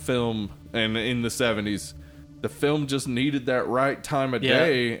 specifically for film and in the 70s, the film just needed that right time of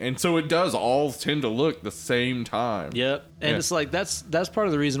day. And so it does all tend to look the same time. Yep. And it's like, that's part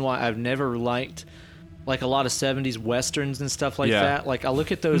of the reason why I've never liked like a lot of 70s westerns and stuff like that. Like I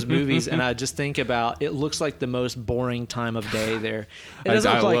look at those movies and I just think about, it looks like the most boring time of day there. It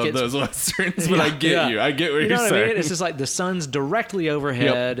doesn't look like love those westerns, but I get you. I get what you know you're what saying. I mean? It's just like the sun's directly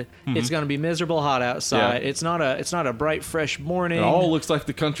overhead. Yep. It's going to be miserable hot outside. It's not a bright fresh morning. It all looks like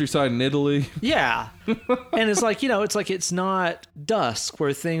the countryside in Italy. Yeah. And it's like, you know, it's not dusk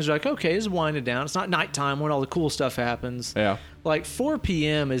where things are like, okay, it's winding down. It's not nighttime when all the cool stuff happens. Yeah. Like 4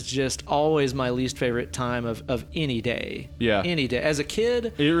 p.m. is just always my least favorite time of any day. Yeah. Any day. As a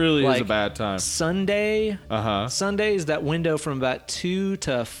kid, it really like, is a bad time. Sunday. Sunday is that window from about 2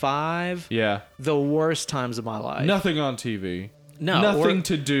 to 5. Yeah. The worst times of my life. Nothing on TV. No. Nothing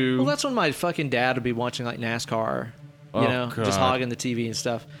to do. Well, that's when my fucking dad would be watching like NASCAR. You know, God. just hogging the TV and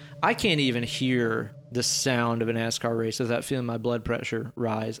stuff. I can't even hear the sound of a NASCAR race without feeling my blood pressure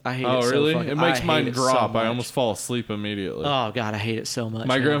rise. I hate it so Oh, really? fucking. It makes mine drop. So I almost fall asleep immediately. Oh, God, I hate it so much.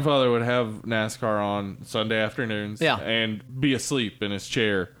 My grandfather would have NASCAR on Sunday afternoons and be asleep in his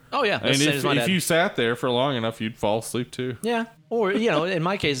chair. Oh, yeah. And if you sat there for long enough, you'd fall asleep too. Yeah. Or, you know, in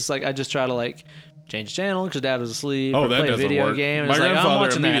my case, it's like I just try to like change the channel because dad was asleep. Oh, or that play a doesn't video work. game. And My it's like, grandfather I'm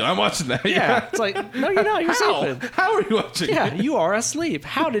watching that. I'm watching that. Yeah. It's like, no, you're not. You're sleeping. How are you watching Yeah, you are asleep.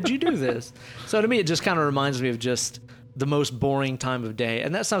 How did you do this? So to me, it just kind of reminds me of just the most boring time of day.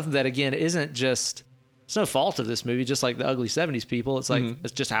 And that's something that, again, isn't just, it's no fault of this movie, just like the ugly 70s people. It's like,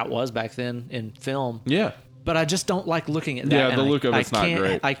 it's just how it was back then in film. Yeah. But I just don't like looking at that. Yeah, the look of it's not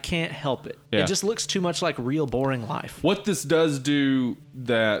great. I can't help it. Yeah. It just looks too much like real boring life. What this does do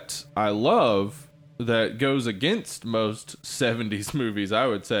that I love that goes against most 70s movies, I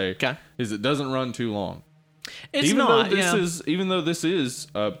would say, is it doesn't run too long. Even though this is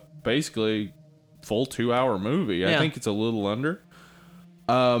a basically full 2-hour movie, I think it's a little under.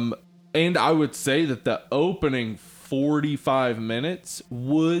 And I would say that the opening 45 minutes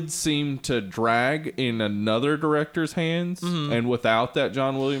would seem to drag in another director's hands, and without that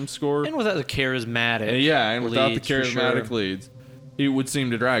John Williams score, and without the charismatic, without the charismatic leads, it would seem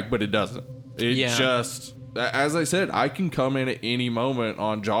to drag, but it doesn't. It just, as I said, I can come in at any moment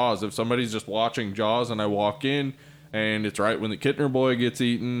on Jaws. If somebody's just watching Jaws and I walk in and it's right when the Kittner boy gets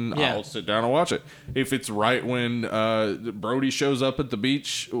eaten, I'll sit down and watch it. If it's right when Brody shows up at the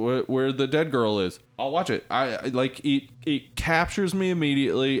beach where the dead girl is, I'll watch it. I like it. It captures me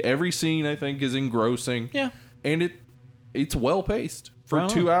immediately. Every scene I think is engrossing. Yeah, and it's well paced for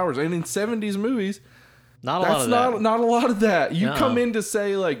 2 hours. And in 70s movies, not a lot of that. You come in to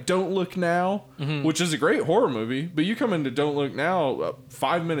say like Don't Look Now, which is a great horror movie, but you come into Don't Look Now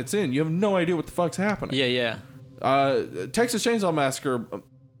 5 minutes in, you have no idea what the fuck's happening. Texas Chainsaw Massacre,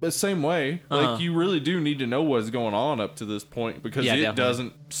 the same way. Like you really do need to know what's going on up to this point because it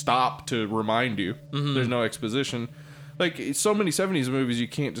doesn't stop to remind you. There's no exposition. Like so many 70s movies, you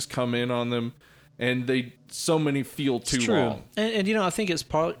can't just come in on them, and so many feel too long. And you know, I think it's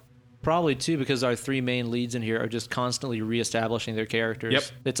probably too because our three main leads in here are just constantly reestablishing their characters. Yep.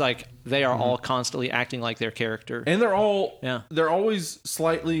 It's like they are all constantly acting like their character. And they're always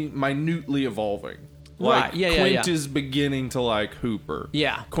slightly minutely evolving. Like Quint is beginning to like Hooper.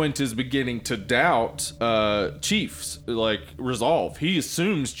 Yeah. Quint is beginning to doubt Chief's like resolve. He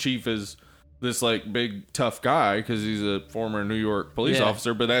assumes Chief is this like big tough guy because he's a former New York police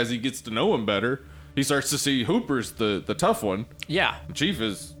officer, but as he gets to know him better, he starts to see Hooper's the tough one. Yeah. Chief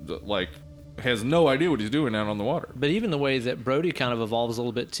is like has no idea what he's doing out on the water. But even the way that Brody kind of evolves a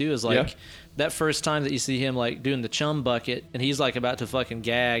little bit too is like that first time that you see him like doing the chum bucket and he's like about to fucking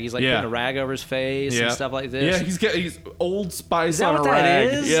gag. He's like putting a rag over his face and stuff like this. Yeah, he's Old Spice on a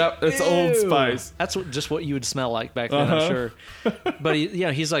rag. Is? Yep, it's Old Spice. That's just what you would smell like back then, I'm sure. But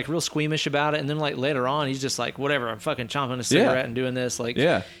he's like real squeamish about it, and then like later on, he's just like, whatever, I'm fucking chomping a cigarette and doing this. Like,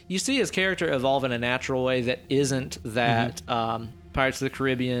 you see his character evolve in a natural way that isn't that Pirates of the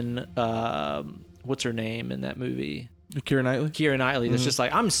Caribbean. What's her name in that movie? Keira Knightley. That's just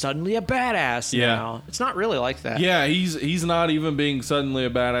like, I'm suddenly a badass now. It's not really like that. Yeah, he's not even being suddenly a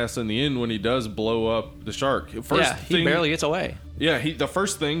badass in the end when he does blow up the shark. He barely gets away. Yeah, the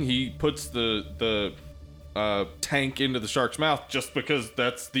first thing he puts the tank into the shark's mouth just because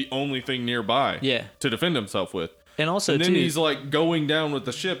that's the only thing nearby to defend himself with. And also, then he's like going down with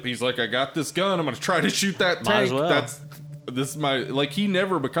the ship. He's like, I got this gun. I'm going to try to shoot that tank. He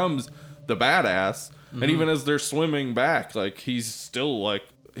never becomes the badass. And even as they're swimming back, like he's still like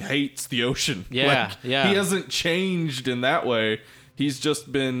hates the ocean. He hasn't changed in that way. He's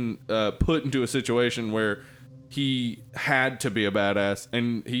just been put into a situation where he had to be a badass,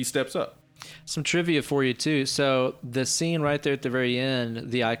 and he steps up. Some trivia for you too. So the scene right there at the very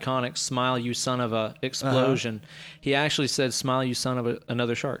end, the iconic "Smile, you son of a" explosion. He actually said, "Smile, you son of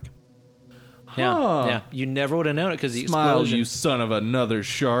another shark." Yeah. You never would have known it because the explosion. Smile, you son of another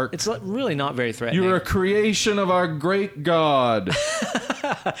shark. It's really not very threatening. You're a creation of our great God.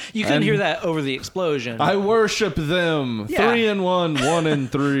 You couldn't hear that over the explosion. I worship them. 3 in 1, 1 in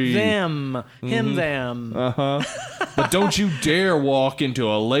 3. Them. Him, them. But don't you dare walk into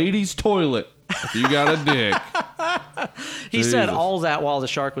a lady's toilet if you got a dick. He said all that while the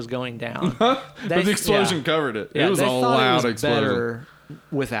shark was going down. But the explosion covered it. It was a loud explosion. Better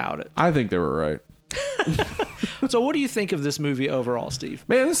without it. I think they were right. So what do you think of this movie overall, Steve?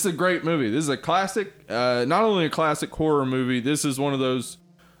 Man, this is a great movie. This is a classic, not only a classic horror movie, this is one of those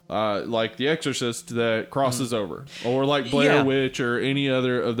like The Exorcist that crosses over, or like Blair Witch or any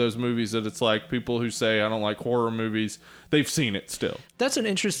other of those movies that it's like people who say I don't like horror movies, they've seen it still. That's an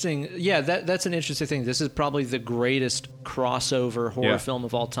interesting that's an interesting thing. This is probably the greatest crossover horror film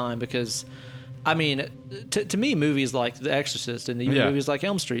of all time, because I mean, to me, movies like The Exorcist and even movies like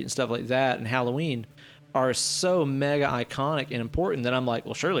Elm Street and stuff like that and Halloween are so mega iconic and important that I'm like,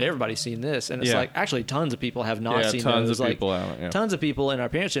 well, surely everybody's seen this. And it's like, actually, tons of people have not seen tons those. Of people haven't, Tons of people in our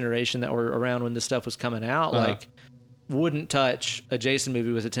parents' generation that were around when this stuff was coming out, like, wouldn't touch a Jason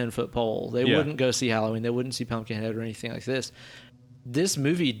movie with a 10-foot pole. They wouldn't go see Halloween. They wouldn't see Pumpkinhead or anything like this. This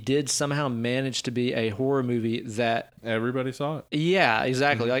movie did somehow manage to be a horror movie that everybody saw it. Yeah,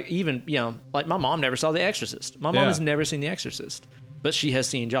 exactly. Like even, like my mom never saw The Exorcist. My mom has never seen The Exorcist, but she has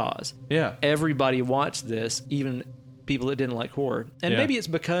seen Jaws. Yeah. Everybody watched this, even people that didn't like horror. And maybe it's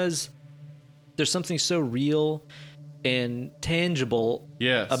because there's something so real and tangible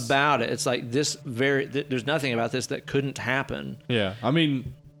about it. It's like there's nothing about this that couldn't happen. Yeah. I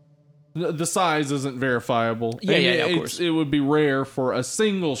mean, the size isn't verifiable. Of course. It would be rare for a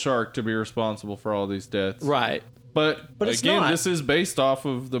single shark to be responsible for all these deaths. Right. But it's again, not. this is based off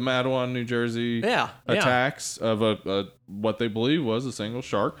of the Madawan, New Jersey attacks of a what they believe was a single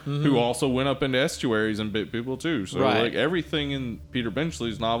shark who also went up into estuaries and bit people too. So like everything in Peter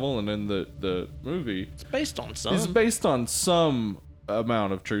Benchley's novel and in the movie, it's based on some. It's based on some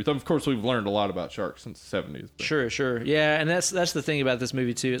amount of truth. Of course, we've learned a lot about sharks since the 70s. But. Sure. Yeah, and that's the thing about this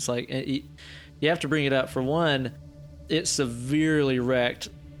movie too. It's like you have to bring it up. For one, it severely wrecked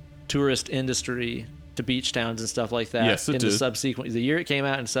tourist industry to beach towns and stuff like that. Yes, it did. The year it came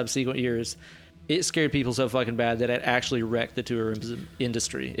out and subsequent years, it scared people so fucking bad that it actually wrecked the tourism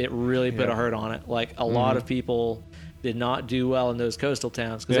industry. It really put a hurt on it. Like a lot of people did not do well in those coastal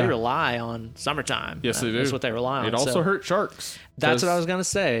towns because they rely on summertime. Yes, they do. That's what they rely on. It also hurt sharks. That's what I was going to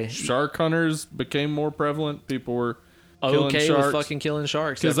say. Shark hunters became more prevalent. People were okay with fucking killing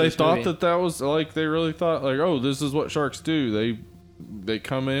sharks. Because they thought that was like, they really thought like, oh, this is what sharks do. They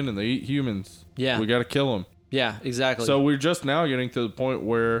come in and they eat humans. Yeah. We got to kill them. Yeah, exactly. So we're just now getting to the point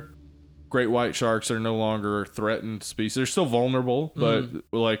where great white sharks are no longer a threatened species. They're still vulnerable, but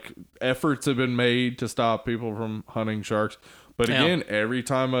like efforts have been made to stop people from hunting sharks. But again, every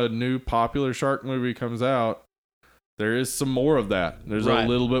time a new popular shark movie comes out, there is some more of that. There's a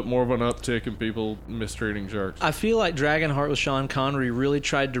little bit more of an uptick in people mistreating sharks. I feel like Dragonheart with Sean Connery really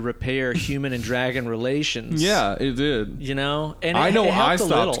tried to repair human and dragon relations. Yeah, it did. You know? And I know I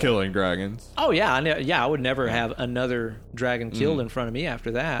stopped killing dragons. Oh, yeah. I would never have another dragon killed in front of me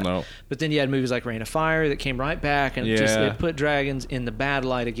after that. No. But then you had movies like Reign of Fire that came right back and it put dragons in the bad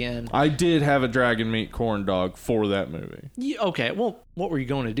light again. I did have a dragon meat corn dog for that movie. Yeah, okay, well, what were you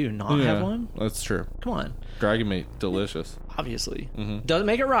going to do? Not have one? That's true. Come on. Dragon meat, delicious. Obviously. Doesn't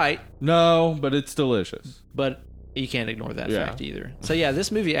make it right. No, but it's delicious. But you can't ignore that fact either. So yeah,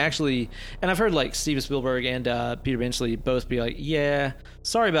 this movie actually, and I've heard like Steven Spielberg and Peter Benchley both be like, yeah,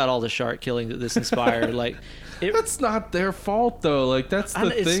 sorry about all the shark killing that this inspired. Like, that's not their fault though. Like, that's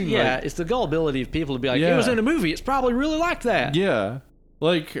the thing. Yeah, it's the gullibility of people to be like, it was in a movie. It's probably really like that. Yeah.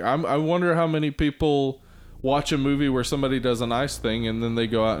 Like, I wonder how many people watch a movie where somebody does a nice thing and then they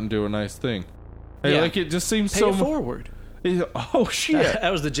go out and do a nice thing. Hey, like, it just seems Pay it forward. Oh, shit.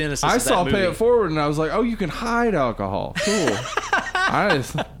 That was the genesis I of that saw movie. Pay It Forward and I was like, oh, you can hide alcohol. Cool.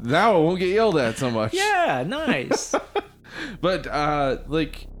 Now I won't get yelled at so much. Yeah, nice. But,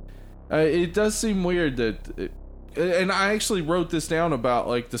 it does seem weird that... And I actually wrote this down about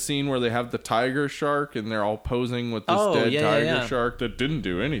like the scene where they have the tiger shark and they're all posing with this dead tiger shark that didn't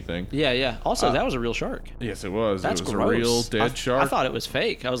do anything. Yeah. Also, that was a real shark. Yes, it was. That's it was gross. a real dead shark. I thought it was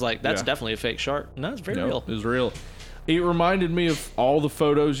fake. I was like, that's definitely a fake shark. No, it's very real. It was real. It reminded me of all the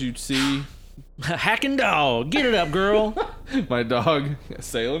photos you'd see. Hacking dog. Get it up, girl. My dog,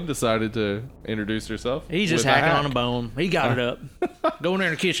 Salem, decided to introduce herself. He's just hacking on a bone. He got it up. Go in there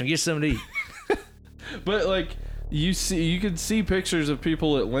in the kitchen. Get something to eat. But like... You could see pictures of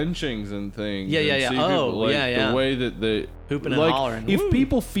people at lynchings and things. Yeah. The way that they hooping and hollering. If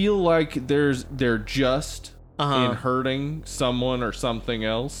people feel like they're just in hurting someone or something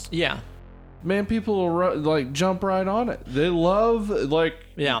else. Yeah. Man, people will jump right on it. They love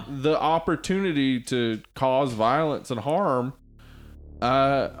the opportunity to cause violence and harm.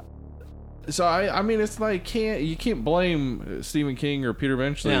 So I mean, it's like you can't blame Stephen King or Peter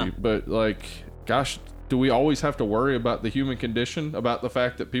Benchley, but like, gosh. Do we always have to worry about the human condition, about the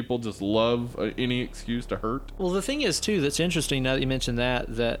fact that people just love any excuse to hurt? Well, the thing is, too, that's interesting now that you mentioned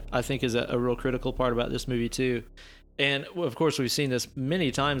that I think is a real critical part about this movie, too. And, of course, we've seen this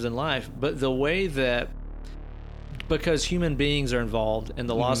many times in life, but the way that, because human beings are involved and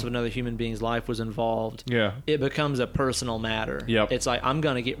the loss of another human being's life was involved, it becomes a personal matter. Yep. It's like, I'm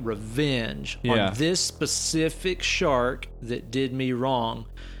going to get revenge on this specific shark that did me wrong.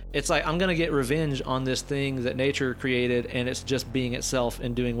 It's like, I'm going to get revenge on this thing that nature created, and it's just being itself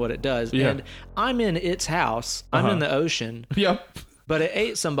and doing what it does. Yeah. And I'm in its house. I'm in the ocean. Yep. But it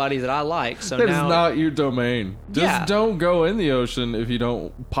ate somebody that I like. So that now, is not your domain. Just don't go in the ocean if you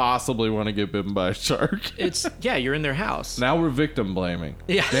don't possibly want to get bitten by a shark. You're in their house. Now we're victim blaming.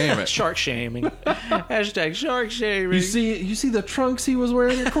 Yeah. Damn it. Shark shaming. Hashtag shark shaming. You see the trunks he was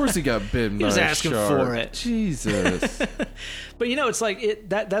wearing? Of course he got bitten by a shark. He was asking for it. Jesus. But it's like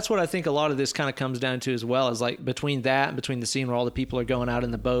that's what I think a lot of this kind of comes down to as well, is like between that and between the scene where all the people are going out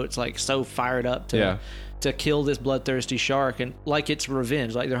in the boats, like so fired up to kill this bloodthirsty shark, and like it's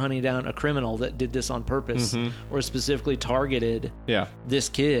revenge, like they're hunting down a criminal that did this on purpose or specifically targeted this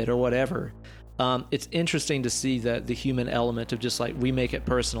kid or whatever. It's interesting to see that the human element of just like, we make it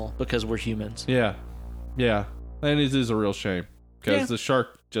personal because we're humans. Yeah. And it is a real shame because the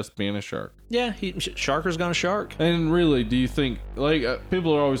shark just being a shark. Yeah, sharker's gonna shark. And really, do you think, like,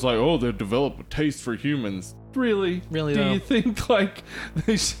 people are always like, oh, they develop a taste for humans. Really? Really, do you think, like,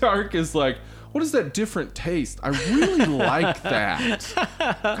 the shark is like, what is that different taste? I really like that.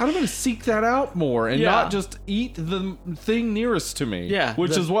 I'm going to seek that out more and not just eat the thing nearest to me. Yeah.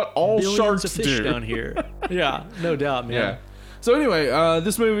 Which is what all sharks of fish do. Down here. Yeah, no doubt, man. Yeah. So anyway,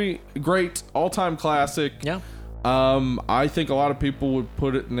 this movie, great, all-time classic. Yeah. I think a lot of people would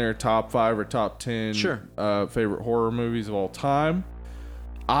put it in their top 5 or top 10 favorite horror movies of all time.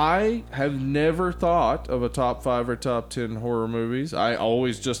 I have never thought of a top 5 or top 10 horror movies. I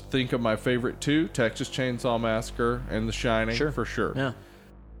always just think of my favorite 2, Texas Chainsaw Massacre and The Shining, for sure. Yeah.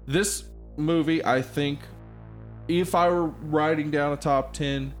 This movie, I think, if I were writing down a top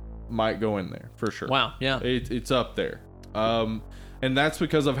 10, might go in there, for sure. Wow, yeah. It's up there. And that's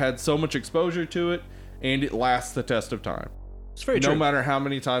because I've had so much exposure to it, and it lasts the test of time. It's very true. No matter how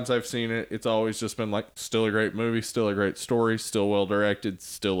many times I've seen it, it's always just been like, still a great movie, still a great story, still well directed,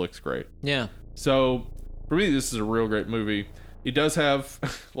 still looks great. Yeah. So for me, this is a real great movie. It does have,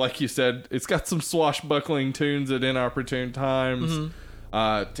 like you said, it's got some swashbuckling tunes at inopportune times.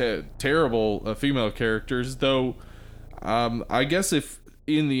 Terrible female characters, though. I guess if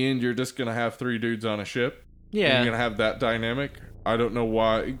in the end you're just gonna have 3 dudes on a ship, Yeah. You're going to have that dynamic. I don't know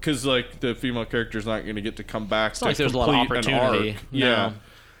why. Because, like, the female character's not going to get to come back to like there's a lot of opportunity. Yeah.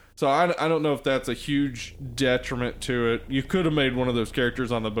 So I don't know if that's a huge detriment to it. You could have made one of those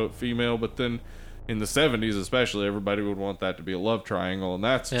characters on the boat female, but then in the 70s especially, everybody would want that to be a love triangle, and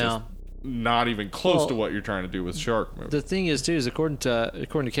that's just not even close to what you're trying to do with shark movies. The thing is, too, is according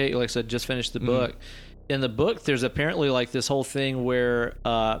to Kate, like I said, just finished the book. In the book, there's apparently like this whole thing where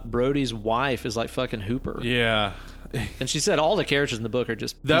Brody's wife is like fucking Hooper. Yeah. And she said all the characters in the book are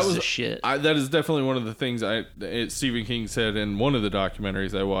just pieces of shit. That is definitely one of the things Stephen King said in one of the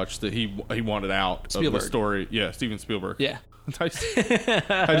documentaries I watched, that he wanted out of the story. Yeah, Steven Spielberg. Yeah. I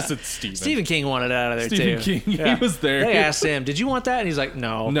just said Steven. Stephen King wanted out of there, Stephen King, he was there. They asked him, did you want that? And he's like,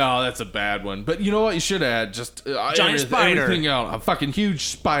 no. No, that's a bad one. But you know what? You should add just giant spider. Everything out. A fucking huge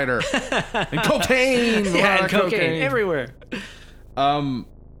spider. And cocaine. Yeah, and cocaine everywhere.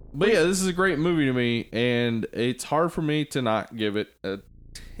 But yeah, this is a great movie to me, and it's hard for me to not give it a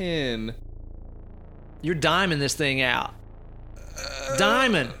 10. You're diming this thing out.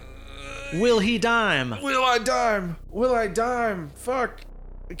 Diamond. Will he dime? Will I dime? Will I dime? Fuck.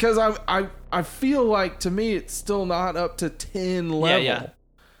 Because I feel like, to me, it's still not up to 10 level. Yeah.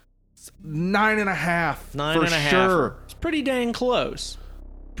 9.5. 9.5. Sure. It's pretty dang close.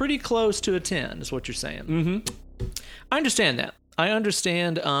 Pretty close to a 10 is what you're saying. Mm-hmm. I understand that. I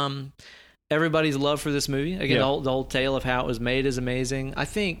understand everybody's love for this movie. Again, the whole tale of how it was made is amazing. I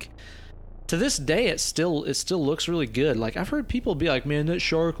think to this day it still looks really good. Like, I've heard people be like, "Man, that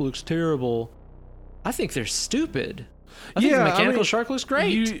shark looks terrible." I think they're stupid. I think the mechanical shark looks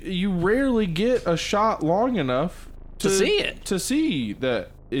great. You rarely get a shot long enough to see it. To see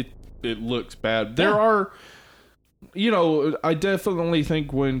that it looks bad. There are, I definitely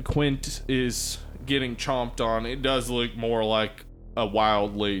think when Quint is getting chomped on, it does look more like a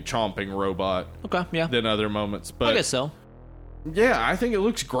wildly chomping robot. Okay, yeah. Than other moments. But I guess so. Yeah, I think it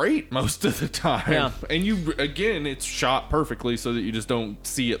looks great most of the time. Yeah. And it's shot perfectly so that you just don't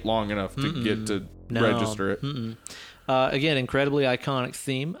see it long enough to get to register it. Again, incredibly iconic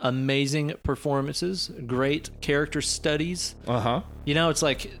theme, amazing performances, great character studies. Uh-huh. It's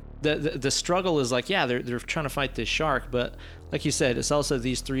like the struggle is like, yeah, they're trying to fight this shark, but like you said, it's also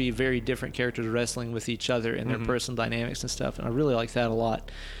these three very different characters wrestling with each other and their personal dynamics and stuff, and I really like that a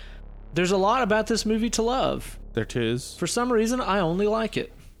lot. There's a lot about this movie to love. There 'tis. For some reason, I only like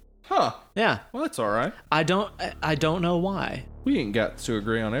it. Huh. Yeah. Well, that's all right. I don't know why. We ain't got to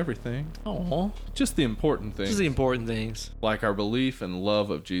agree on everything. Oh. Just the important things. Just the important things. Like our belief and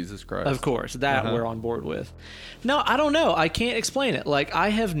love of Jesus Christ. Of course. That we're on board with. No, I don't know. I can't explain it. Like, I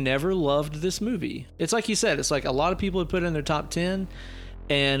have never loved this movie. It's like you said. It's like a lot of people have put it in their top 10.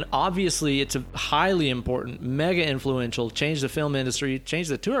 And obviously, it's a highly important, mega influential, changed the film industry, changed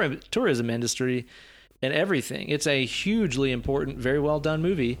the tourism industry, and everything. It's a hugely important, very well done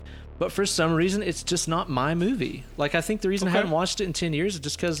movie. But for some reason, it's just not my movie. Like, I think the reason I haven't watched it in 10 years is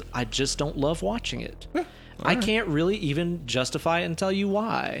just because I just don't love watching it. Yeah, I can't really even justify it and tell you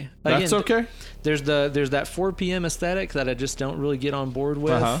why. Again, that's okay. There's that 4 p.m. aesthetic that I just don't really get on board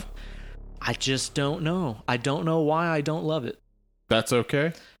with. I just don't know. I don't know why I don't love it. That's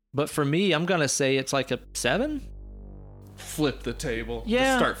okay. But for me, I'm going to say it's like a 7. Flip the table. Yeah.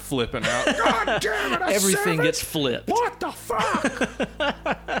 Just start flipping out. God damn it! Everything gets flipped. What the fuck?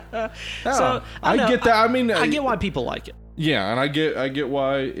 So I get that. I mean, I get why people like it. Yeah, and I get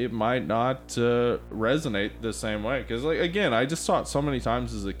why it might not resonate the same way. Because, like, again, I just saw it so many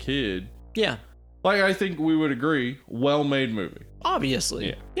times as a kid. Yeah. Like, I think we would agree, well-made movie.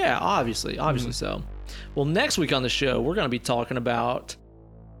 Obviously. Yeah, obviously so. Well, next week on the show, we're going to be talking about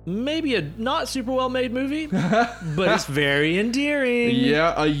maybe a not super well-made movie, but it's very endearing.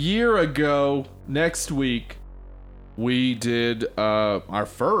 Yeah, a year ago, next week, we did our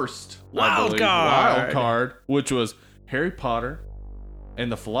first wild card, which was Harry Potter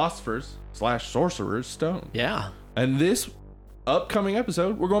and the Philosopher's / Sorcerer's Stone. Yeah. And this upcoming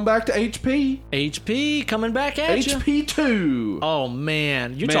episode, we're going back to HP. HP coming back at you. HP 2. Oh,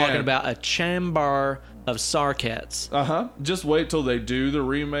 man. You're talking about a chamber of Sarkets. Just wait till they do the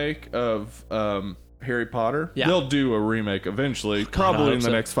remake of Harry Potter. Yeah. They'll do a remake eventually, probably in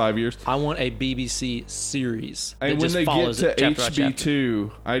the next 5 years. I want a BBC series. And when they get to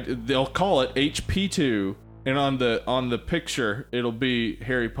HB2, they'll call it HP2. And on the picture, it'll be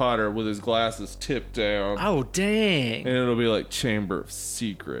Harry Potter with his glasses tipped down. Oh, dang. And it'll be like Chamber of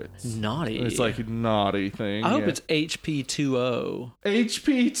Secrets. Naughty. It's like a naughty thing. I hope it's HP2O.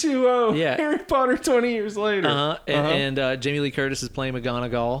 HP2O. Yeah. Harry Potter 20 years later. And Jamie Lee Curtis is playing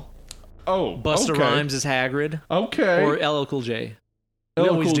McGonagall. Oh, Busta Rhymes is Hagrid. Okay. Or LL Cool J. We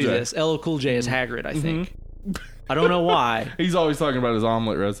always do this. LL Cool J is Hagrid, I think. I don't know why. He's always talking about his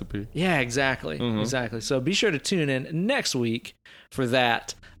omelet recipe. Yeah, exactly. Exactly. So be sure to tune in next week for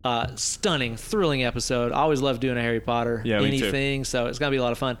that stunning, thrilling episode. I always love doing a Harry Potter anything, so it's going to be a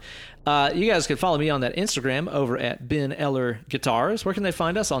lot of fun. You guys can follow me on that Instagram over at Ben Eller Guitars. Where can they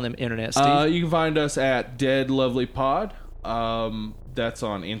find us on the internet, Steve? You can find us at Dead Lovely Pod. That's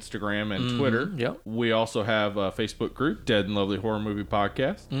on Instagram and Twitter. Yep. We also have a Facebook group, Dead and Lovely Horror Movie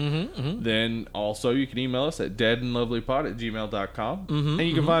Podcast. Then also you can email us at deadandlovelypod@gmail.com. And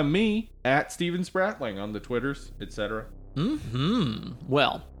you can find me at Steven Spratling on the Twitters, etc.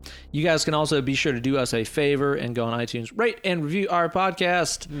 Well, you guys can also be sure to do us a favor and go on iTunes, rate and review our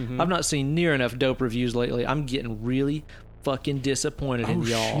podcast. I've not seen near enough dope reviews lately. I'm getting really fucking disappointed in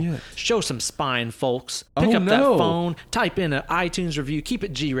y'all. Shit. Show some spine, folks. Pick up that phone, type in an iTunes review, keep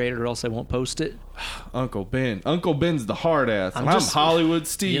it G-rated or else they won't post it. Uncle Ben's the hard ass. I'm Hollywood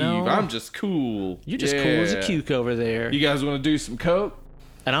Steve. You know, I'm just cool. You're just cool as a cuke over there. You guys want to do some coke?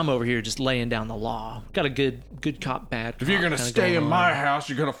 And I'm over here just laying down the law. Got a good cop, bad cop. If you're going to stay in my house,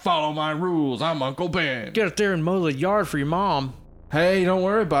 you're going to follow my rules. I'm Uncle Ben. Get up there and mow the yard for your mom. Hey, don't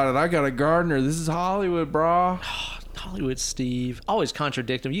worry about it. I got a gardener. This is Hollywood, brah. Hollywood Steve. Always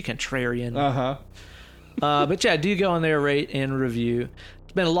contradict him. You contrarian. Uh-huh. But yeah, do go on there, rate and review.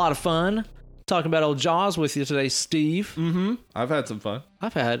 It's been a lot of fun talking about old Jaws with you today, Steve. I've had some fun.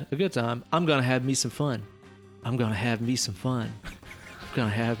 I've had a good time. I'm going to have me some fun. I'm going to have me some fun. I'm going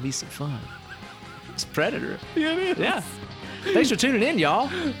to have me some fun. It's Predator. Yeah, it is. Yeah. Thanks for tuning in, y'all.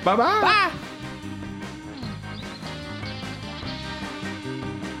 Bye-bye. Bye.